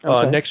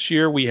 Okay. Next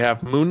year we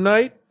have Moon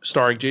Knight,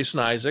 starring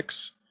Jason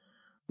Isaacs.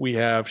 We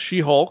have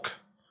She-Hulk,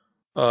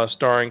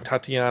 starring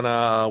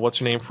Tatiana. What's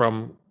her name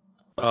from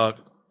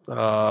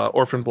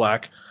Orphan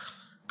Black?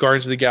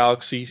 Guardians of the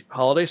Galaxy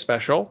Holiday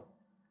Special.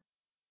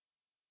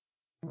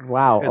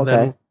 Wow. And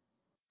then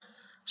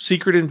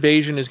Secret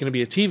Invasion is going to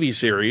be a TV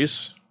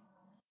series.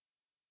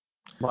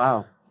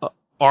 Wow.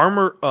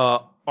 Armor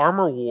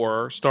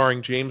War,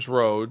 starring James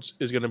Rhodes,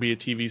 is going to be a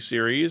TV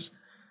series.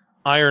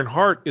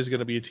 Ironheart is going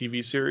to be a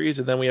TV series,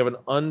 and then we have an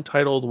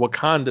untitled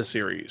Wakanda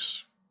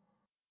series.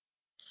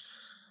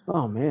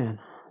 Oh man,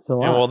 and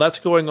while that's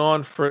going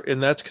on and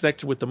that's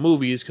connected with the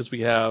movies because we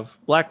have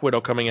Black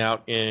Widow coming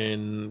out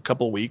in a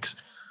couple of weeks.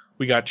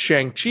 We got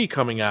Shang-Chi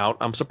coming out.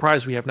 I'm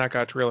surprised we have not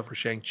got a trailer for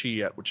Shang-Chi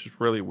yet, which is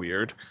really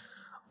weird.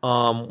 We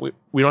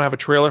don't have a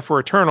trailer for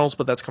Eternals,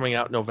 but that's coming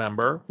out in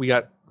November. We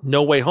got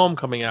No Way Home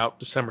coming out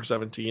December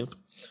 17th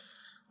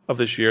of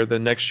this year.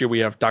 Then next year we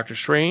have Doctor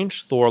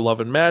Strange, Thor: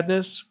 Love and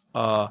Madness,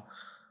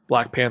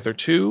 Black Panther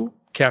 2,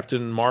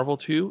 Captain Marvel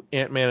 2,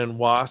 Ant-Man and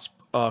Wasp,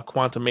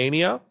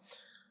 Quantumania,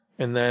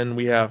 and then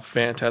we have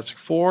Fantastic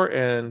Four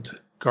and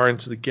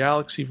Guardians of the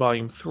Galaxy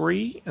Volume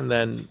 3, and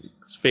then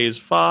Phase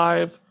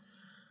 5,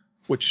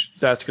 which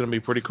that's going to be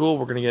pretty cool.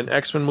 We're going to get an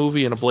X-Men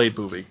movie and a Blade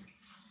movie.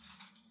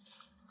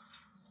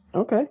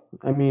 Okay.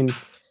 I mean,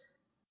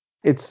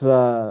 it's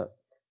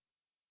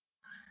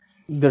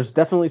there's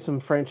definitely some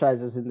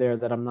franchises in there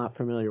that I'm not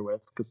familiar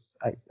with because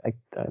I'm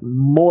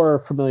more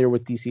familiar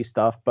with DC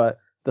stuff, but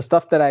the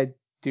stuff that I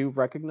do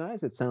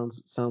recognize, it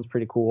sounds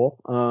pretty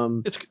cool.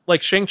 It's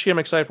like Shang-Chi I'm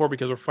excited for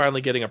because we're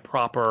finally getting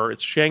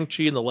it's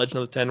Shang-Chi and the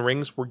Legend of the Ten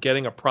Rings. We're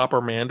getting a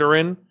proper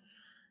Mandarin,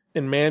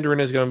 and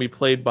Mandarin is going to be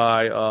played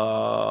by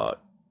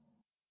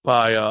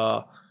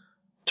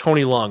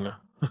Tony Leung.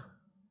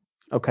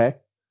 Okay.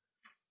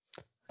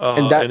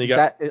 And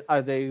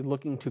are they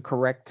looking to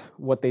correct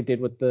what they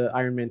did with the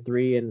Iron Man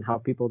 3 and how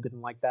people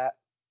didn't like that?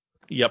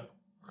 Yep.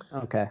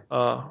 Okay.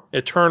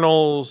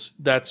 Eternals,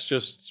 that's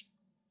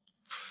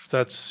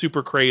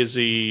super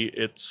crazy.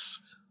 It's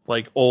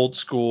like old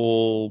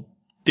school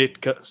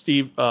Ditka,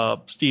 Steve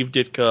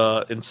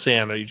Ditka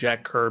insanity,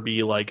 Jack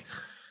Kirby. Like,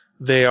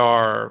 they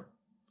are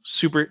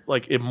super,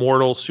 like,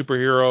 immortal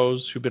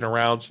superheroes who've been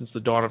around since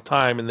the dawn of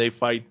time, and they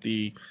fight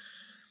the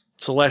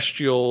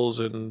Celestials,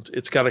 and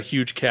it's got a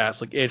huge cast.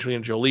 Like,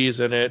 Angelina Jolie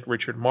is in it,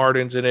 Richard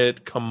Martin's in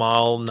it,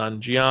 Kamal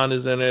Nanjian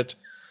is in it,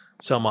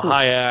 Selma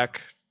Hayek,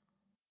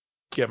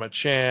 Gemma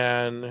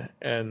Chan,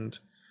 and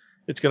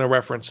it's going to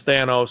reference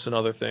Thanos and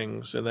other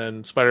things. And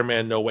then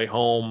Spider-Man No Way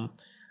Home.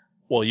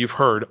 Well, you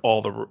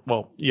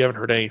haven't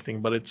heard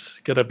anything, but it's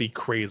going to be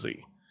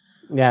crazy.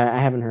 Yeah, I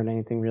haven't heard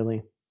anything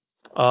really.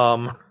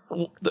 One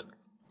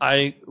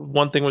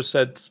thing was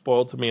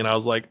spoiled to me, and I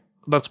was like,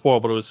 not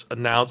spoiled, but it was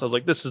announced. I was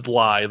like, this is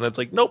lie. And then it's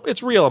like, nope,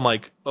 it's real. I'm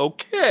like,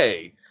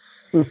 okay.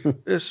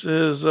 This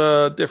is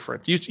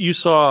different. You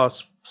saw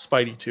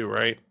Spidey 2,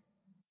 right?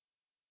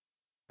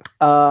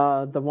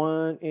 The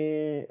one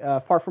in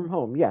Far From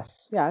Home.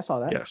 Yes. Yeah, I saw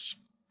that. Yes.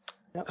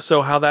 Yep.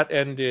 So how that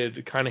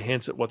ended kind of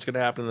hints at what's going to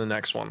happen in the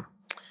next one.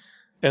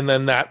 And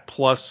then that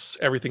plus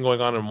everything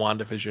going on in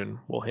WandaVision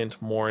will hint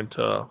more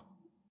into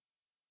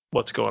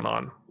what's going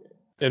on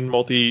in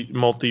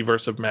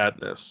multiverse of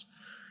madness.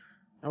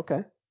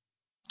 Okay.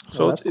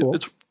 So it's cool.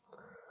 It's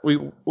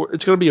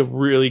going to be a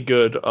really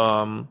good.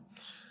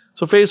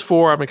 So Phase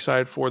 4, I'm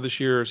excited for this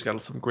year. It's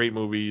got some great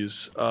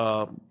movies.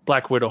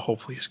 Black Widow,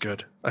 hopefully, is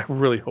good. I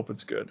really hope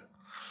it's good.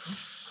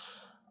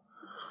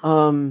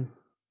 Yeah,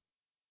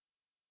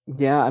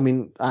 I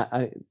mean,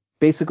 I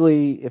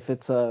basically, if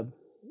it's a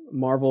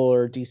Marvel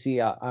or DC,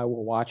 I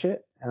will watch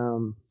it.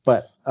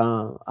 But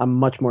I'm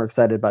much more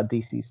excited about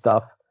DC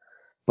stuff.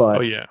 Oh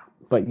But yeah.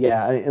 but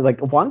yeah, like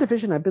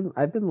WandaVision,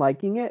 I've been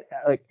liking it,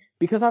 like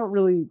because I'm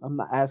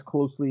not as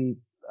closely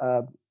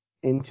uh,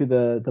 into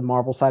the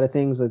Marvel side of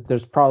things. Like,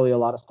 there's probably a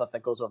lot of stuff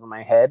that goes over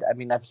my head. I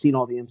mean, I've seen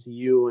all the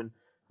MCU and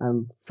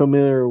I'm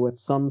familiar with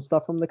some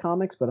stuff from the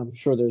comics, but I'm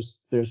sure there's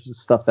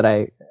stuff that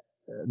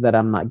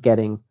I'm not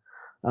getting,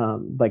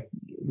 like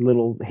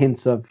little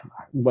hints of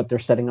what they're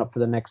setting up for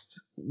the next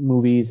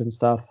movies and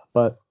stuff.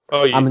 But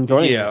Oh I'm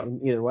enjoying it yeah.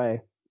 in either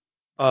way.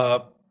 Uh,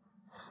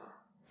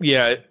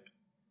 yeah.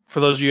 For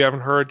those of you who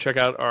haven't heard, check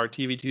out our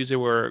TV Tuesday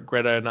where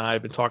Greta and I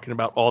have been talking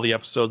about all the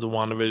episodes of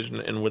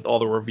WandaVision and with all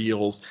the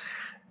reveals,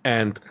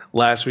 and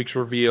last week's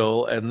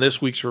reveal and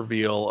this week's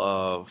reveal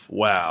of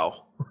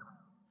wow.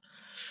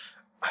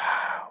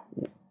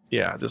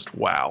 Yeah, just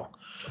wow.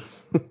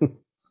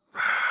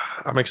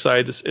 I'm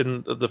excited.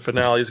 And the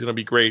finale is going to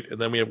be great. And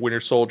then we have Winter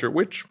Soldier,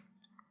 which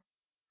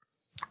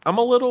I'm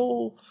a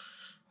little,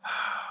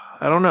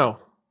 I don't know.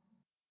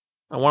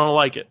 I want to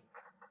like it.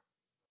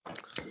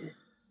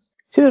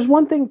 See, there's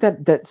one thing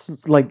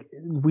that's like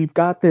we've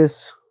got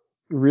this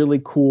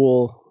really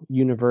cool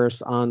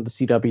universe on the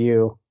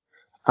CW,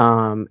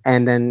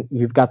 and then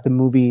you've got the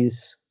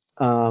movies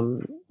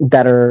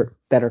that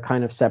are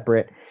kind of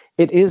separate.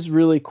 It is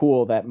really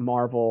cool that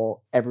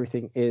Marvel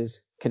everything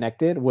is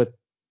connected, with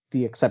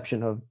the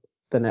exception of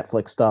the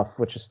Netflix stuff,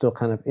 which is still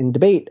kind of in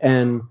debate.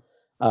 And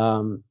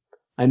um,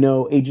 I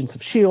know Agents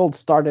of Shield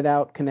started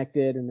out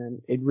connected, and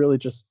then it really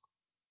just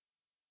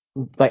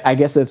like I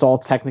guess it's all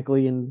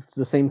technically in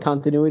the same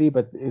continuity,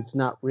 but it's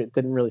not. It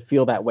didn't really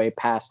feel that way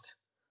past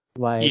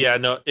like Yeah,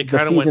 no, it the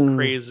kind of went season.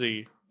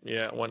 crazy.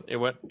 Yeah, it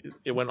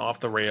went off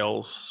the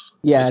rails.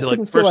 They Yeah, say it like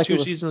didn't feel first like it two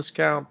was. seasons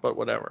count, but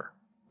whatever.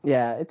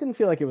 Yeah, it didn't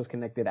feel like it was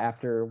connected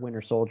after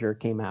Winter Soldier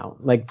came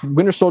out. Like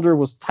Winter Soldier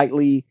was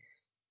tightly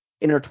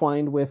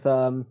intertwined with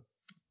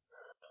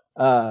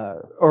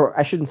or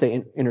I shouldn't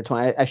say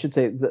intertwined. I should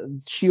say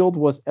the Shield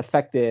was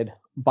affected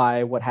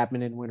by what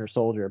happened in Winter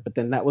Soldier, but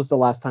then that was the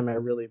last time I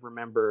really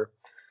remember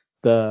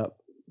the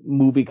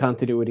movie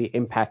continuity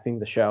impacting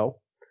the show.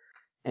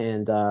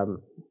 And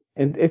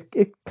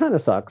it kind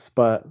of sucks,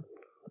 but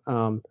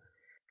um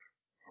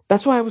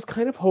that's why I was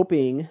kind of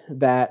hoping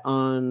that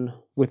on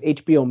with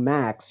HBO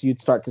Max you'd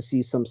start to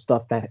see some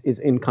stuff that is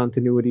in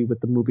continuity with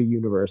the movie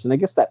universe. And I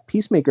guess that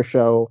Peacemaker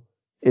show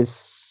is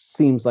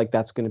seems like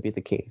that's going to be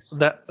the case.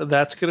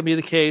 That's going to be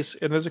the case,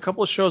 and there's a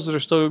couple of shows that are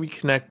still going to be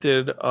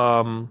connected.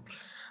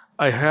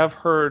 I have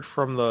heard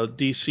from the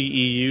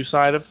DCEU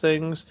side of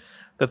things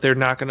that they're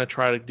not going to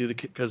try to do the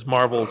because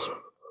Marvel's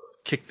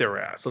kicked their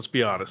ass. Let's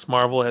be honest.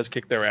 Marvel has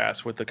kicked their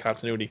ass with the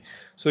continuity.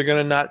 So they're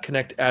going to not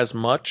connect as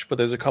much, but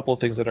there's a couple of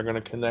things that are going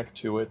to connect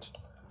to it.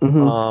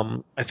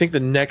 Mm-hmm. I think the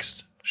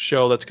next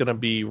show that's going to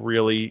be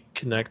really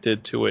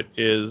connected to it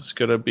is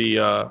going to be,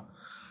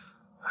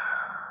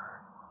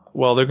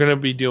 well, they're going to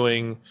be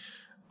doing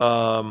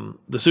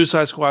the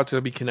Suicide Squad's going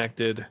to be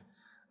connected.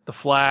 The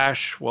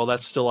Flash, well,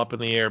 that's still up in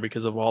the air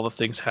because of all the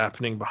things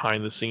happening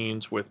behind the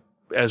scenes with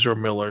Ezra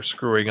Miller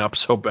screwing up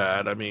so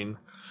bad. I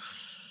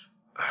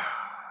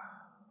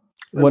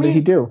What did he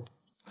mean, do?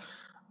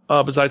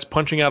 besides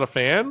punching out a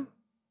fan,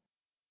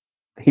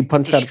 He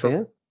punched out just a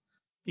fan?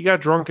 he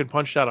got drunk and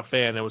punched out a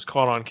fan. It was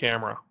caught on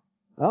camera.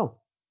 Oh.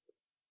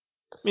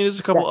 I mean, there's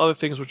a Yeah. couple other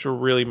things which were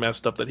really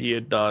messed up that he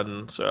had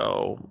done.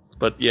 So,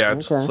 but yeah,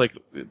 it's Okay. like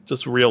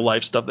just real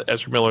life stuff that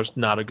Ezra Miller's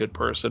not a good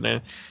person,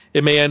 and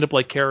it may end up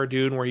like Cara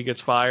Dune where he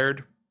gets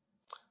fired.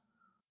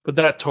 But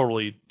that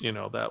totally,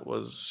 that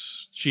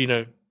was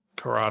Gina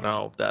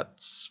Carano.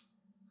 That's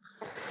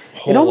a It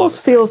whole other almost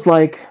thing. feels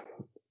like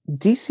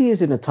DC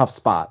is in a tough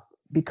spot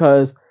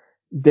because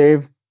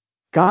they've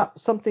got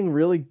something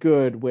really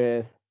good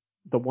with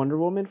the Wonder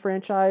Woman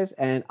franchise,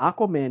 and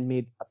Aquaman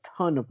made a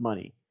ton of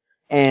money.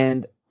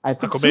 And I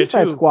think Aquaman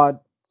 2.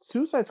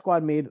 Suicide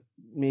Squad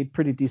made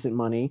pretty decent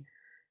money.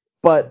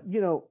 But,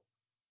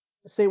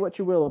 say what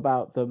you will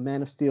about the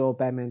Man of Steel,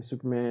 Batman,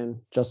 Superman,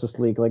 Justice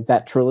League, like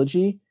that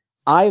trilogy.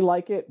 I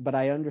like it, but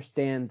I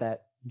understand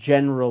that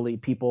generally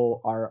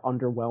people are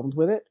underwhelmed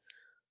with it.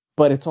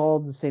 But it's all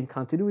the same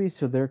continuity,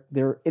 so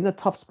they're in a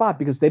tough spot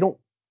because they don't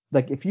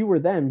like if you were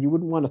them, you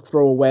wouldn't want to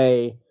throw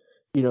away,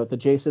 the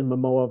Jason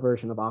Momoa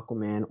version of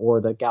Aquaman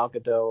or the Gal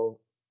Gadot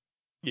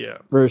Yeah.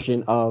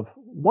 version of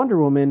Wonder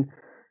Woman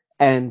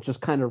and just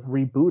kind of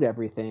reboot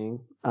everything.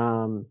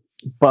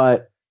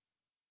 But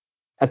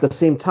at the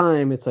same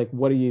time, it's like,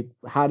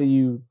 how do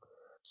you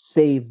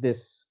save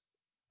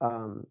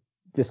um,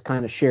 this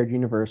kind of shared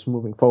universe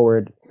moving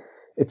forward?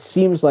 It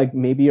seems like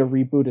maybe a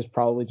reboot is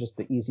probably just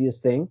the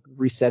easiest thing.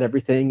 Reset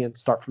everything and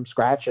start from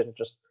scratch and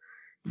just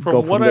go From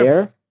what from I've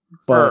there.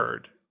 But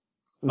heard,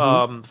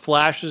 mhm.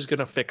 Flash is going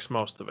to fix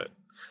most of it.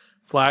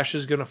 Flash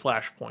is going to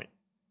Flashpoint.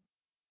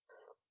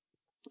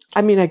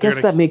 I mean, I They're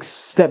guess going to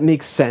that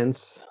makes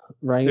sense,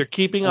 they're right?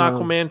 keeping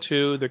Aquaman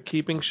 2, they're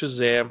keeping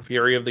Shazam,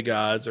 Fury of the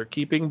Gods, they're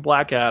keeping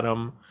Black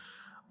Adam.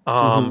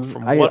 Mhm.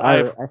 From I, what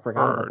I've I I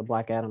forgot about the heard,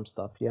 Black Adam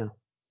stuff. Yeah.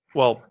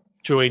 well,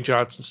 Dwayne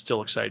Johnson's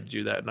still excited to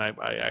do that, and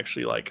I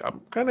actually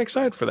I'm kind of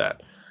excited for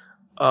that.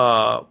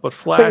 But But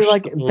Flash,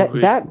 like the movie.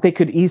 that they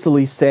could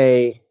easily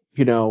say,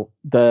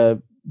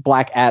 the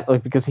Black Ad,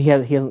 like, because he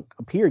hasn't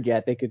appeared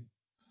yet. They could,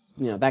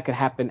 that could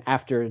happen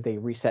after they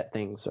reset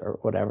things or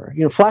whatever.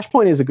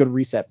 Flashpoint is a good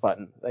reset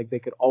button. Like, they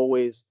could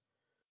always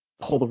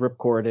pull the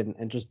ripcord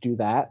and just do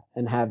that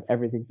and have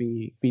everything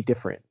be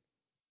different.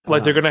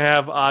 Like they're gonna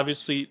have,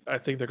 obviously, I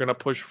think they're gonna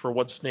push for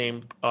what's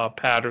named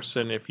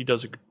Patterson. If he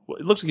does, it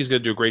looks like he's gonna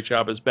do a great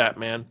job as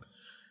Batman.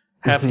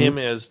 Have Mm-hmm. him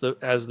as the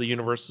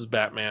universe's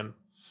Batman.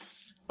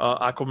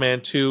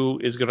 Aquaman 2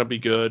 is gonna be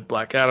good.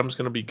 Black Adam's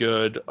gonna be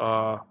good.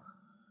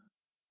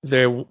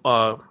 They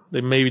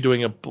may be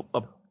doing a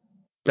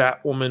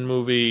Batwoman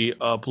movie.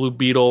 Blue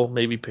Beetle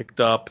maybe picked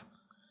up.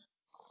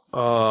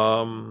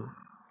 Um,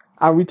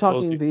 Are we those,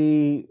 talking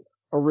the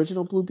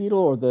original Blue Beetle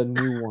or the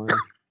new one?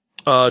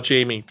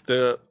 Jamie,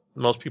 the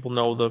most people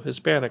know the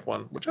Hispanic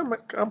one, which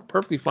I'm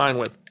perfectly fine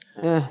with.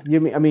 I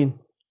mean,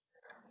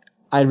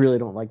 I really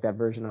don't like that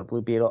version of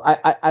Blue Beetle.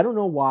 I don't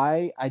know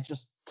why. I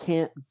just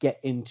can't get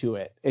into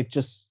it.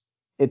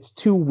 It's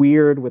too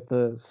weird with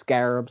the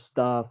scarab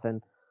stuff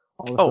and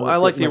all this Oh, other I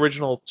like thing. the Like,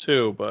 original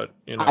too, but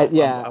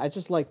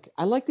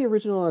I like the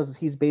original as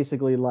he's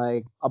basically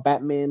like a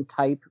Batman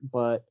type,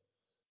 but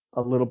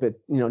a little bit,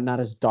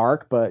 not as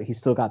dark, but he's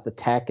still got the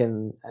tech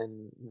and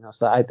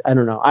so I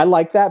don't know. I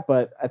like that,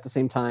 but at the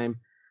same time,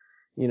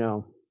 you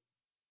know,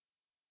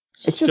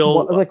 it's just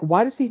still like,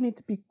 why does he need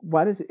to be?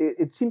 Why does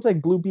it seems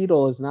like Blue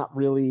Beetle is not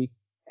really?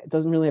 It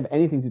doesn't really have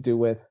anything to do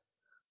with.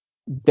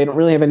 They don't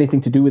really have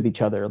anything to do with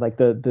each other. Like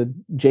the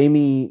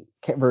Jamie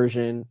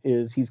version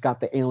is he's got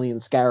the alien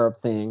scarab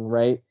thing,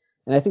 right?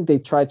 And I think they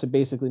tried to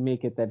basically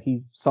make it that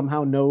he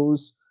somehow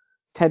knows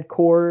Ted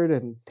Cord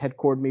and Ted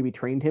Cord maybe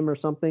trained him or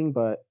something.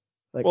 But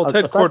like, well,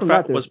 Ted aside Cord from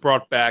that, was there's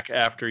brought back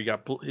after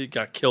he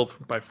got killed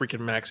by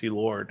freaking Maxie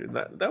Lord, and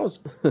that was,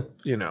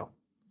 you know,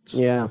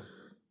 yeah.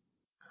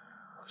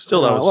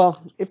 still that was.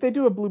 Well, if they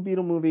do a Blue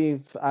Beetle movie,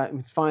 it's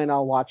fine.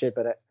 I'll watch it.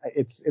 But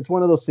it's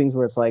one of those things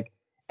where it's like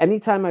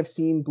anytime I've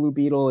seen Blue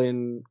Beetle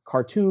in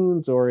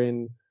cartoons or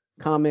in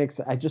comics,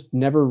 I just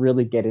never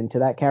really get into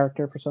that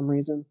character for some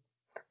reason.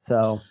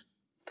 So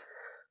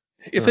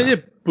If they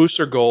did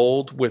Booster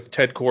Gold with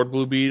Ted Cord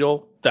Blue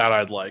Beetle, that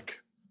I'd like.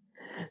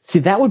 see,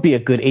 that would be a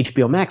good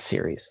HBO Max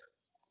series.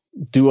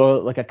 Do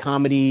a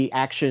comedy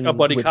action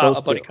with those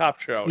A buddy two. cop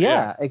show, yeah.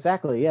 Yeah,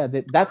 exactly. Yeah,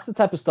 that's the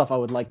type of stuff I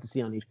would like to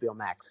see on HBO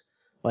Max.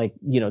 Like,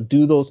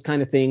 do those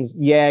kind of things.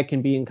 Yeah, it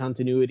can be in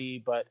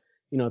continuity, but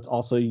it's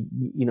also,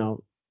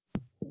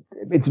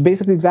 it's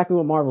basically exactly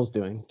what Marvel's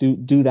doing.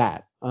 Do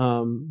that.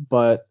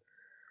 But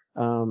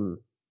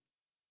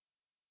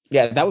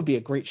yeah, that would be a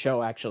great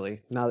show.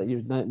 Actually, now that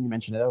you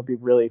mentioned it, that would be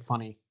really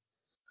funny.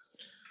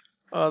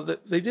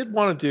 They did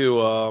want to do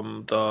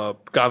the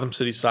Gotham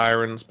City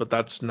Sirens, but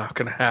that's not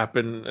going to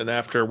happen. And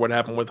after what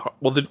happened with,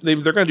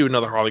 they're going to do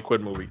another Harley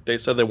Quinn movie. They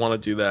said they want to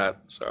do that.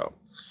 So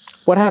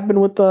What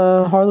happened with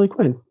Harley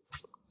Quinn?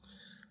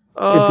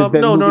 Did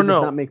that no, no, movie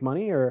just not no. make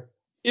money, or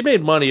It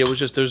made money. It was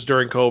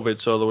during COVID,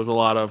 so there was a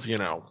lot of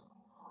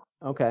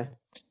okay?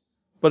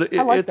 But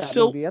I liked it's that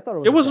still, movie. I thought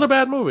it it was wasn't a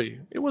okay. bad movie.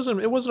 It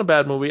wasn't a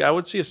bad movie. I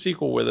would see a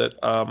sequel with it.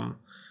 I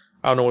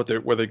don't know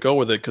where they go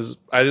with it because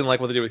I didn't like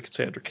what they did with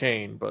Cassandra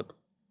Cain, but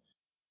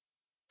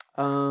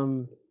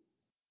Um,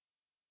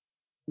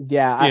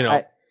 yeah, you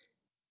know,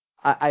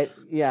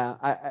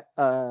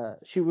 yeah,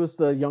 she was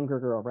the younger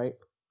girl, right?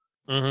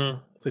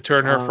 they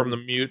turned her from the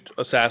Um, mute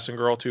assassin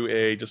girl to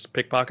a just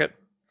pickpocket.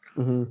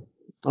 hmm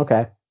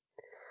Okay.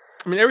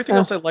 I mean, everything Eh,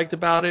 else I liked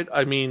about it.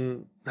 I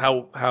mean,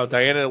 how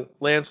Diana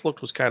Lance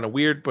looked was kind of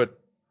weird, but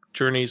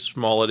Journey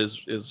Smollett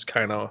is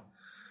kind of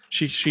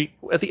she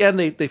at the end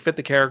they fit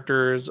the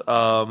characters.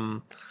 I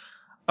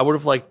would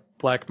have liked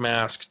Black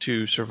Mask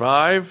to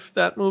survive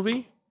that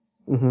movie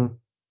hmm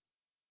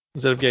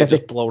instead of Yeah, getting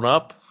just blown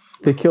up.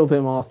 they killed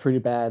him off pretty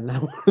bad.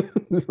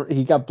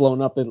 He got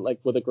blown up in, like,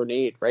 with a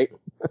grenade, right?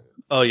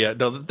 Oh yeah,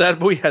 no, that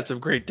movie had some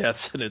great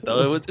deaths in it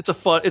though. It's a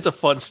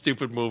fun,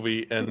 stupid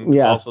movie, and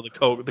Yeah. also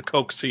the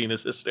coke scene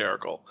is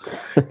hysterical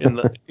in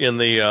the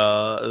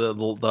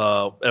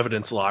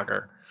evidence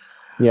locker.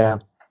 Yeah.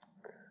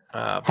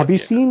 Have But you yeah.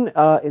 seen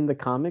in the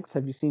comics?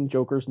 Have you seen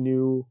Joker's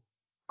new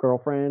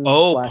girlfriend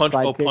Oh, slash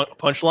sidekick?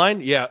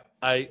 punchline. Yeah,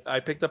 I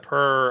picked up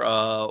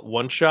her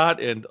one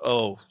shot, and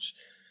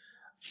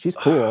She's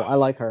cool. I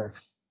like her.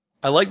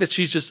 I like that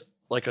she's just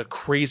like a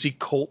crazy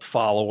cult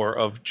follower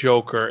of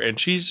Joker, and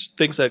she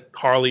thinks that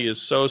Harley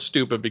is so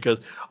stupid because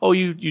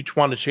you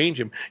want to change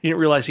him. You didn't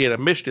realize he had a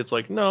mission. It's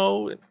like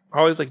no,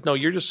 Harley's like no,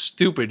 you're just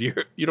stupid.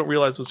 You don't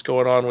realize what's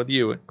going on with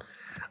you.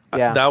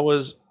 Yeah. That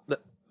was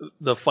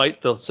the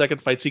fight. The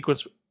second fight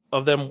sequence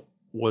of them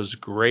was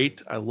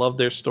great. I love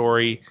their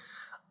story.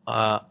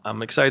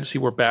 I'm excited to see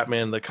where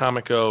Batman the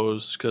comic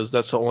goes because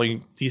that's the only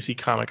DC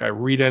comic I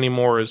read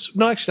anymore.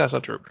 No, actually that's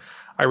not true.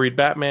 I read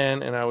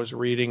Batman and I was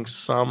reading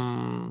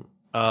some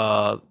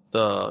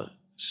the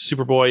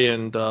Superboy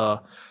and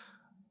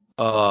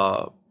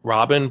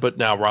Robin, but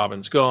now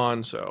Robin's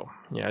gone. So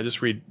yeah, I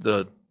just read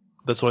the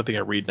That's the only thing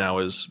I read now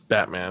is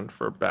Batman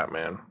for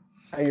Batman.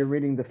 Are you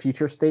reading the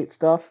Future State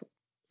stuff?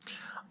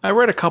 I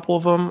read a couple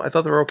of them. I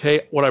thought they were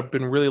okay. What I've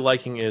been really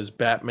liking is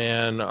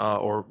Batman,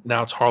 or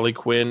now it's Harley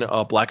Quinn,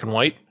 Black and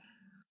White,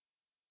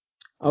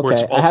 where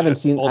it's Okay, I haven't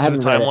seen. I alternate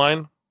haven't read it.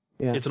 timeline.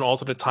 Yeah. It's an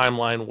alternate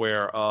timeline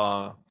where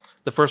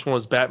the first one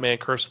was Batman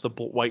Curse of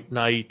the White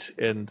Knight,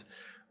 and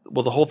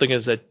well, the whole thing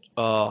is that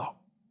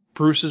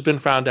Bruce has been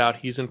found out.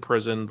 He's in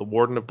prison. The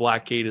warden of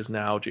Blackgate is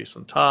now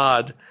Jason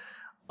Todd,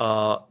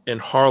 and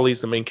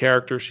Harley's the main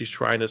character. She's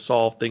trying to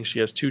solve things. She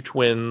has two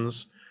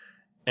twins,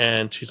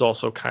 and she's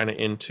also kind of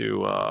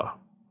into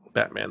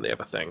Batman. They have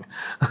a thing.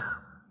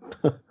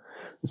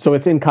 So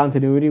it's in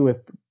continuity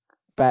with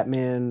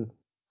Batman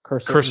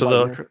Curse of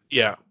the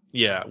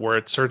where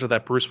it turns out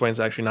that Bruce Wayne's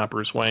actually not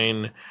Bruce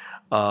Wayne.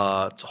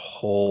 It's a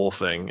whole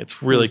thing.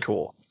 It's really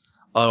cool.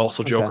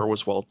 Also, Joker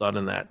was well done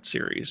in that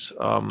series.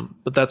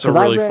 But that's a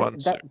really fun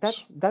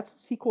series. That's a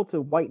sequel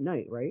to White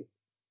Knight, right?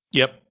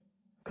 Yep.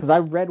 Because I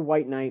read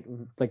White Knight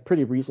like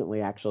pretty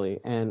recently, actually,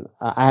 and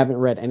I haven't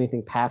read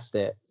anything past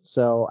it.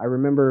 So I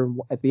remember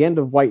at the end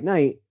of White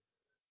Knight,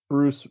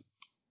 Bruce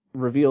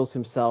reveals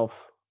himself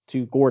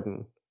to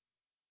Gordon.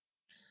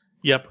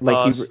 Yep.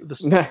 Like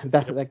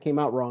that came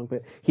out wrong,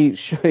 but he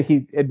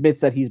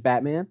admits that he's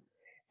Batman,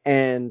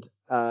 and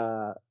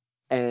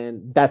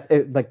that's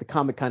it, like the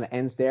comic kind of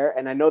ends there.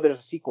 And I know there's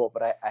a sequel,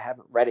 but I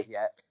haven't read it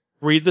yet.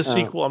 Read the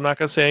sequel. I'm not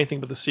going to say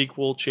anything, but the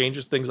sequel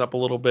changes things up a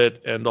little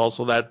bit, and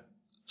also that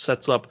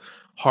sets up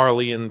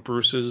Harley and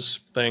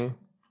Bruce's thing.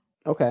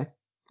 Okay,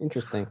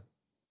 interesting.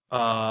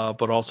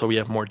 But also we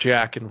have more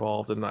Jack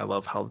involved, and I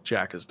love how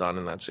Jack is done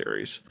in that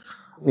series.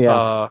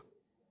 Yeah.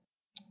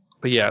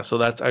 But yeah, so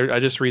that's I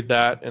just read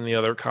that, and the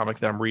other comic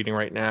that I'm reading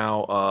right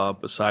now,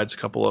 besides a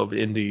couple of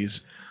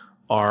indies,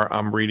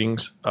 I'm reading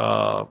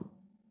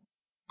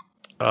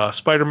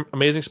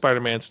Amazing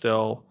Spider-Man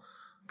still,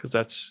 because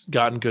that's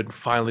gotten good.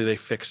 Finally, they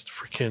fixed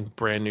freaking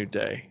Brand New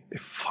Day. They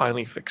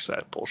finally fixed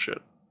that bullshit.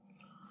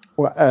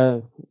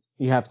 Well,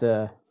 you have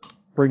to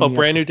bring.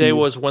 Brand New Day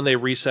was when they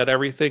reset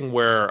everything,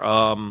 where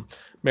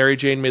Mary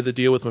Jane made the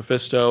deal with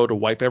Mephisto to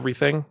wipe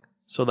everything,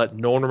 so that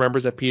no one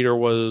remembers that Peter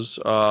was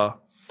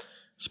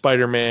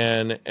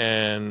Spider-Man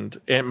and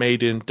Aunt May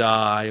didn't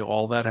die.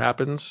 All that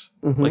happens.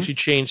 Mm-hmm. Like she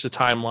changed the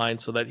timeline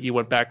so that he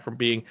went back from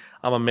being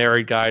I'm a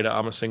married guy to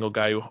I'm a single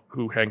guy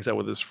who hangs out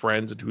with his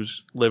friends and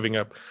who's living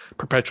a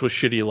perpetually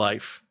shitty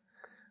life.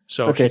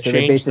 So she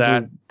changed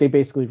that. They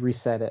basically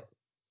reset it.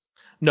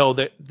 No,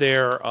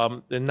 they're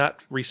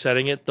not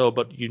resetting it though,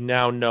 but you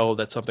now know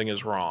that something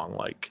is wrong.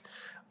 Like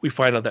we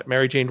find out that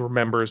Mary Jane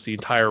remembers the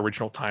entire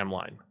original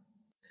timeline.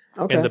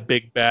 Okay. And the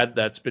big bad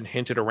that's been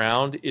hinted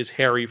around is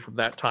Harry from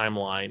that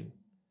timeline,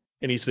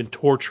 and he's been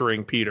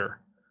torturing Peter.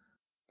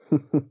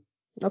 Okay.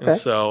 And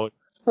so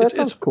that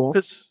sounds cool.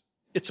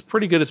 It's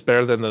pretty good. It's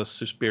better than the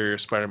Superior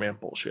Spider-Man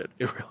bullshit.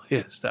 It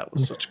really is. That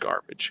was such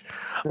garbage.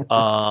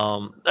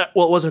 Well, it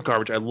wasn't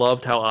garbage. I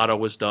loved how Otto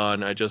was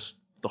done. The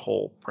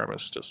whole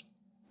premise just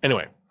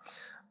anyway.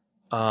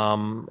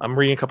 I'm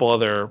reading a couple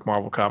other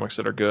Marvel comics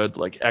that are good.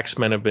 Like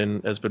X-Men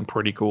has been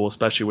pretty cool,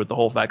 especially with the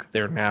whole fact that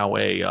they're now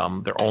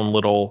their own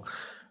little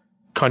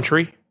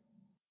country.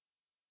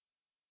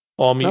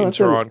 All mutants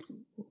are on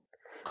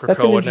Krakoa now.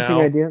 That's an interesting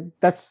idea.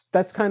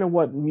 That's kind of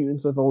what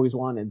mutants have always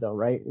wanted, though,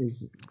 right?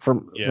 Is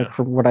from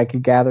what I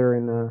could gather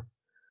in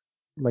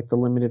like the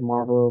limited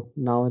Marvel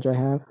knowledge I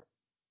have.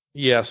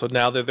 Yeah, so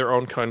now they're their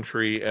own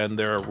country and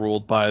they're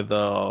ruled by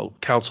the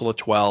Council of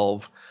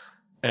 12,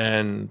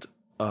 and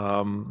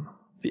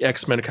the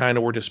X-Men kind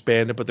of were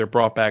disbanded, but they're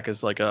brought back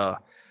as like a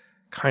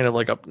kind of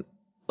like a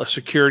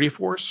security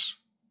force.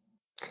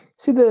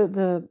 See,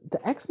 the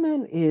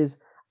X-Men is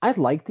I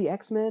like the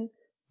X-Men,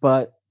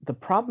 but the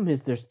problem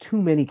is there's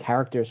too many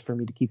characters for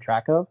me to keep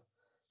track of.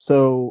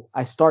 So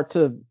I start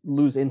to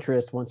lose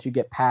interest once you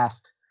get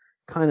past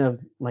kind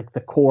of like the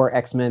core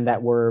X-Men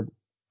that were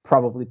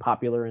probably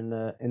popular in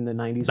the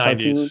 90s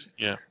cartoon.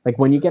 Yeah. Like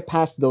when you get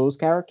past those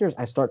characters,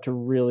 I start to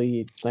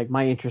really like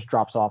my interest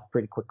drops off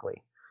pretty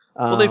quickly.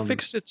 Well, they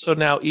fixed it so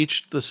now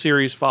the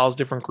series follows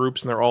different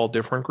groups and they're all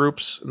different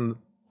groups. And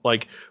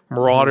like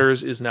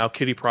Marauders is now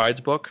Kitty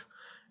Pryde's book,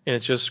 and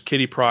it's just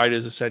Kitty Pryde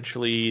is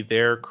essentially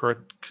they're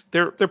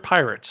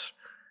pirates.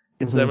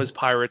 It's them as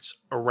pirates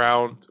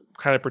around,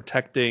 kind of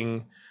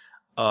protecting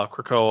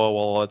Krakoa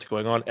while all that's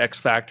going on. X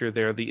Factor,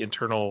 they're the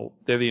internal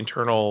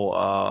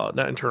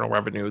not internal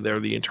revenue, they're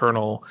the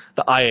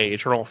IA,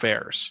 Internal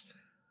Affairs.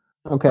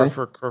 Okay.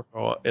 For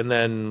Krakoa. And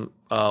then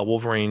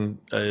Wolverine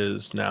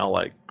is now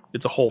like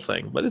it's a whole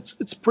thing, but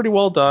it's pretty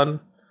well done.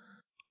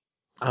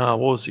 What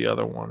was the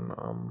other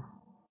one?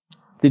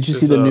 Did you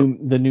see the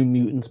new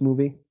Mutants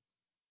movie?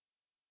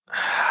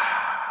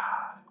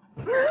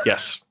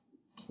 Yes.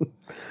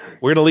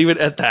 We're gonna leave it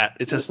at that.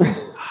 It's just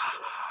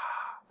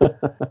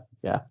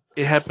yeah.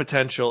 It had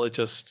potential. It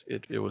was.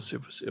 I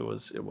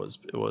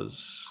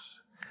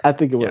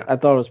think it was. Yeah. I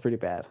thought it was pretty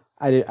bad.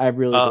 I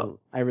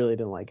really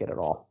didn't like it at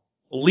all.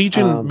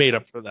 Legion made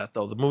up for that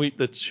though.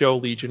 The show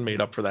Legion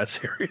made up for that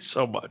series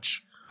so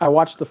much. I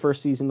watched the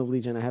first season of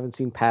Legion. I haven't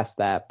seen past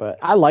that, but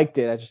I liked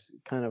it. I just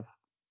kind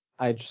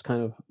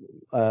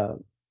of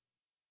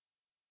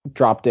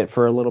dropped it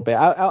for a little bit.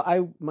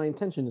 My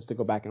intention is to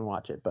go back and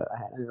watch it, but I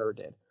never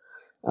did.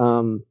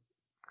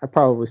 I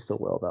probably still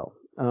will though.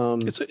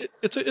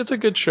 It's a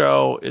good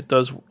show. It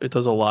does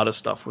a lot of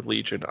stuff with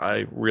Legion.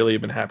 I really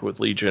have been happy with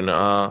Legion.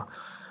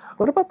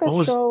 What about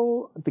that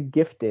show, The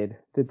Gifted?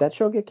 Did that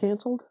show get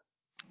canceled?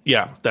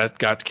 Yeah, that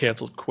got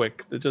canceled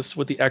quick. Just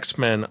with the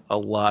X-Men, a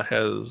lot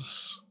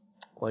has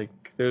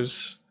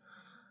there's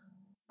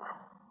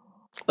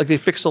they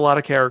fixed a lot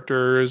of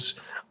characters.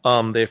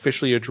 They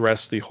officially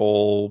addressed the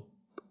whole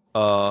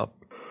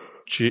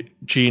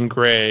Jean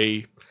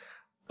Grey,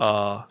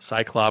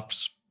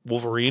 Cyclops,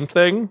 Wolverine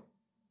thing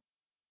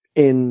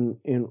in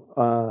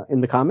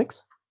the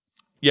comics.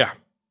 Yeah.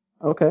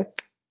 Okay.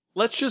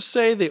 Let's just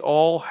say they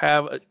all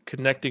have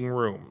connecting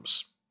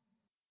rooms.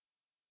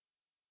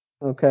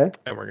 Okay.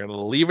 And we're gonna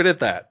leave it at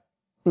that.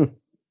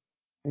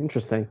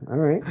 Interesting. All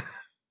right.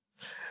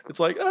 It's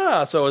like,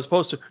 so as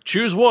opposed to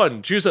choose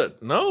one, choose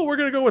it. No, we're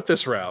gonna go with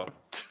this route.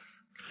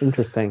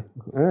 Interesting.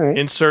 All right.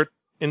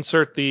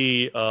 Insert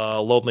the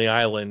Lonely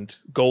Island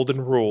golden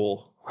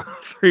rule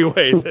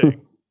 3-way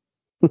thing.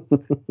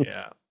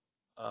 Yeah.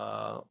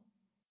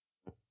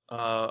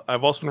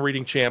 I've also been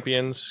reading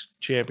Champions.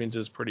 Champions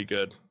is pretty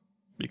good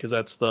because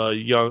that's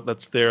they're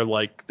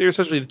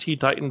essentially the Teen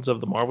Titans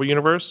of the Marvel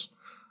universe,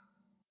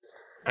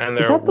 and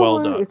they're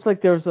well done. It's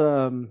like there's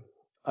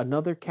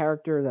another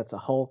character that's a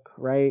Hulk,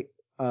 right?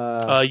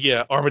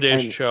 Yeah,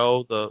 Armitage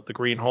Cho, the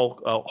Green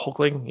Hulk,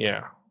 Hulkling,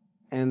 yeah.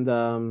 And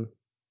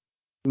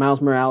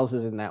Miles Morales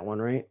is in that one,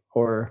 right?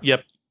 Or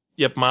Yep.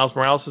 Miles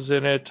Morales is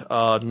in it.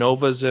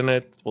 Nova's in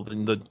it. Well,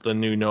 the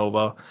new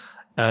Nova,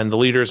 and the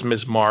leader is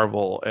Ms.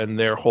 Marvel. And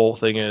their whole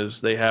thing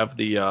is they have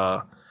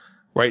the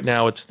right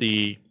now it's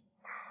the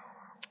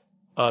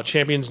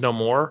Champions No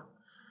More,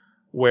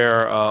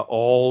 where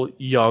all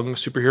young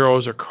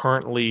superheroes are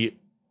currently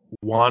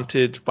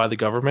wanted by the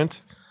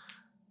government.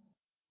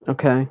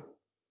 Okay.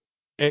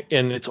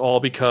 And it's all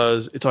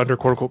because it's under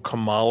quote unquote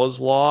Kamala's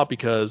law,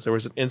 because there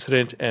was an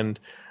incident and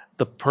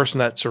the person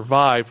that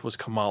survived was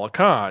Kamala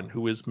Khan,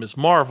 who is Ms.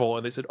 Marvel.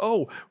 And they said,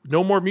 oh,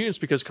 no more mutants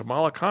because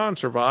Kamala Khan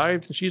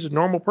survived and she's a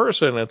normal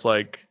person. And it's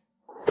like,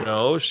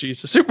 no,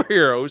 she's a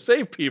superhero who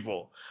saved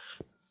people.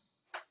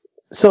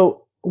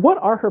 So what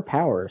are her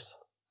powers?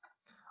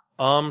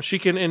 She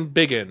can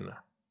embiggen.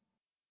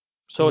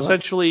 So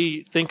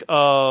essentially think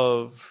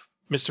of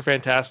Mr.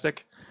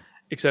 Fantastic,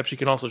 except she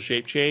can also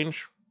shape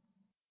change.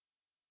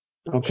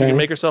 Okay. She can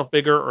make herself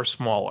bigger or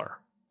smaller.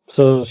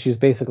 So she's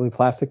basically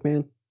Plastic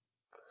Man?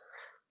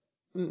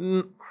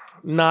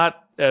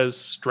 Not as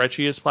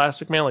stretchy as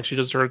Plastic Man. Like she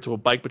doesn't turn into a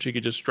bike, but she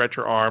could just stretch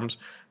her arms,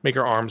 make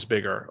her arms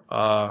bigger,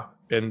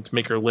 and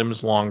make her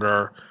limbs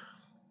longer.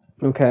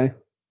 Okay.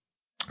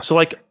 So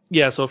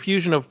so a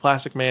fusion of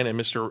Plastic Man and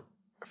Mr.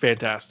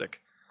 Fantastic.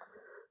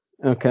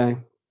 Okay.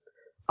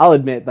 I'll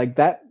admit,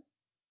 that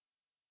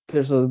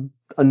there's a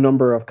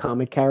number of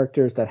comic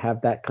characters that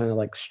have that kind of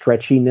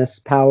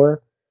stretchiness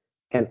power,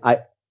 and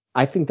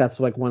I think that's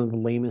one of the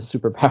lamest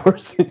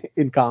superpowers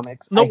in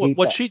comics. No,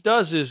 what she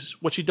does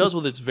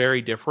with it's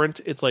very different.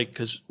 It's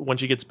because when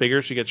she gets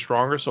bigger, she gets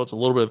stronger, so it's a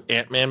little bit of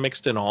Ant-Man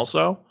mixed in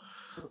also.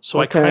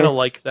 So okay. I kind of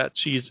like that.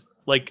 She's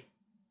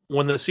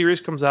when the series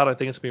comes out, I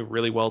think it's gonna be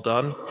really well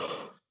done.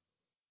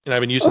 And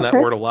I've been using that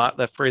word a lot,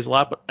 that phrase a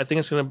lot, but I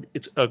think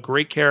it's a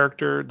great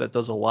character that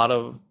does a lot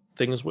of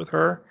things with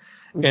her.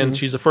 Mm-hmm. And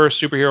she's the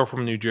first superhero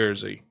from New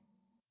Jersey.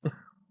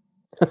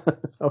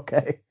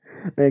 Okay.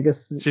 I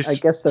guess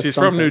that's she's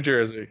from New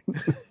Jersey.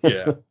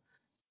 Yeah.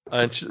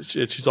 And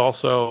she's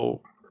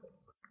also,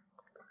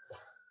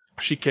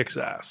 she kicks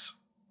ass.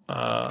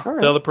 Right.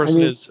 The other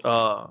person is,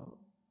 but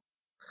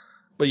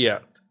yeah,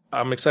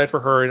 I'm excited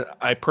for her. And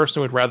I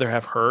personally would rather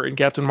have her in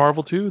Captain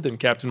Marvel 2 than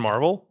Captain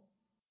Marvel.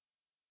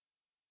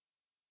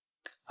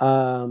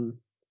 You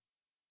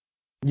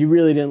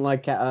really didn't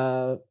like,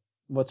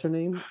 what's her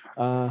name?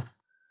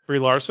 Brie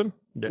Larson?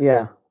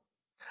 Yeah.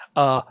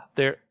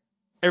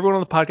 Everyone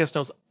on the podcast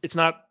knows it's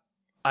not,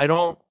 I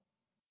don't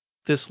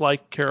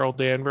dislike Carol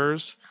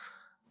Danvers.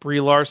 Brie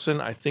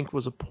Larson, I think,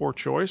 was a poor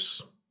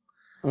choice.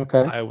 Okay.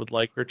 I would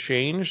like her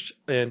changed.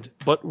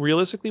 But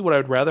realistically, what I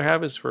would rather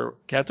have is for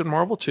Captain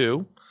Marvel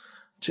 2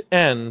 to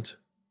end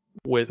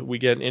with, we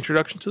get an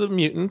introduction to the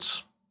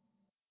mutants,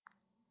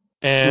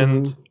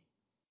 and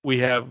we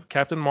have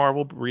Captain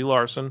Marvel, Brie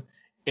Larson,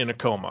 in a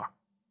coma.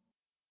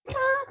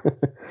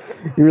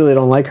 You really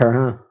don't like her,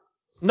 huh?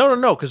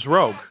 No, because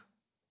Rogue.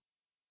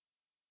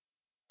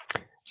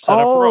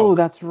 Rogue.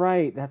 That's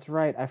right.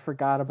 I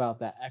forgot about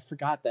that. I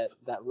forgot that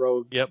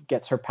Rogue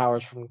gets her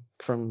powers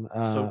from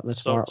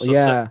Ms. Marvel.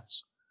 Yeah.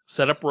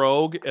 Set up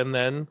Rogue, and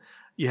then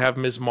you have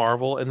Ms.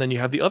 Marvel, and then you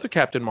have the other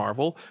Captain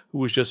Marvel, who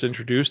was just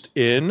introduced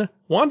in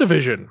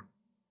WandaVision.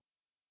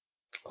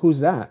 Who's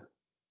that?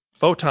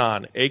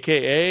 Photon,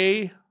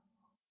 a.k.a.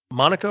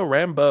 Monica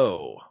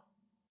Rambeau.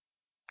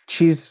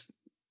 She's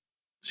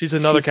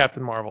another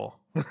Captain Marvel.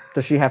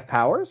 Does she have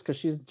powers? Because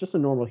she's just a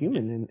normal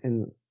human.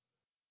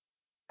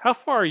 How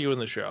far are you in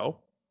the show?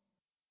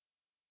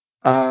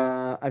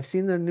 I've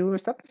seen the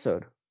newest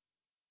episode.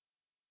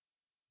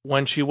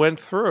 When she went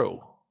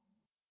through,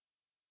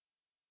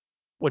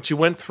 when she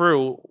went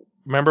through,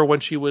 remember when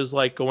she was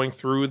like going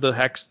through the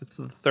hex the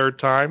third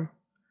time,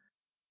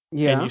 and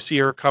Yeah. you see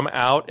her come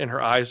out and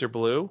her eyes are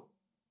blue.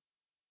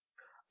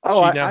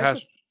 Oh, She now I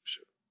has, just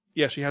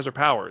yeah, she has her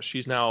powers.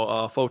 She's now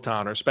a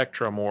photon or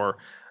spectrum, or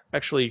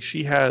actually,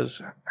 she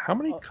has how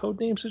many uh, code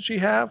names did she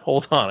have?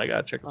 Hold on, I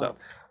gotta check this uh, out.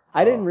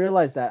 I Uh, didn't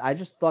realize that. I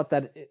just thought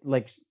that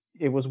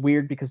it was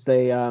weird because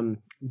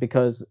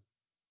because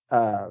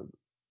uh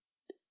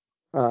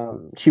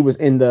she was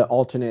in the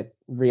alternate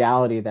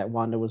reality that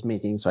Wanda was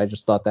making, so I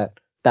just thought that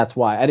that's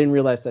why. I didn't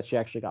realize that she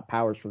actually got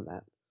powers from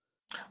that.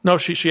 no,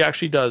 she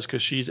actually does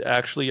because she's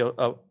actually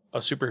a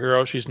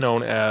superhero. She's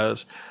known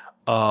as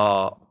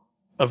uh,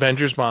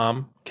 Avengers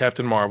Mom,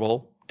 Captain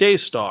Marvel,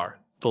 Daystar,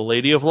 the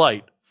Lady of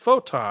Light,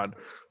 Photon,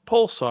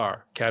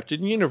 Pulsar,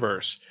 Captain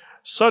Universe,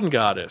 Sun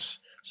Goddess,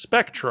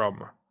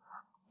 Spectrum,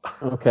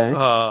 Okay.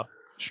 uh,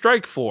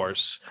 Strike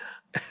Force,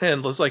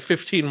 and there's like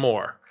 15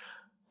 more.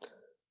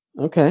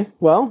 Okay.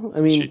 Well,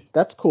 I mean, She,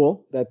 that's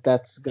cool that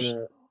that's she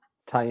gonna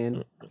tie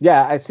in.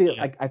 Yeah, I see.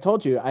 yeah. Like I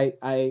told you,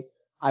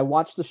 I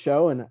watched the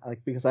show and like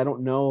because I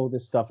don't know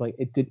this stuff. Like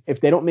it did. If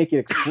they don't make it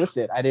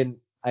explicit, I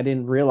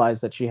didn't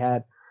realize that she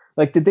had.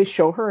 Like, did they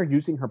show her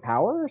using her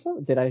power or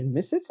something? Did I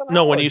miss it somehow?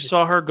 No, when Or you did,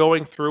 saw her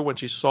going through, when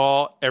she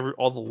saw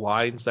all the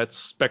lines, that's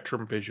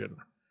Spectrum Vision.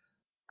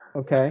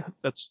 okay.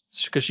 That's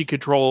because she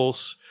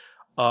controls.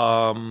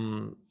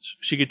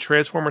 She could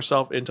transform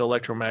herself into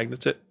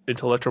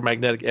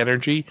electromagnetic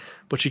energy,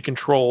 but she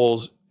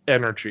controls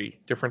energy,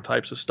 different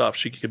types of stuff.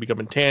 She could become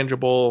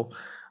intangible,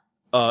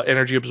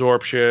 energy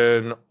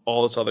absorption,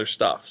 all this other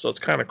stuff. So it's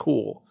kind of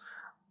cool.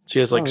 She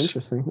has like Oh,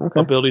 interesting.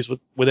 Okay. abilities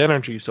with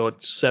energy, so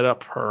it set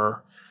up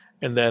her.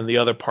 And then the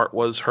other part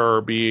was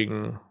her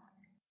being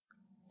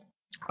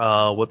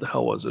what the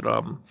hell was it?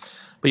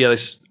 But yeah,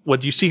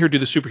 when you see her do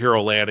the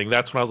superhero landing,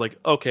 that's when I was like,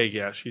 okay,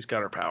 yeah, she's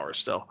got her powers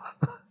still.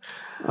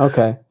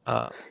 Okay.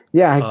 Uh,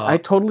 Yeah, I uh,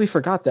 totally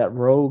forgot that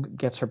Rogue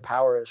gets her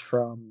powers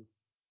from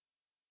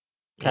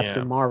yeah.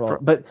 Captain Marvel.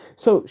 But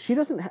so she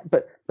doesn't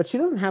but she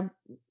doesn't have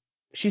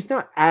she's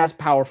not as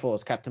powerful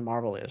as Captain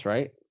Marvel is,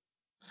 right?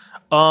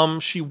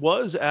 She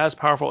was as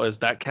powerful as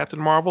that Captain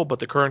Marvel, but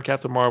the current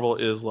Captain Marvel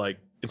is like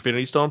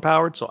Infinity Stone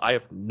powered, so I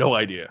have no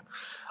idea.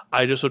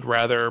 I just would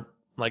rather,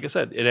 like I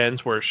said, it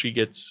ends where she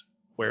gets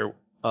where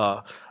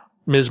uh,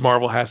 Ms.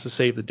 Marvel has to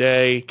save the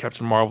day,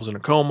 Captain Marvel's in a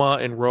coma,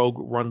 and Rogue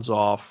runs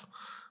off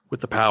with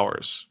the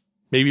powers.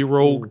 Maybe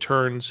Rogue Mm.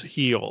 turns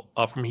heel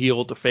from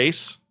heel to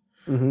face.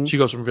 Hmm. She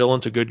goes from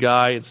villain to good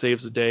guy and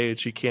saves the day, and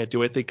she can't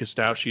do anything because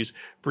now she's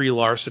Brie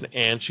Larson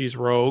and she's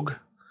Rogue,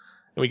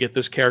 and we get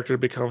this character to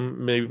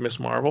become maybe Miss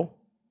Marvel.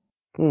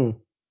 Hmm.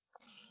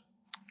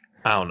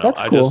 I don't know. That's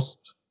I cool.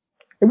 just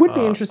It would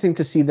be uh, interesting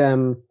to see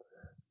them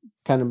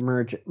kind of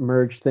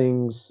merge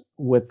things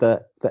with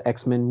the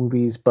X-Men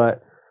movies,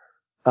 but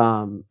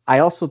I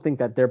also think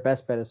that their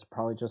best bet is to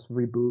probably just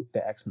reboot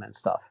the X-Men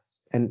stuff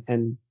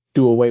and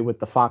do away with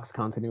the Fox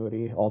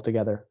continuity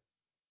altogether.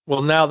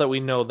 well, now that we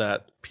know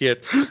that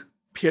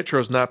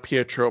Pietro's not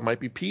Pietro, it might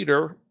be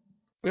Peter.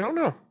 We don't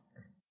know.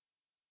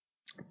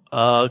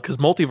 Because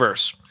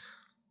multiverse.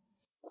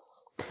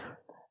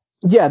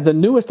 Yeah, the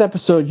newest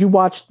episode you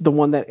watched the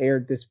one that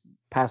aired this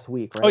past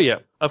week, Oh right? yeah,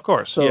 of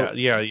course. Yeah, So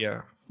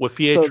yeah. With so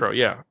Pietro,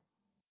 yeah,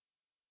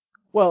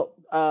 well,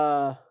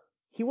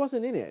 he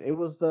wasn't in it. It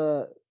was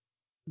the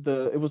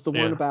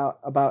one yeah,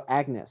 about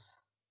Agnes.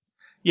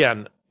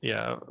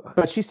 yeah.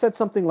 But she said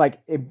something like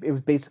it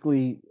was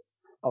basically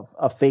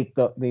a fake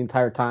the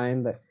entire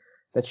time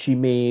that she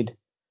made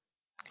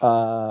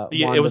Yeah,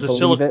 it Wanda was a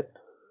believe it.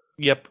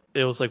 Yep,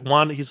 it was like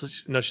one.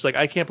 He's no. She's like,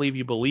 I can't believe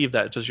you believe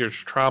that. It's just your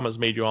trauma's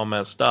made you all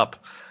messed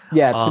up.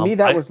 Yeah, to me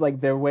that I was like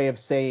their way of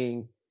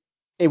saying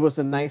it was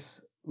a nice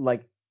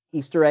like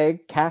Easter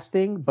egg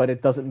casting, but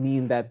it doesn't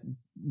mean that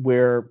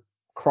we're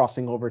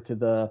crossing over to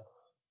the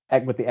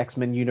with the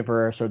X-Men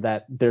universe or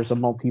that there's a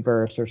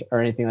multiverse or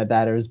anything like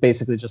that. It was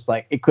basically just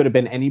like it could have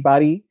been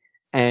anybody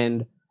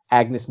and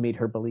Agnes made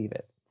her believe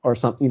it or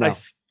something, I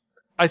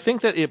I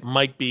think that it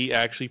might be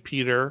actually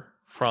Peter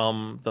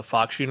from the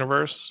Fox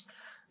universe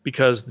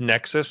because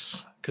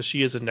Nexus, because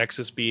she is a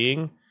Nexus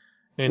being,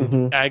 and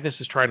Mm-hmm. Agnes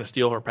is trying to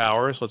steal her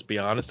powers. Let's be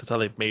honest, that's how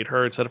they've made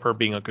her. Instead of her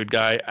being a good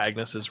guy,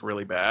 Agnes is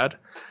really bad.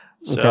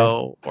 Okay.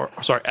 So, or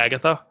sorry,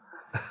 Agatha.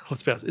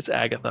 Let's be honest, it's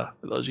Agatha.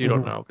 For those of you who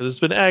don't Mm-hmm. know, because it's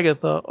been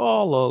Agatha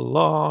all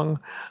along.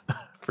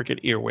 Freaking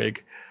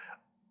earwig.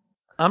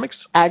 Like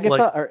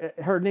Agatha, or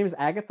her name is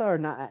Agatha, or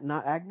not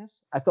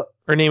Agnes. I thought.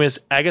 her name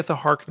is Agatha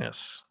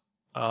Harkness.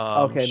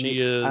 Okay,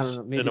 She I don't is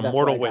know. an Maybe that's why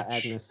immortal I got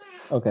witch. Agnes.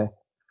 Okay.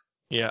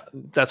 Yeah,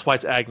 that's why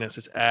it's Agnes.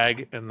 It's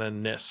Ag and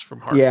then Nis from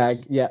Yeah.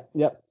 Harkness. Yeah.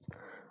 Yep.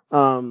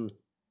 Um.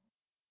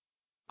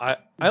 I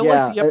like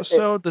Yeah. the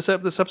episode. This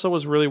episode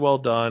was really well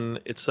done.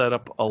 It set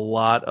up a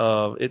lot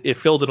of it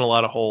filled in a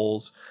lot of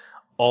holes.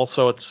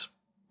 Also, it's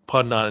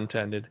pun not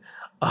intended.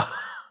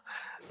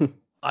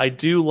 I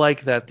do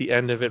like that the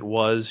end of it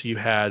was you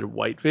had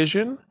White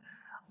Vision,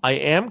 I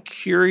am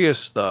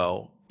curious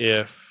though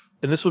if,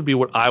 and this would be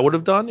what I would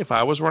have done if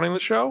I was running the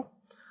show.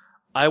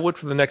 I would,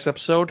 for the next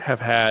episode, have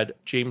had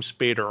James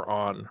Spader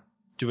on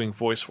doing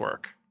voice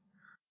work,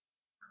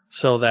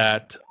 so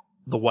that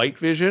the White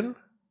Vision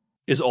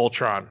is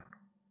Ultron.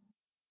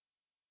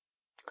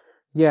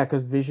 Yeah,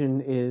 because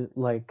Vision is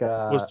like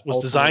Was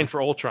Ultron. designed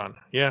for Ultron.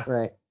 Yeah.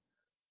 Right.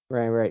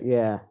 Right.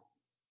 Yeah.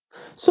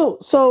 So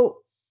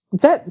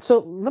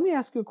let me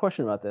ask you a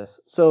question about this.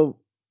 So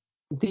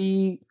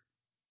the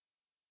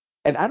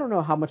and I don't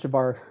know how much of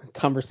our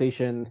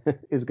conversation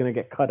is going to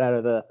get cut out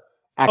of the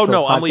Oh actual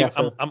no, I'm leaving.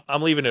 podcast. So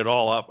I'm leaving it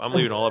all up. I'm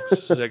leaving it all up.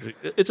 It's our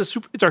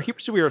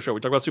superhero show. We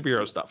talk about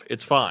superhero stuff.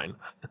 It's fine.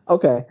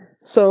 okay.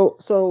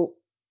 So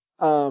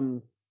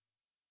um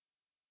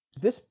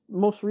this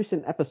most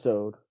recent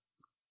episode,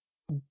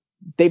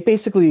 they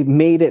basically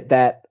made it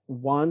that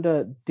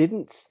Wanda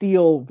didn't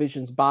steal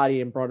Vision's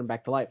body and brought him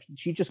back to life.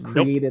 She just Nope.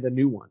 created a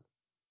new one.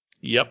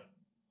 Yep.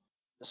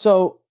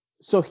 So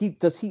he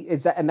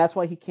is that, and that's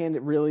why he can't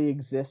really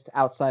exist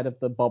outside of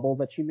the bubble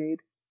that she made.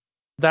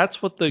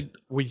 That's what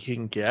we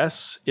can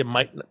guess. It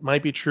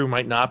might be true,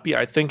 might not be.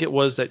 I think it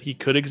was that he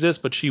could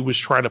exist, but she was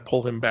trying to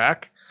pull him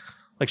back.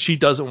 Like she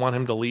doesn't want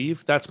him to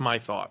leave. That's my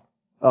thought.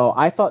 Oh,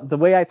 I thought the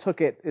way I took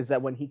it is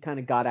that when he kind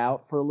of got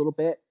out for a little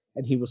bit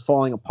and he was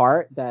falling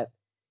apart, that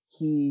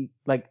he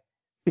like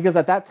because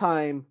at that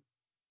time,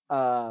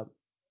 uh,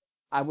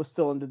 I was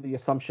still under the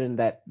assumption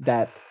that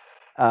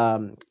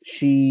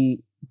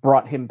she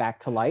brought him back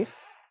to life,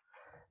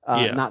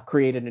 Yeah. not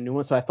created a new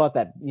one. So I thought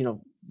that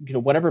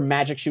whatever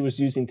magic she was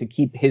using to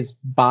keep his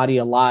body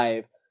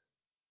alive,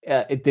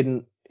 it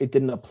didn't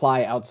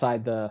apply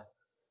outside the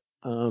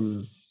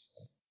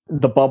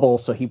bubble,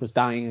 so he was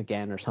dying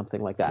again or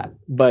something like that.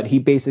 But he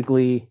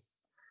basically,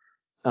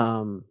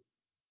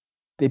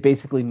 they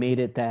basically made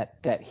it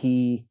that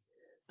he,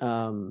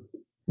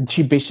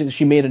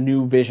 she made a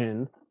new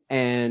Vision,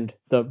 and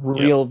the Yep.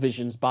 real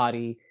Vision's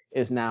body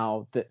is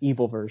now the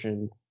evil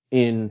version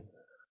in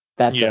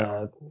that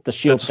Yeah. the That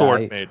Shield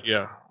Sword guy. made.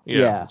 Yeah. Yeah.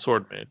 Yeah. That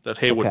Sword made. That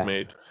Haywood Okay.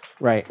 made.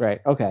 Right.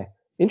 Okay.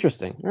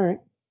 Interesting. All right.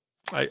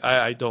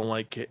 I don't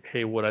like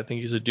Haywood. I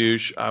think he's a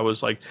douche. I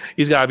was like,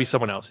 he's got to be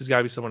someone else. He's got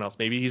to be someone else.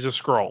 Maybe he's a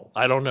scroll.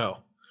 I don't know.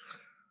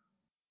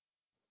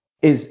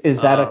 Is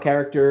that a Uh,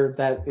 character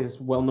that is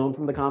well known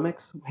from the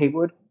comics,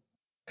 Haywood?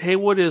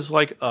 Haywood is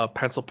like a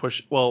pencil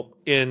push. Well,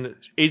 in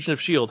Agent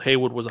of Shield,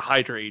 Haywood was a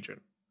Hydra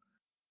agent,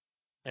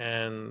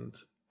 and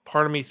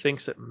part of me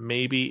thinks that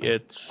maybe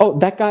it's Oh,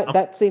 that guy,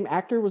 that same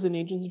actor was in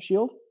Agents of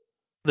Shield.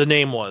 the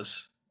name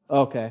was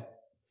Okay.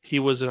 he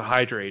was a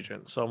Hydra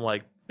agent. So I'm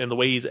like, and the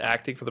way he's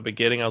acting from the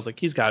beginning, I was like,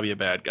 he's got to be a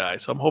bad guy.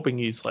 So I'm hoping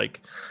he's like,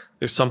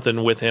 there's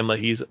something with him, like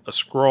he's a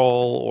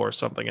scroll or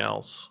something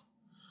else.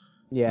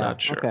 Yeah.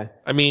 Not sure. Okay.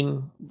 I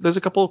mean, there's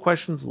a couple of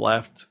questions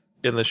left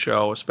in the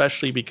show,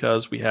 especially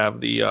because we have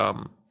the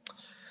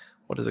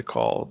what is it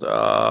called?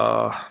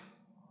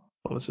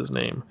 What was his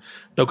name?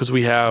 No, because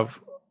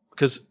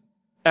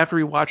after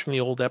rewatching the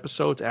old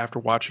episodes, after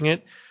watching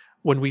it,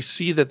 when we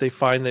see that they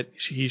find that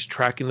he's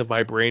tracking the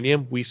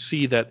vibranium, we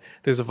see that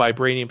there's a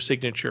vibranium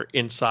signature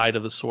inside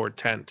of the sword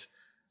tent.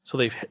 So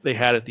they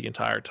had it the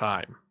entire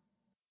time.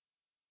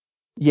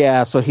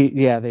 Yeah. So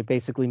they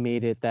basically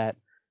made it that.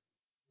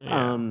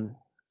 Yeah. Um.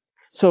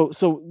 So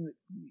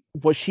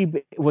was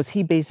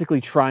he basically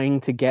trying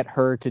to get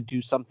her to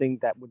do something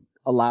that would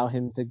allow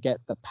him to get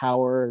the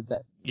power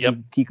that Yep.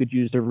 he could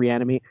use to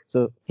reanimate?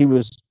 So he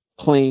was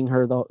playing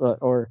her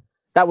or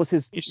that was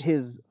It's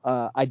his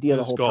idea the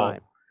his whole time.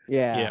 goal.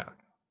 Yeah. Yeah.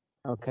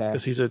 Okay.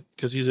 Because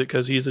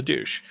he's a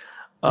douche.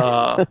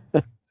 Uh,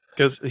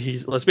 because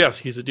he's let's be honest,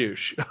 he's a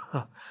douche.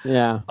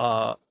 Yeah.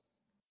 uh,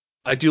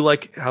 I do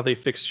like how they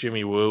fixed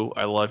Jimmy Woo.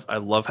 I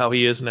love how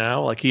he is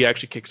now. Like he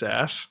actually kicks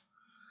ass.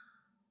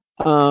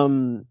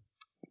 Um.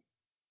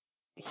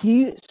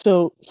 He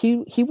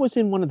was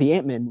in one of the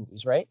Ant-Man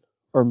movies, right?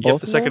 Or in Yep,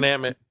 both of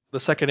them? The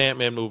second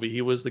Ant-Man movie,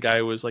 he was the guy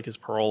who was like his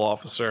parole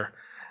officer.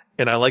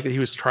 And I like that he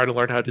was trying to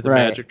learn how to do the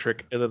Right. magic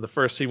trick. And then the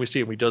first scene we see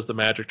him, he does the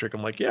magic trick.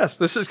 I'm like, yes,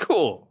 this is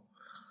cool.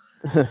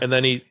 And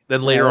then Yeah,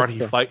 later on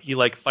that's cool. he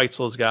like fights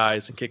those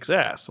guys and kicks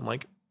ass. I'm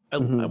like, I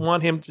Mm-hmm.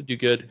 want him to do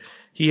good.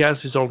 He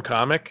has his own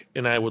comic,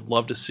 and I would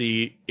love to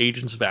see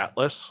Agents of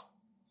Atlas.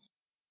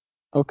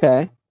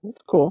 Okay,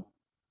 that's cool.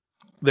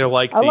 They're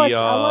like the I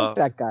like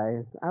that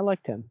guy. I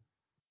liked him.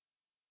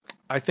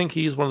 I think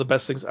he's one of the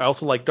best things. I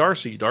also like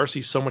Darcy.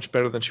 Darcy's so much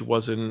better than she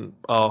was in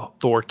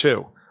Thor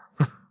 2.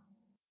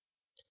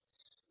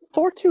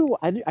 Thor 2,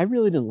 I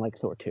really didn't like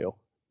Thor 2.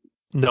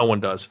 No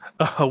one does.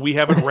 We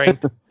haven't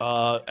ranked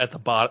at the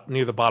bottom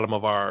near the bottom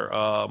of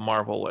our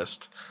Marvel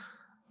list.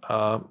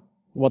 I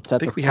What's at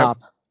the think we have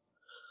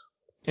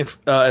top?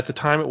 at the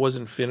time it was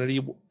Infinity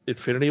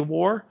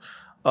War.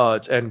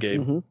 It's Endgame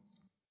Mm-hmm.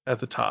 at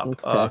the top.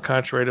 Okay.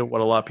 Contrary to what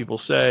a lot of people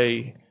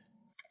say,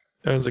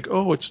 everyone's like,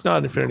 "Oh, it's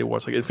not Infinity War."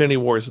 It's like Infinity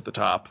War is at the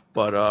top.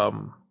 But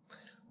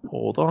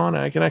hold on,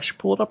 I can actually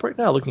pull it up right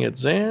now. Looking at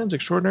Zan's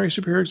Extraordinary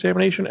Superhero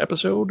Examination,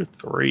 Episode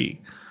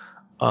 3.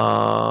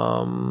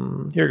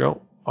 Here we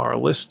go. Our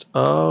list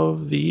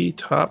of the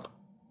top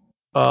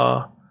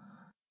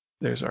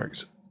There's our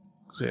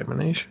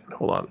examination.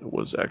 Hold on, it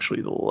was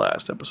actually the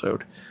last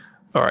episode.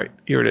 All right,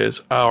 here it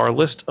is. Our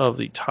list of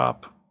the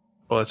top.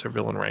 Well, that's our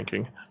villain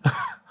ranking.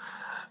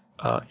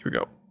 Here we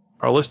go.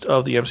 Our list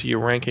of the MCU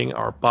ranking.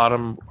 Our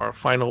bottom, our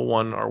final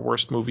one, our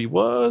worst movie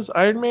was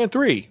Iron Man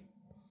 3.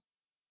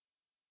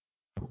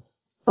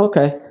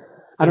 Okay. I And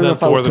don't know then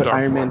if I Thor would the put Dark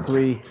Iron Man World.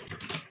 3.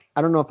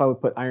 I don't know if I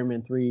would put Iron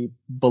Man 3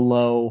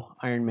 below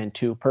Iron Man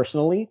 2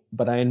 personally,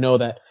 but I know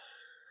that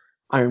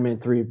Iron Man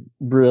 3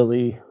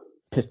 really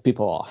pissed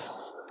people off.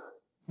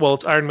 Well,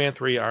 it's Iron Man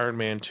 3, Iron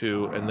Man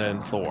 2, and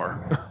then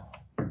Thor.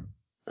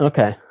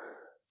 Okay.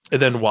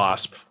 And then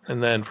Wasp.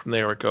 And then from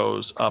there it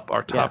goes up.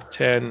 Our top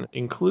 10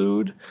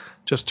 include,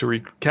 just to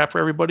recap for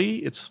everybody,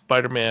 it's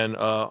Spider-Man.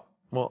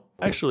 Well,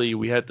 actually,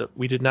 we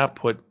did not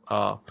put.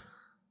 Well,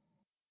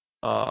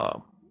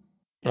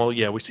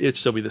 yeah, it'd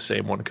still be the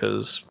same one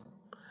because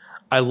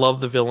I love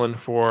the villain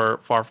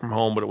for Far From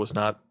Home, but it was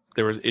not.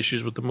 There was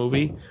issues with the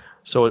movie,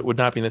 so it would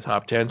not be in the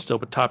top 10 still.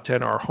 But top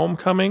 10 are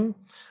Homecoming,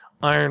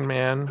 Iron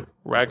Man,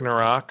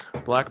 Ragnarok,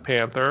 Black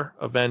Panther,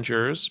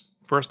 Avengers,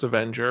 First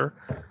Avenger,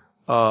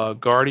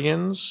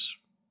 Guardians,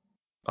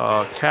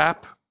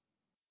 Cap,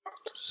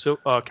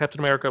 Captain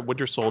America,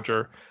 Winter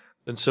Soldier,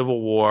 then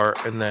Civil War,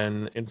 and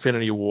then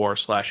Infinity War /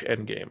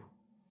 Endgame.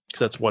 Because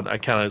that's one I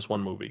count it as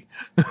one movie.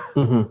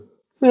 Mm-hmm.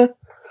 Yeah,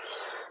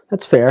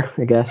 that's fair,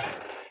 I guess.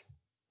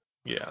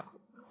 Yeah.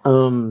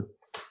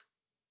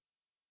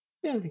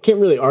 Yeah, I can't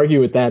really argue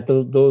with that.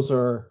 Those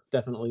are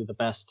definitely the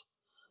best.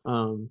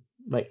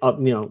 Like up,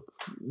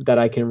 that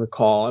I can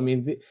recall. I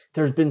mean,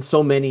 there's been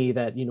so many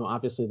that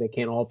obviously they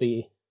can't all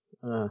be,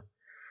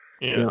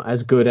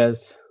 as good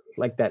as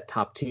like that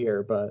top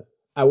tier. But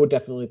I would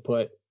definitely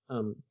put,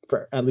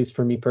 for at least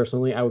for me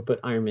personally, I would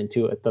put Iron Man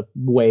 2 at the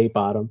way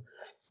bottom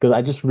because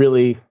I just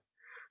really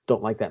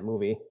don't like that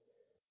movie.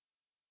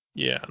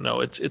 Yeah,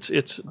 no,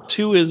 it's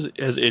two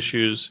has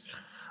issues.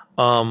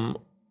 Um,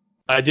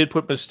 I did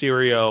put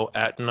Mysterio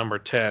at number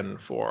 10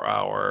 for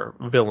our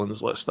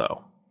villains list,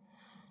 though.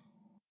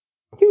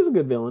 He was a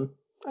good villain.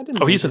 I didn't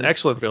Oh, mind he's an him.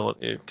 excellent villain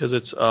because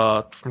it's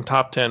from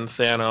top 10: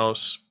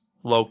 Thanos,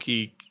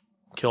 Loki,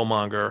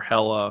 Killmonger,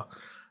 Hela,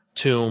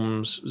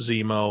 Tooms,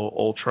 Zemo,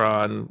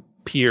 Ultron,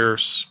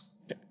 Pierce,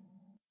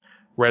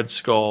 Red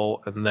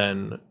Skull, and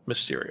then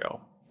Mysterio.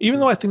 Even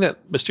though I think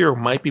that Mysterio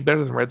might be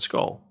better than Red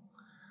Skull.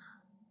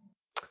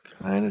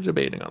 Kind of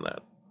debating on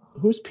that.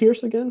 Who's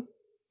Pierce again?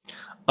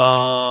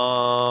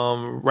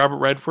 Robert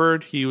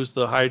Redford, he was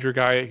the Hydra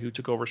guy who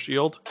took over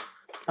Shield.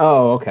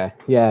 Oh, okay.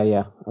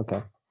 Yeah.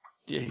 Okay.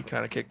 Yeah, he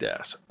kind of kicked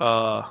ass.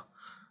 I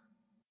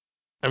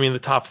mean, the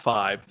top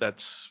five.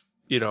 That's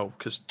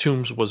because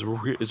Tooms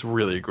is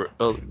really great.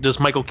 Just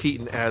Michael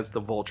Keaton as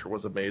the Vulture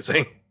was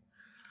amazing.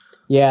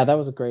 Yeah, that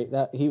was a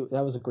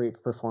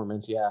great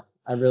performance. Yeah,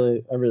 I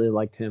really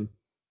liked him.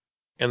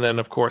 And then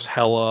of course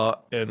Hela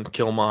and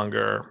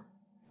Killmonger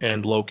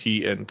and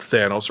Loki and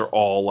Thanos are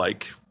all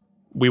like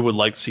we would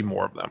like to see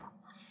more of them.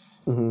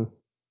 Mm-hmm.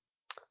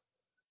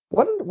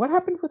 What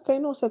happened with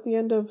Thanos at the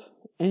end of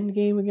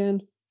Endgame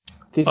again?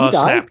 Did he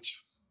die?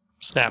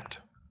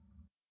 Snapped.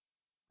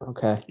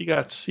 Okay. He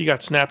got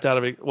snapped out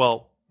of it.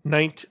 Well,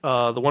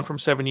 the one from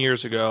 7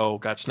 years ago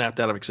got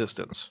snapped out of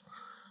existence.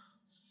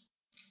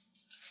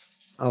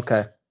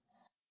 Okay.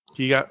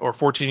 He got, or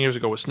 14 years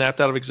ago, was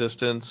snapped out of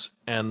existence,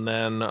 and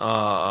then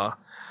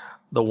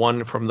the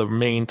one from the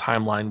main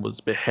timeline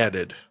was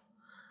beheaded.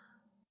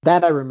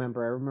 That I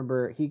remember. I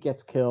remember he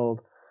gets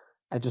killed.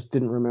 I just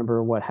didn't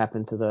remember what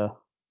happened to the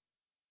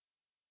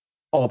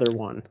other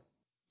one.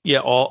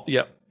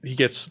 Yeah, he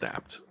gets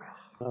snapped.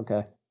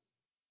 Okay.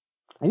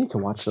 I need to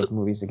watch those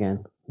movies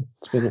again.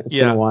 It's been a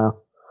Yeah,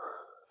 while.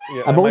 yeah,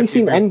 I've that only might be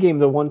seen Endgame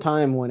the one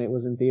time when it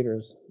was in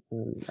theaters,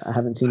 and I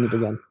haven't seen it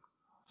again.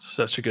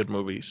 such a good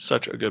movie.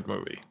 Such a good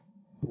movie.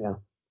 Yeah.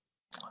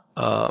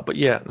 But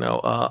yeah, no,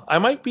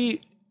 I'm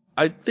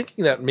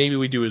thinking that maybe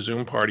we do a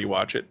Zoom party,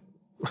 watch it.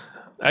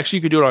 Actually,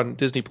 you could do it on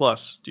Disney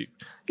Plus. You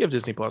have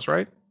Disney Plus,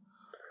 right?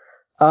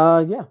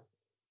 Yeah.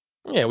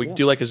 Yeah, we could Yeah.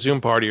 do like a Zoom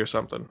party or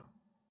something.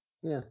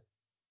 Yeah.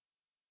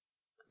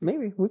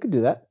 Maybe we could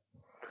do that.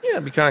 Yeah,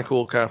 it'd be kind of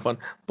cool, kind of fun.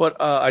 But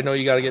I know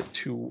you got to get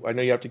to. I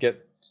know you have to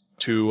get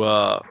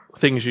to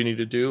things you need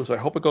to do. So I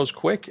hope it goes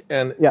quick.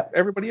 And Yeah.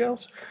 everybody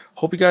else,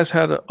 hope you guys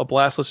had a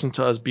blast listening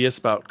to us BS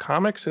about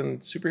comics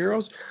and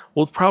superheroes.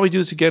 We'll probably do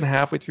this again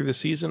halfway through the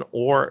season,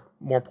 or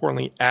more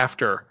importantly,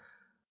 after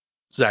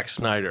Zack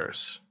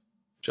Snyder's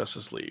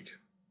Justice League.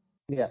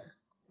 Yeah.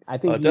 I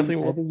think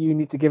Definitely. I think you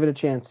need to give it a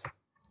chance.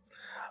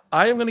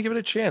 I am going to give it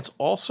a chance.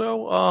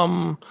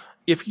 Also,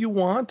 if you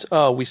want,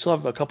 we still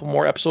have a couple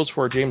more episodes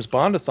for our James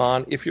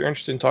Bondathon. If you're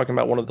interested in talking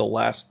about one of the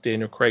last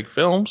Daniel Craig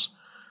films,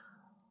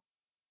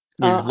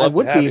 we'd I love to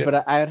would have be, you.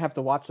 but I would have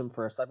to watch them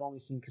first. I've only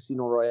seen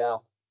Casino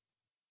Royale.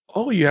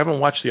 Oh, you haven't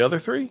watched the other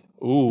three?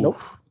 Ooh.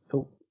 Nope.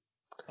 Nope.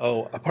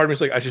 Oh, a part of me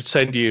is like, I should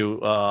send you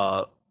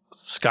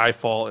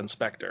Skyfall and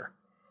Spectre.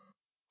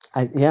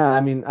 I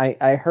mean,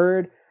 I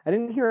heard. I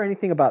didn't hear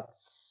anything about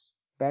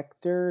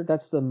Spectre.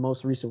 That's the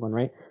most recent one,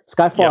 right?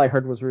 Skyfall, Yep. I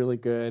heard was really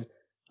good.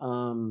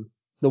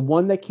 The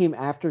one that came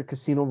after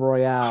Casino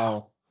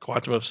Royale.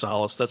 Quantum of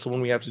Solace. That's the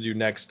one we have to do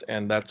next,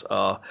 and that's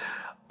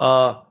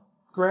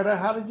Greta.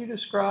 How did you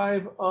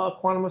describe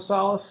Quantum of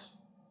Solace?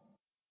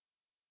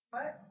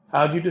 What?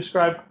 How did you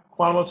describe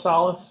Quantum of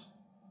Solace?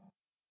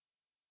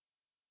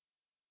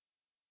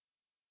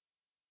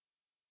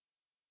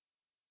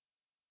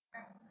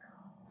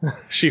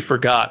 She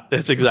forgot.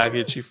 That's exactly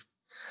it.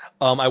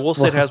 I will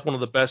say it has one of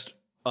the best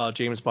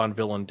James Bond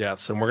villain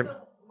deaths, and we're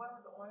gonna.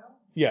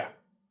 Yeah.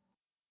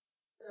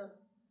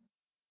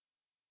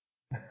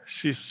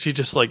 She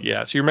just like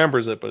she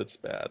remembers it, but it's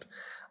bad.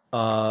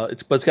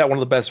 It's got one of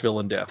the best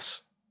villain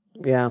deaths.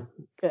 Yeah.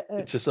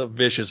 It's just a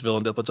vicious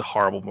villain death, but it's a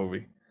horrible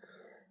movie.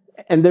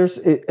 And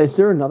is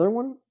there another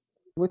one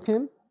with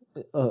him?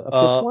 A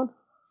fifth one?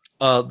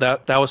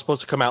 That was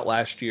supposed to come out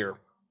last year.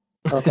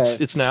 Okay.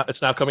 It's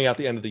now coming out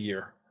the end of the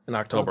year in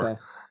October. Okay.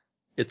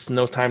 It's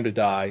No Time to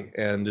Die,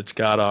 and it's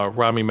got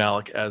Rami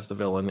Malek as the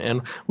villain.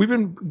 And we've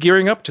been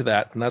gearing up to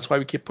that, and that's why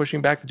we keep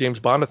pushing back the James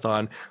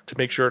Bondathon to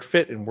make sure it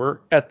fit. And we're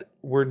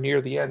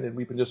near the end, and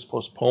we've been just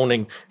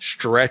postponing,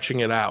 stretching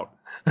it out.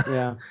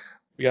 Yeah.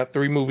 We got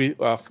 4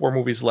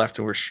 movies left,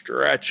 and we're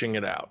stretching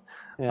it out.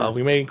 Yeah.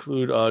 We may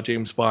include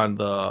James Bond,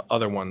 the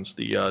other ones,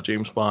 the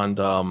James Bond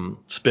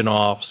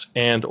spin-offs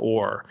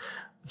or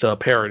the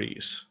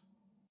parodies.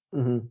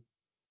 Mm-hmm.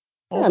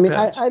 Yeah, I mean,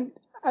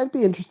 I'd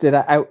be interested.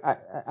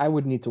 I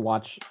would need to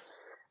watch.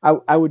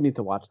 I would need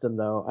to watch them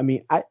though. I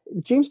mean,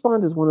 James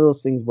Bond is one of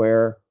those things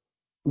where,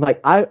 like,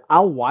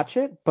 I'll watch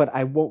it, but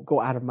I won't go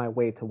out of my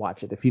way to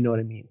watch it. If you know what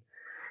I mean.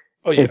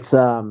 Oh yeah.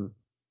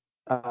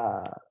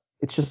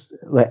 It's just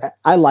like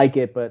I like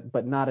it,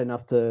 but not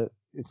enough to.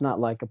 It's not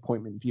like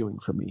appointment viewing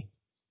for me.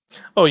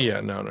 Oh yeah,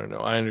 no.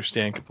 I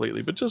understand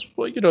completely, but just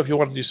if you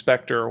want to do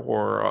Spectre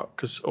or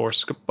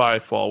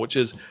Skyfall, which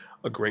is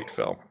a great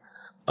film.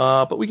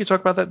 But we can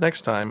talk about that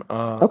next time.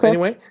 Okay.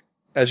 Anyway,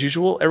 as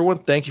usual, everyone,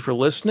 thank you for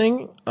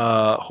listening.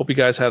 Hope you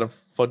guys had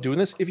fun doing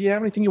this. If you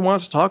have anything you want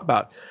us to talk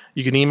about,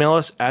 you can email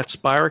us at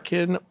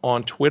Spirakin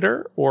on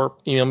Twitter or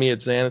email me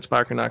at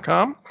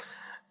zan@spirakin.com.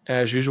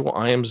 As usual,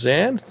 I am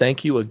Zan.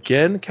 Thank you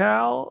again,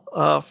 Cal,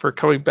 for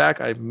coming back.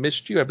 I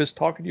missed you. I missed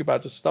talking to you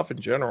about just stuff in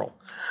general.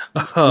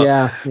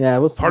 Yeah. It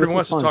was. Part of me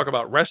wants to talk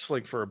about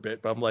wrestling for a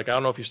bit, but I'm like, I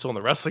don't know if you're still in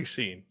the wrestling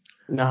scene.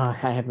 No,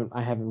 I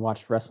haven't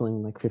watched wrestling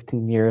in like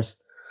 15 years.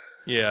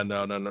 Yeah,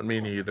 no,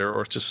 me neither.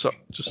 Or just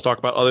talk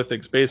about other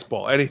things,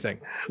 baseball, anything.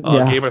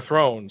 Game of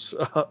Thrones.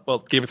 Well,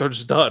 Game of Thrones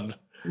is done.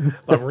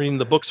 I'm reading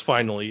the books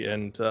finally,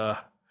 and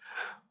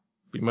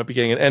we might be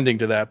getting an ending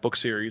to that book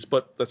series,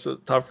 but that's a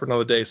topic for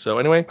another day. So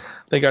anyway,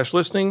 thank you guys for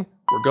listening.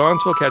 We're gone,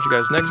 so we'll catch you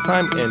guys next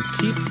time, and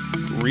keep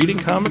reading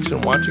comics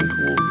and watching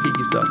cool,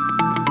 geeky stuff.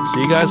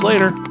 See you guys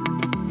later.